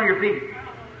 stand on your feet.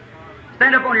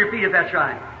 Stand up on your feet if that's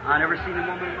right. I've never seen a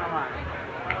woman in my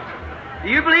life. Do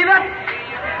you believe it?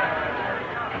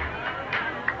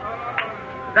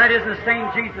 That isn't the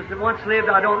same Jesus that once lived.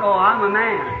 I don't know. I'm a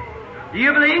man. Do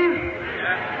you believe?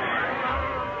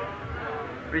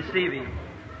 Receive Him.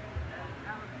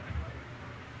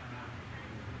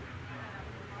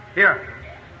 Here.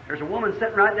 There's a woman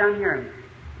sitting right down here.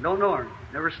 Don't know her.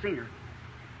 Never seen her.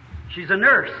 She's a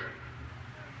nurse.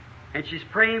 And she's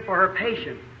praying for her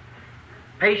patient.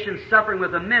 Patient's suffering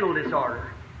with a mental disorder.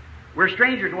 We're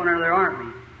strangers to one another, aren't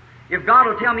we? If God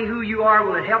will tell me who you are,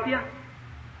 will it help you?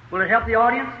 Will it help the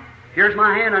audience? Here's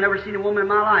my hand. I've never seen a woman in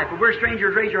my life. If we're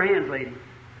strangers, raise your hands, lady.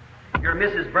 You're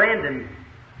Mrs. Brandon.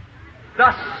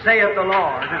 Thus saith the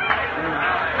Lord.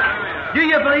 Do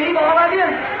you believe, all of you?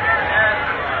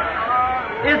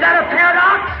 Is that a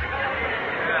paradox?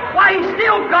 Why, He's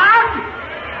still God.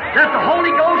 That the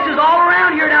Holy Ghost is all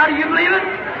around here now. Do you believe it?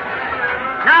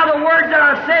 Now the words that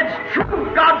I said is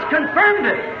true. God's confirmed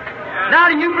it.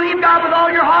 Now do you believe God with all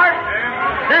your heart?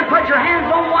 Then put your hands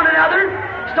on one another.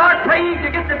 Start praying to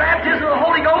get the baptism of the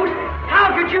Holy Ghost.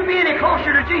 How could you be any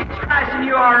closer to Jesus Christ than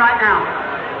you are right now?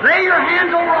 Lay your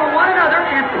hands over on one another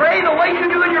and pray the way you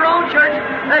do in your own church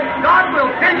that God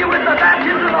will fill you with the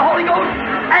baptism of the Holy Ghost,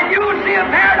 and you will see a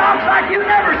paradox like you've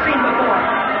never seen before.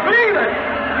 Believe it.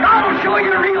 God will show you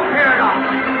a real paradox.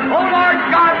 Oh Lord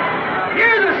God,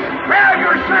 hear this prayer of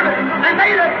your servant, and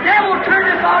may the devil turn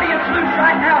this audience loose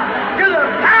right now to the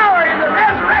power and the